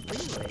 Alex,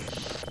 really?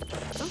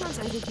 Sometimes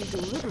I think you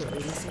deliberately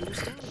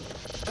misunderstand me.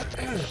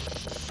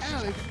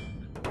 Alex,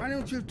 why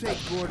don't you take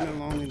Gordon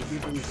along and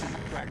give him some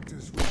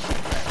practice with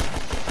the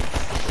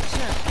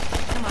Sure.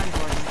 Come on,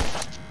 Gordon.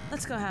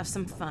 Let's go have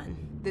some fun.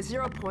 The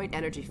zero-point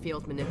energy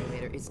field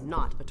manipulator is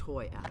not a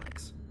toy,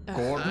 Alex.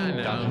 Gordon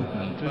doesn't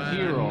need to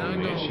hear all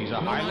this. She's a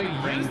highly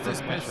trained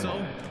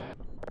professional.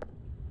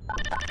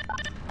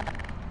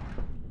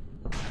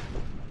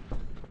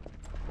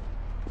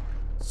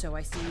 So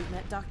I see you've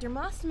met Dr.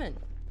 Mossman.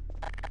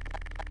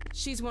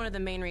 She's one of the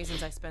main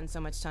reasons I spend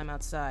so much time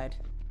outside.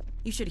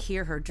 You should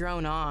hear her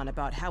drone on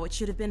about how it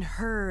should have been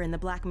her in the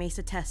Black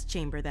Mesa test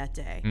chamber that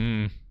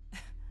day.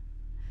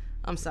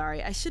 I'm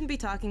sorry, I shouldn't be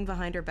talking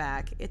behind her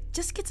back. It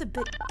just gets a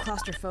bit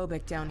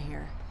claustrophobic down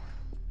here.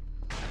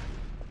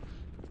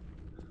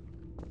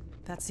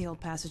 That's the old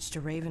passage to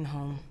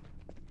Ravenholm.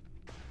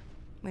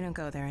 We don't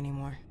go there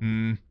anymore.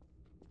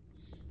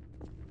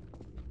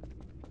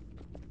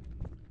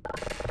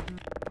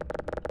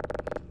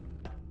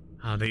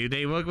 How do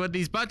they work with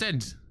these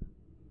buttons?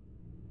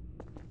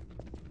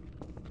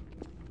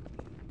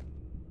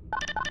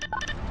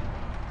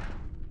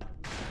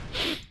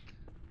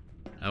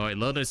 Alright,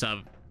 load this up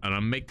and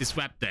I'll make the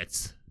swap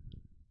debts.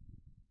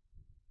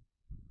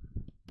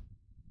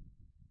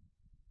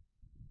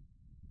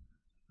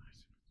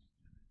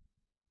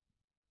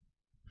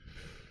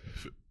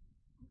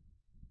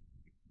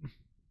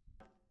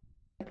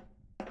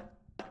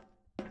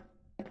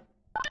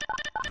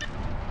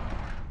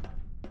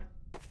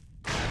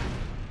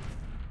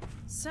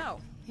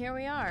 So, here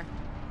we are.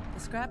 The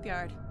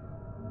scrapyard.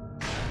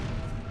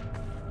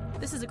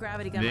 This is a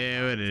gravity gun.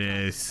 There it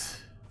is.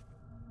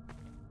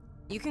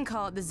 You can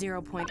call it the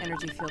zero-point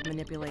energy field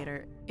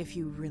manipulator if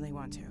you really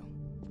want to.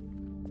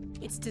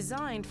 It's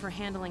designed for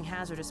handling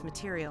hazardous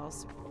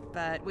materials,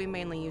 but we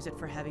mainly use it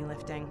for heavy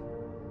lifting.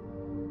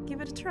 Give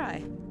it a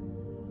try.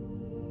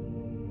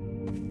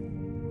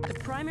 The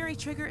primary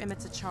trigger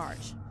emits a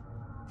charge.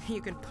 You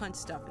can punch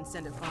stuff and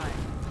send it flying.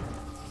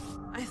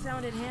 I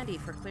found it handy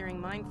for clearing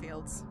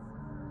minefields.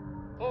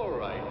 All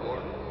right,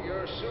 Gordon.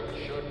 Your suit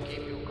should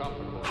keep you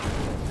comfortable.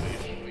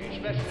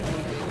 Especially when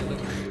we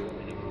deliver you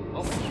any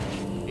moments.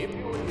 If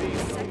you would be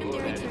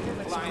secondary trigger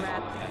lets you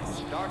grab things.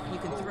 You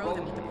can throw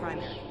them with the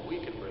primary. We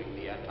can bring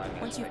the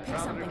Once you've picked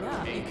something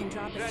up, you can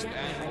drop it gently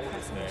by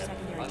pressing your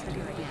secondary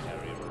trigger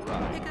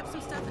again. Pick up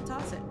some stuff and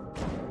toss it.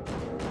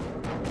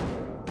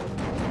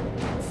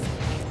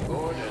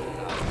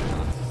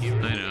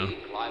 I know.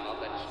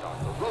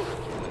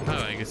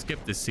 Oh, I can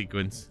skip this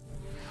sequence.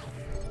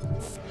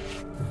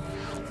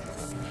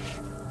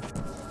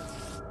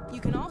 You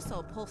can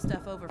also pull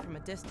stuff over from a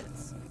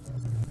distance.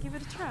 Give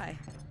it a try.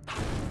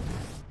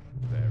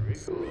 Very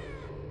good.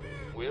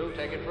 We'll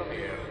take it from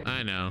here.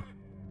 I know.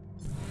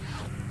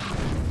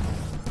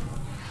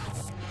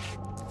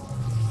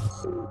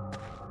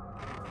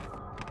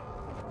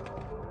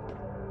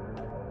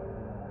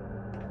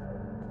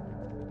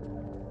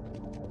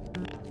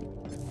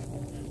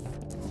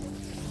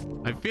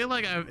 I feel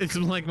like it's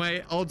like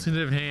my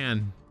alternative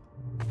hand.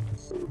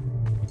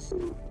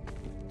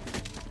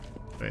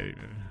 Wait a minute.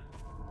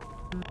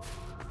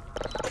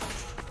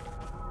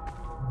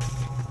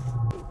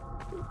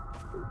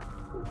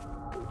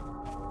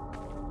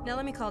 Now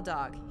let me call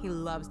Dog. He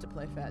loves to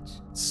play fetch.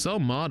 So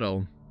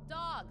model.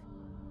 Dog,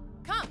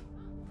 come.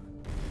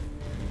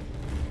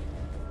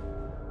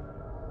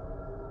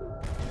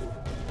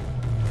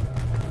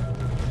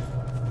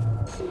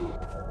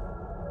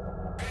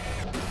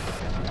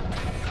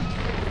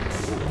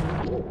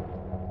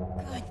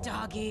 Good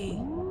doggy.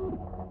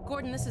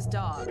 Gordon, this is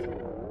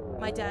Dog.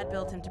 My dad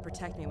built him to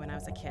protect me when I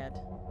was a kid.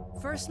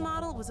 First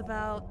model was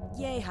about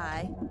yay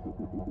high.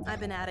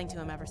 I've been adding to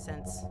him ever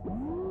since.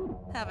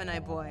 Haven't I,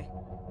 boy?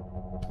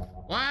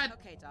 What?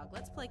 Okay, Dog,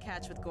 let's play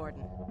catch with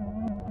Gordon.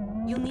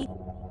 You'll need...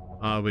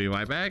 I'll be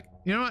right back.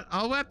 You know what?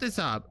 I'll wrap this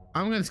up.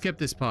 I'm gonna skip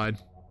this pod.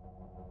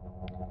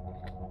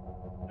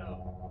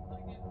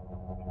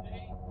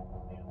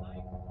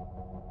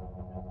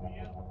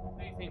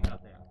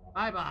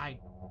 Bye-bye.